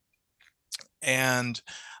there, and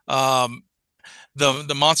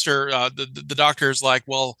the monster the doctor is like,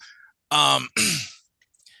 well, I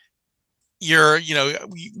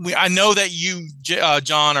know that you,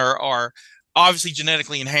 John, are obviously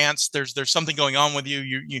genetically enhanced. There's something going on with you.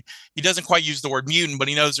 He doesn't quite use the word mutant, but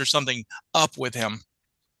he knows there's something up with him.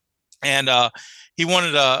 And he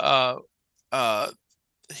wanted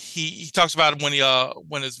he talks about when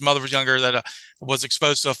his mother was younger that was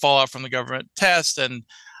exposed to a fallout from the government test, and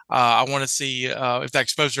I want to see if that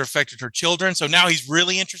exposure affected her children. So now he's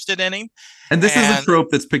really interested in him. And this is a trope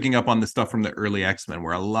that's picking up on the stuff from the early X-Men,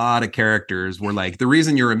 where a lot of characters were like, the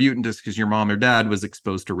reason you're a mutant is because your mom or dad was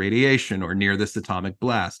exposed to radiation or near this atomic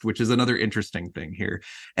blast, which is another interesting thing here.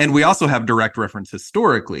 And we also have direct reference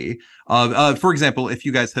historically. For example, if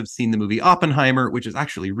you guys have seen the movie Oppenheimer, which is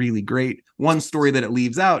actually really great, one story that it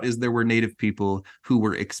leaves out is there were native people who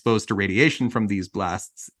were exposed to radiation from these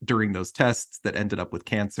blasts during those tests that ended up with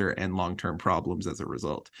cancer and long-term problems as a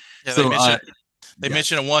result. Yeah, so they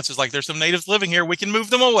mentioned it once. It's like, there's some natives living here. We can move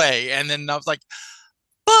them away. And then I was like,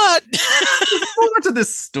 but more to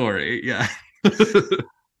this story. Yeah.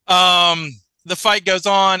 The fight goes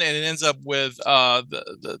on, and it ends up with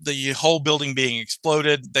the whole building being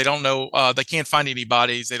exploded. They don't know. They can't find any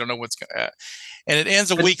bodies. They don't know what's going to. And it ends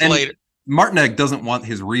a week later. Martinek doesn't want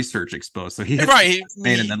his research exposed, so he hits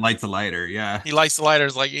and then lights a lighter. Yeah, he lights the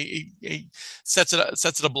lighters, like he sets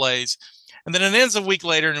it ablaze. And then it ends a week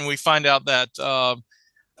later, and we find out that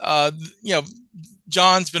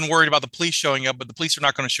John's been worried about the police showing up, but the police are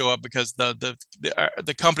not going to show up because the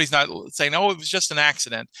company's not saying, "Oh, it was just an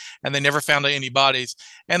accident," and they never found any bodies.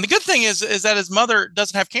 And the good thing is that his mother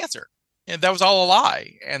doesn't have cancer, and that was all a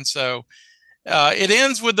lie. And so it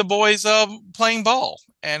ends with the boys playing ball,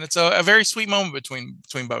 and it's a very sweet moment between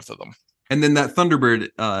both of them. And then that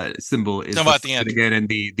Thunderbird symbol is at the end again in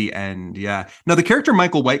the end. Yeah. Now the character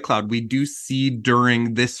Michael Whitecloud we do see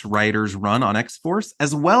during this writer's run on X-Force,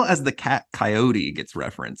 as well as the cat Coyote gets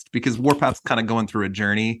referenced because Warpath's kind of going through a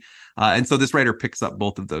journey. And so this writer picks up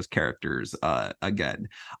both of those characters again.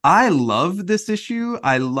 I love this issue.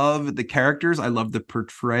 I love the characters. I love the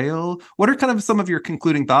portrayal. What are kind of some of your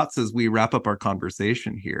concluding thoughts as we wrap up our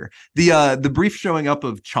conversation here? The brief showing up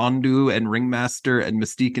of Chandu and Ringmaster and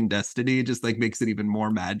Mystique and Destiny just like makes it even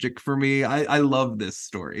more magic for me. I love this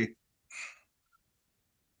story.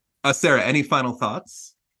 Sarah, any final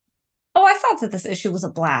thoughts? Oh, I thought that this issue was a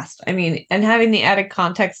blast. I mean, and having the added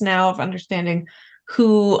context now of understanding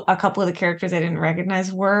who a couple of the characters I didn't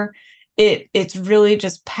recognize were, it's really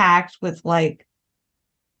just packed with like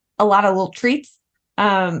a lot of little treats.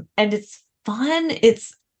 And it's fun.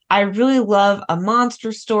 I really love a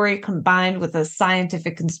monster story combined with a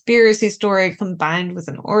scientific conspiracy story, combined with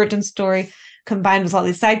an origin story, combined with all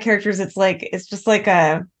these side characters. It's just like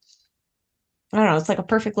I don't know, it's like a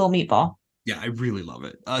perfect little meatball. Yeah, I really love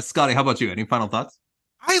it. Scotty, how about you? Any final thoughts?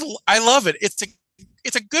 I love it. It's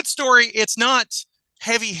a good story. It's not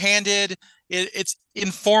heavy-handed. It's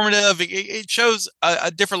informative. It shows a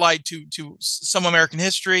different light to some American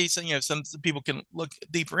history. So, some people can look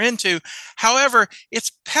deeper into. However,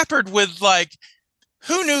 it's peppered with like,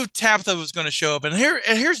 who knew Tabitha was going to show up? And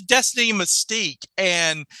here's Destiny Mystique,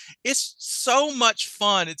 and it's so much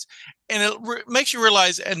fun. It makes you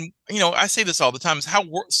realize, and I say this all the time, is how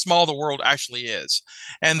small the world actually is,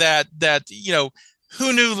 and that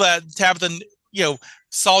who knew that Tabitha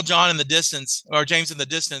saw John in the distance or James in the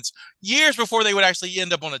distance years before they would actually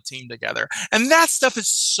end up on a team together. And that stuff is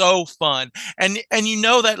so fun. And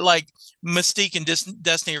that like Mystique and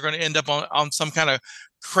Destiny are going to end up on some kind of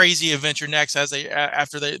crazy adventure next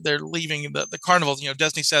after they're leaving the carnivals.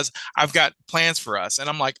 Destiny says, "I've got plans for us." And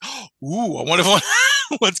I'm like, ooh, I wonder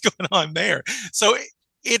what's going on there. So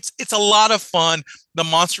it's a lot of fun. The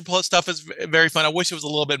monster plus stuff is very fun. I wish it was a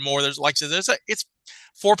little bit more. There's like I said, it's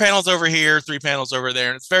 4 panels over here, 3 panels over there,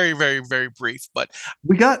 and it's very, very, very brief. But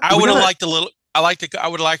I would have liked a little. I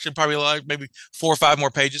would like to probably like maybe 4 or 5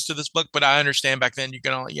 more pages to this book. But I understand back then you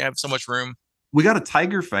can only have so much room. We got a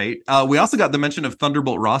tiger fight. We also got the mention of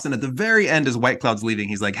Thunderbolt Ross, and at the very end, as White Cloud's leaving,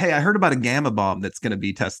 he's like, "Hey, I heard about a gamma bomb that's going to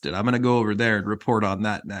be tested. I'm going to go over there and report on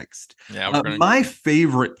that next." Yeah, my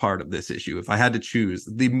favorite part of this issue, if I had to choose,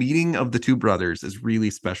 the meeting of the two brothers is really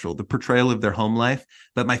special. The portrayal of their home life,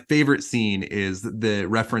 but my favorite scene is the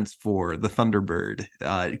reference for the Thunderbird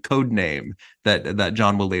code name that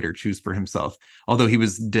John will later choose for himself. Although he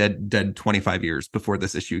was dead 25 years before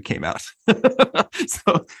this issue came out.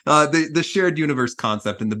 So the shared universe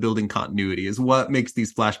concept and the building continuity is what makes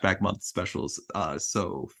these flashback month specials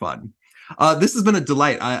so fun. This has been a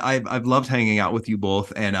delight. I've loved hanging out with you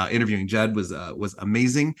both, and interviewing Jed was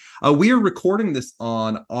amazing. We are recording this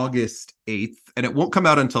on August 8th, and it won't come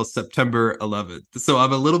out until September 11th. So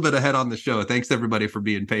I'm a little bit ahead on the show. Thanks everybody for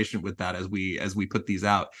being patient with that as we put these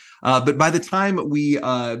out. But by the time we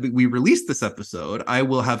release this episode, I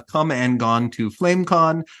will have come and gone to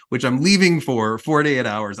FlameCon, which I'm leaving for 48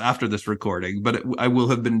 hours after this recording. But I will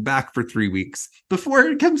have been back for 3 weeks before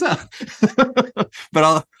it comes out.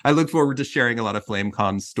 But I look forward to sharing a lot of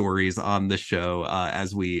FlameCon stories on the show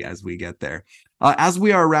as we get there. As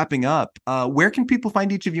we are wrapping up, where can people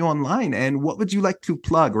find each of you online, and what would you like to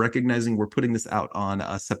plug, recognizing we're putting this out on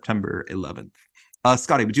September 11th?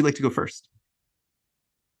 Scotty, would you like to go first?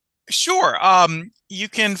 Sure. You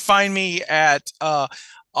can find me at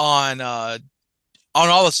on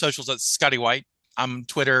all the socials at Scotty White. I'm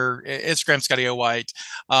Twitter, Instagram, Scotty O White.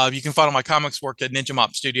 You can follow my comics work at Ninja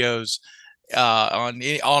Mop Studios. On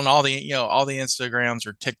all the all the Instagrams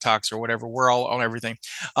or TikToks or whatever. We're all on everything.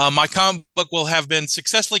 My comic book will have been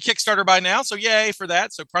successfully Kickstarter by now, so yay for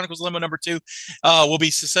that. So Chronicles of Limbo #2 will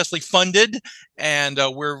be successfully funded, and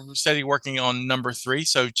we're steady working on #3.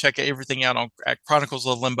 So check everything out at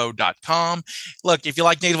chroniclesoflimbo.com. Look, if you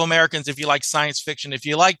like Native Americans, if you like science fiction, if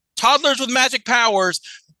you like toddlers with magic powers,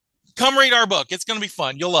 come read our book. It's going to be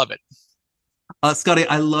fun. You'll love it. Scotty,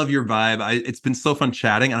 I love your vibe. It's been so fun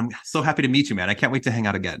chatting, and I'm so happy to meet you, man. I can't wait to hang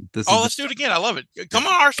out again. Let's do it again. I love it. Come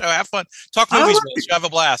on our show. Have fun. Talk movies with us. Have a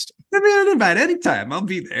blast. I mean, invite anytime. I'll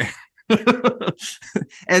be there.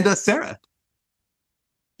 And Sarah.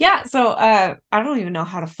 Yeah, so I don't even know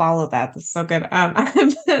how to follow that. That's so good.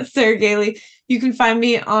 I'm Sarah Gailey. You can find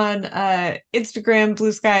me on Instagram,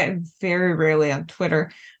 Blue Sky, and very rarely on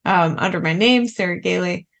Twitter under my name, Sarah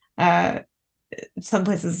Gailey. Some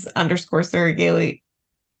places _ Sarah Gailey.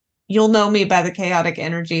 You'll know me by the chaotic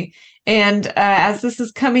energy. And as this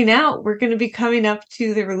is coming out, we're going to be coming up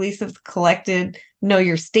to the release of the collected Know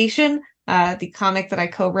Your Station, the comic that I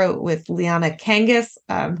co-wrote with Liana Kangas,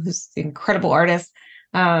 who's the incredible artist.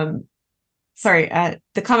 The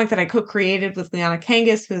comic that I co-created with Liana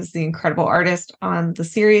Kangas, who's the incredible artist on the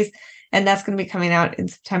series. And that's going to be coming out in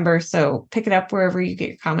September. So pick it up wherever you get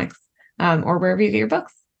your comics or wherever you get your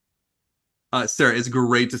books. Sarah, it's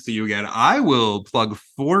great to see you again. I will plug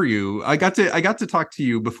for you. I got to talk to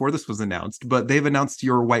you before this was announced, but they've announced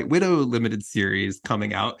your White Widow limited series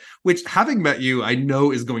coming out, which, having met you, I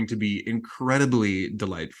know is going to be incredibly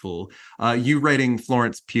delightful. You writing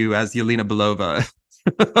Florence Pugh as Yelena Belova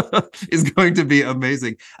is going to be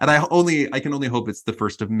amazing. And I can only hope it's the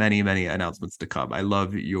first of many, many announcements to come. I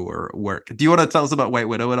love your work. Do you want to tell us about White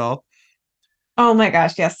Widow at all? Oh my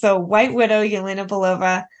gosh, yes. So White Widow, Yelena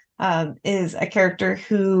Belova, is a character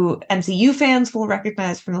who MCU fans will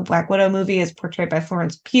recognize from the Black Widow movie as portrayed by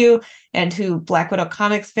Florence Pugh, and who Black Widow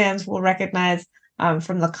comics fans will recognize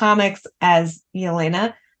from the comics as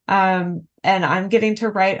Yelena. And I'm getting to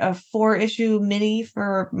write a 4-issue mini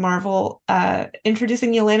for Marvel,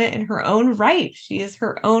 introducing Yelena in her own right. She is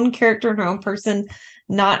her own character, her own person,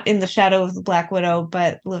 not in the shadow of the Black Widow,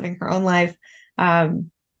 but living her own life.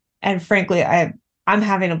 And frankly, I'm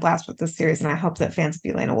having a blast with this series, and I hope that fans of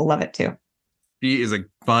Yelena will love it too. She is a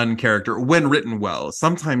fun character when written well.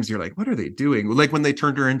 Sometimes you're like, what are they doing? Like when they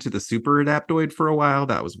turned her into the super adaptoid for a while,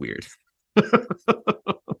 that was weird.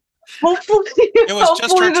 Hopefully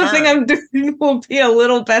the thing I'm doing will be a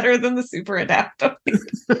little better than the super adaptoid.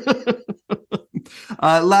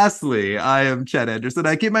 Lastly, I am Chad Anderson.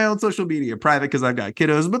 I keep my own social media private because I've got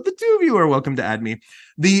kiddos, but the two of you are welcome to add me.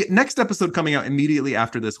 The next episode coming out immediately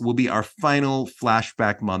after this will be our final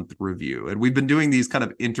flashback month review. And we've been doing these kind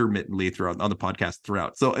of intermittently throughout on the podcast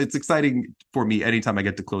throughout. So it's exciting for me anytime I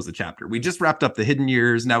get to close a chapter. We just wrapped up the hidden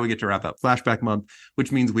years. Now we get to wrap up flashback month,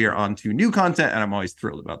 which means we are on to new content. And I'm always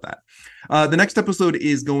thrilled about that. The next episode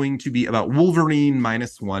is going to be about Wolverine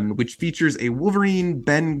 -1, which features a Wolverine,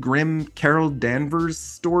 Ben Grimm, Carol Danvers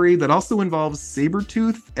story that also involves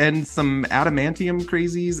Sabretooth and some adamantium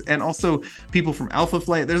crazies, and also people from Alpha Flight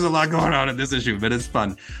play. There's a lot going on in this issue, but it's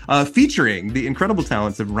fun. Featuring the incredible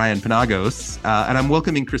talents of Ryan Penagos, and I'm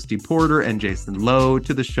welcoming Christy Porter and Jason Lowe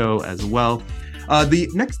to the show as well. The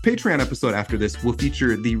next Patreon episode after this will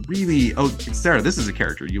feature the really, Sarah, this is a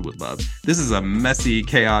character you would love. This is a messy,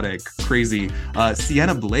 chaotic, crazy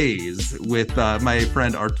Sienna Blaze with my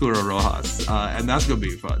friend Arturo Rojas, and that's going to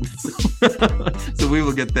be fun. So we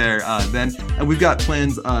will get there then. And we've got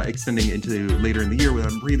plans extending into later in the year, which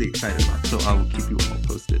I'm really excited about, so I will keep you all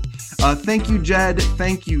posted. Thank you, Jed.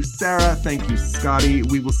 Thank you, Sarah. Thank you, Scotty.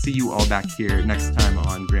 We will see you all back here next time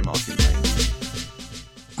on Grey Malkin Lane.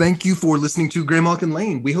 Thank you for listening to Grey Malkin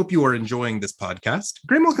Lane. We hope you are enjoying this podcast.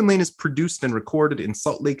 Grey Malkin Lane is produced and recorded in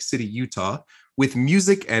Salt Lake City, Utah, with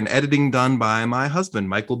music and editing done by my husband,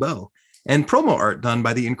 Michael Bell, and promo art done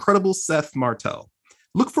by the incredible Seth Martell.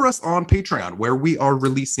 Look for us on Patreon, where we are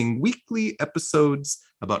releasing weekly episodes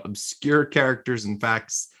about obscure characters and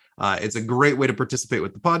facts. It's a great way to participate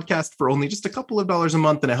with the podcast for only just a couple of dollars a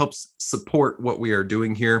month, and it helps support what we are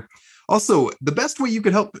doing here. Also, the best way you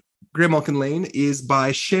could help Grey Malkin Lane is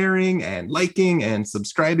by sharing and liking and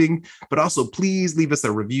subscribing, but also please leave us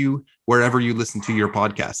a review wherever you listen to your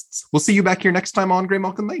podcasts. We'll see you back here next time on Grey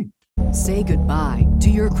Malkin Lane. Say goodbye to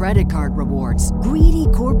your credit card rewards. Greedy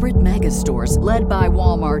corporate mega stores, led by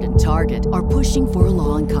Walmart and Target, are pushing for a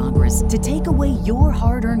law in Congress to take away your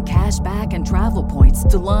hard-earned cash back and travel points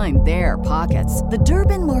to line their pockets. The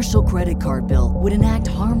Durbin-Marshall credit card bill would enact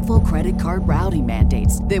harmful credit card routing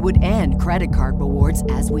mandates that would end credit card rewards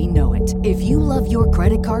as we know it. If you love your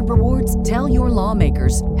credit card rewards, tell your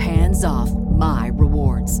lawmakers, hands off my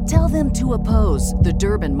rewards. Tell them to oppose the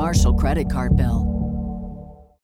Durbin-Marshall credit card bill.